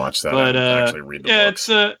to go watch that. But actually read the books.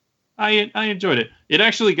 It's I enjoyed it. It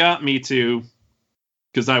actually got me to,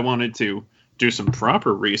 because I wanted to do some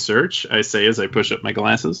proper research, I say as I push up my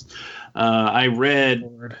glasses. I read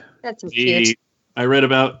That's cute. I read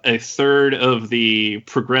about a third of the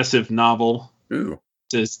progressive novel. Ooh.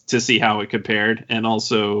 To see how it compared, and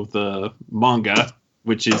also the manga,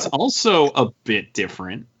 which is also a bit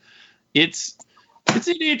different. It's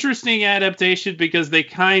an interesting adaptation because they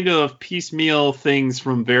kind of piecemeal things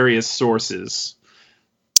from various sources.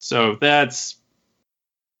 So that's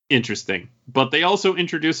interesting. But they also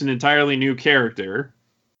introduce an entirely new character,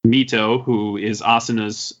 Mito, who is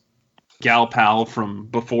Asuna's gal pal from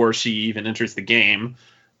before she even enters the game.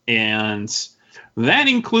 And that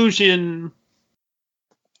inclusion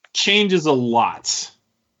changes a lot.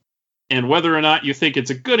 And whether or not you think it's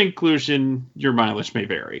a good inclusion, your mileage may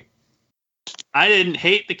vary. I didn't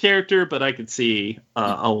hate the character, but I could see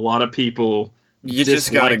a lot of people. You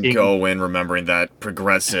just gotta go in remembering that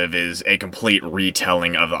Progressive is a complete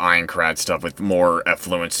retelling of the Aincrad stuff with more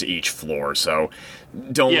effluence to each floor. So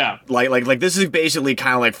don't like this is basically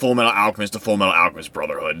kind of like Full Metal Alchemist to Full Metal Alchemist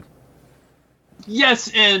Brotherhood.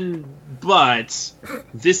 Yes, but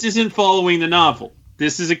this isn't following the novel.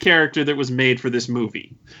 This is a character that was made for this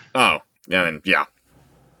movie. Oh, yeah.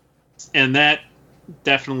 And that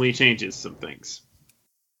definitely changes some things.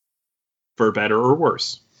 For better or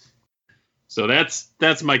worse. So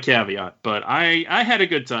that's my caveat. But I had a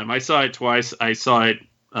good time. I saw it twice. I saw it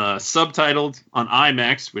subtitled on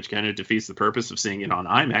IMAX, which kind of defeats the purpose of seeing it on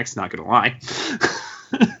IMAX, not going to lie.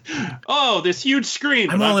 Oh, this huge screen.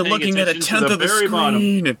 I'm only looking at a tenth of the screen.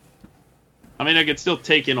 Bottom. I mean, I could still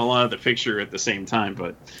take in a lot of the picture at the same time,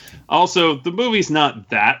 but also the movie's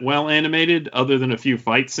not that well animated other than a few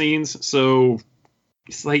fight scenes. So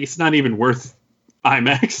it's not even worth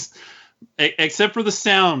IMAX. Except for the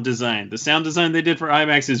sound design. The sound design they did for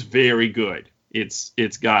IMAX is very good.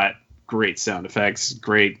 It's got great sound effects,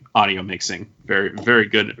 great audio mixing. Very, very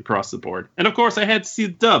good across the board. And of course, I had to see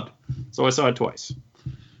the dub, so I saw it twice.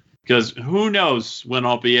 because who knows when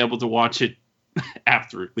I'll be able to watch it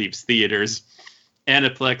after it leaves theaters.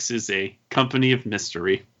 Aniplex is a company of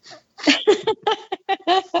mystery.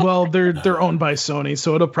 Well, they're owned by Sony,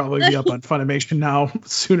 so it'll probably be up on Funimation now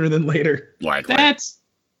sooner than later. Likely.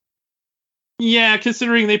 Yeah,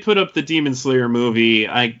 considering they put up the Demon Slayer movie,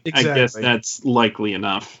 I guess that's likely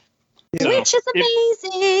enough. Yeah. Which is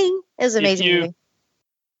amazing. It was an amazing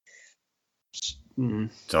movie.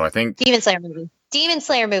 So I think Demon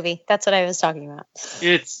Slayer movie. That's what I was talking about.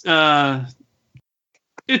 It's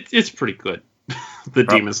pretty good. The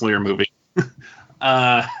Demon Slayer movie.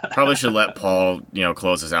 Probably should let Paul,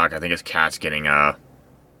 close this out. I think his cat's getting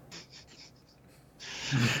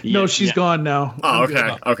No, she's gone now. Oh,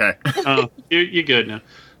 okay. Oh, you're good now.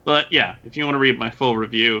 But yeah, if you want to read my full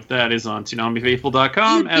review, that is on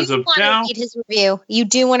ToonamiFaithful.com as of now. Read his review. You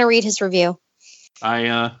do want to read his review.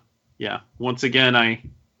 Once again, I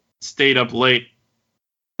stayed up late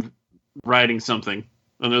writing something.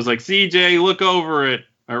 And it was like, CJ, look over it.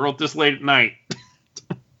 I wrote this late at night.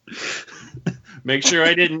 Make sure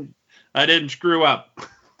I didn't screw up.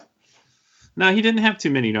 No, he didn't have too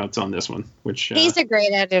many notes on this one, which he's a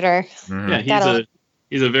great editor. Yeah,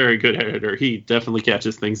 he's a very good editor. He definitely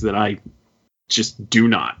catches things that I just do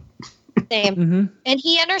not. Same. Mm-hmm. And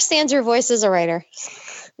he understands your voice as a writer.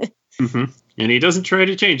 Mm-hmm. And he doesn't try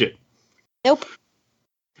to change it. Nope.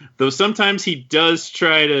 Though sometimes he does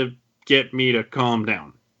try to get me to calm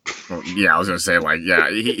down. Well, yeah, I was gonna say,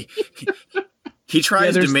 he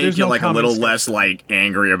tries to make you a little less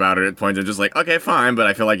angry about it at points. I'm just like, okay, fine, but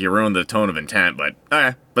I feel like you ruined the tone of intent. But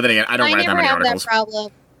okay. But then again, I don't write that many articles. That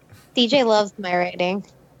problem. DJ loves my writing.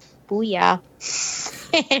 Booyah.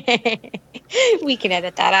 We can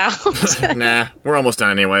edit that out. Nah, we're almost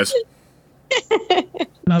done anyways.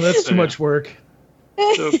 No, that's too much work.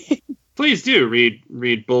 So please do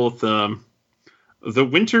read both The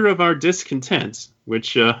Winter of Our Discontent,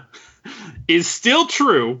 which is still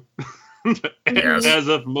true. Yes. As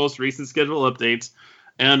of most recent schedule updates,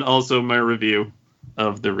 and also my review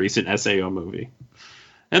of the recent SAO movie.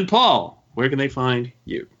 And Paul, where can they find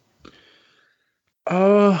you?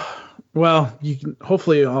 Well, you can.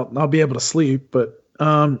 Hopefully, I'll be able to sleep, but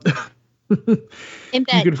in bed. You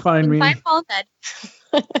can find me. Find Paul in bed.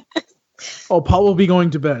 Oh, Paul will be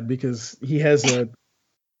going to bed because he has a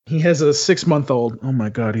 6-month-old. Oh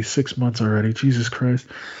my God, he's 6 months already. Jesus Christ.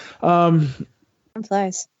 Time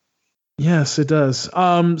flies. Yes, it does.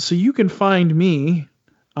 So you can find me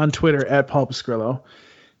on Twitter at Paul Pascrillo.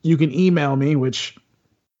 You can email me, which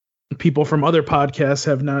people from other podcasts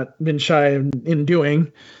have not been shy in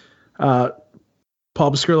doing. Paul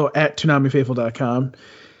Pascrillo at ToonamiFaithful.com.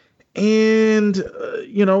 And,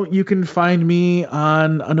 you can find me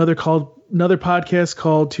on another podcast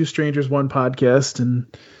called Two Strangers, One Podcast.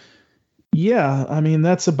 And yeah, I mean,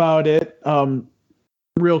 that's about it.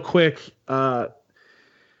 Real quick,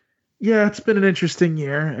 yeah, it's been an interesting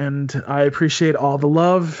year, and I appreciate all the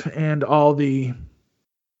love and all the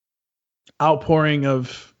outpouring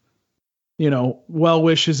of, well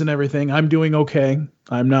wishes and everything. I'm doing okay.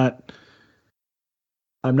 I'm not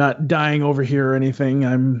dying over here or anything.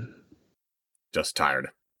 I'm just tired.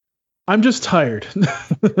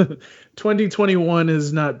 2021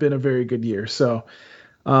 has not been a very good year. So,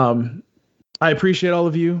 I appreciate all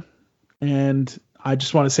of you, and I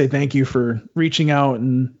just want to say thank you for reaching out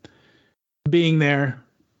and being there,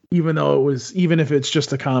 even if it's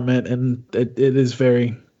just a comment, and it is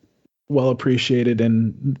very well appreciated.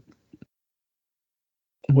 And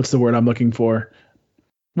what's the word I'm looking for?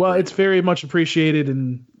 Well, it's very much appreciated,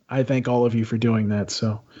 and I thank all of you for doing that.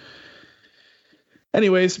 So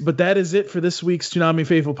anyways, but that is it for this week's Toonami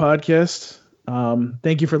Faithful podcast.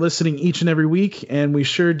 Thank you for listening each and every week, and we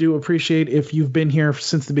sure do appreciate if you've been here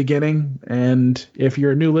since the beginning. And if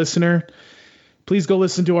you're a new listener, please go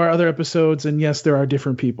listen to our other episodes. And yes, there are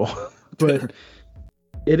different people, but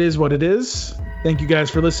it is what it is. Thank you guys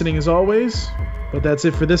for listening as always. But that's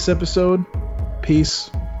it for this episode. Peace.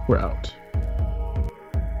 We're out.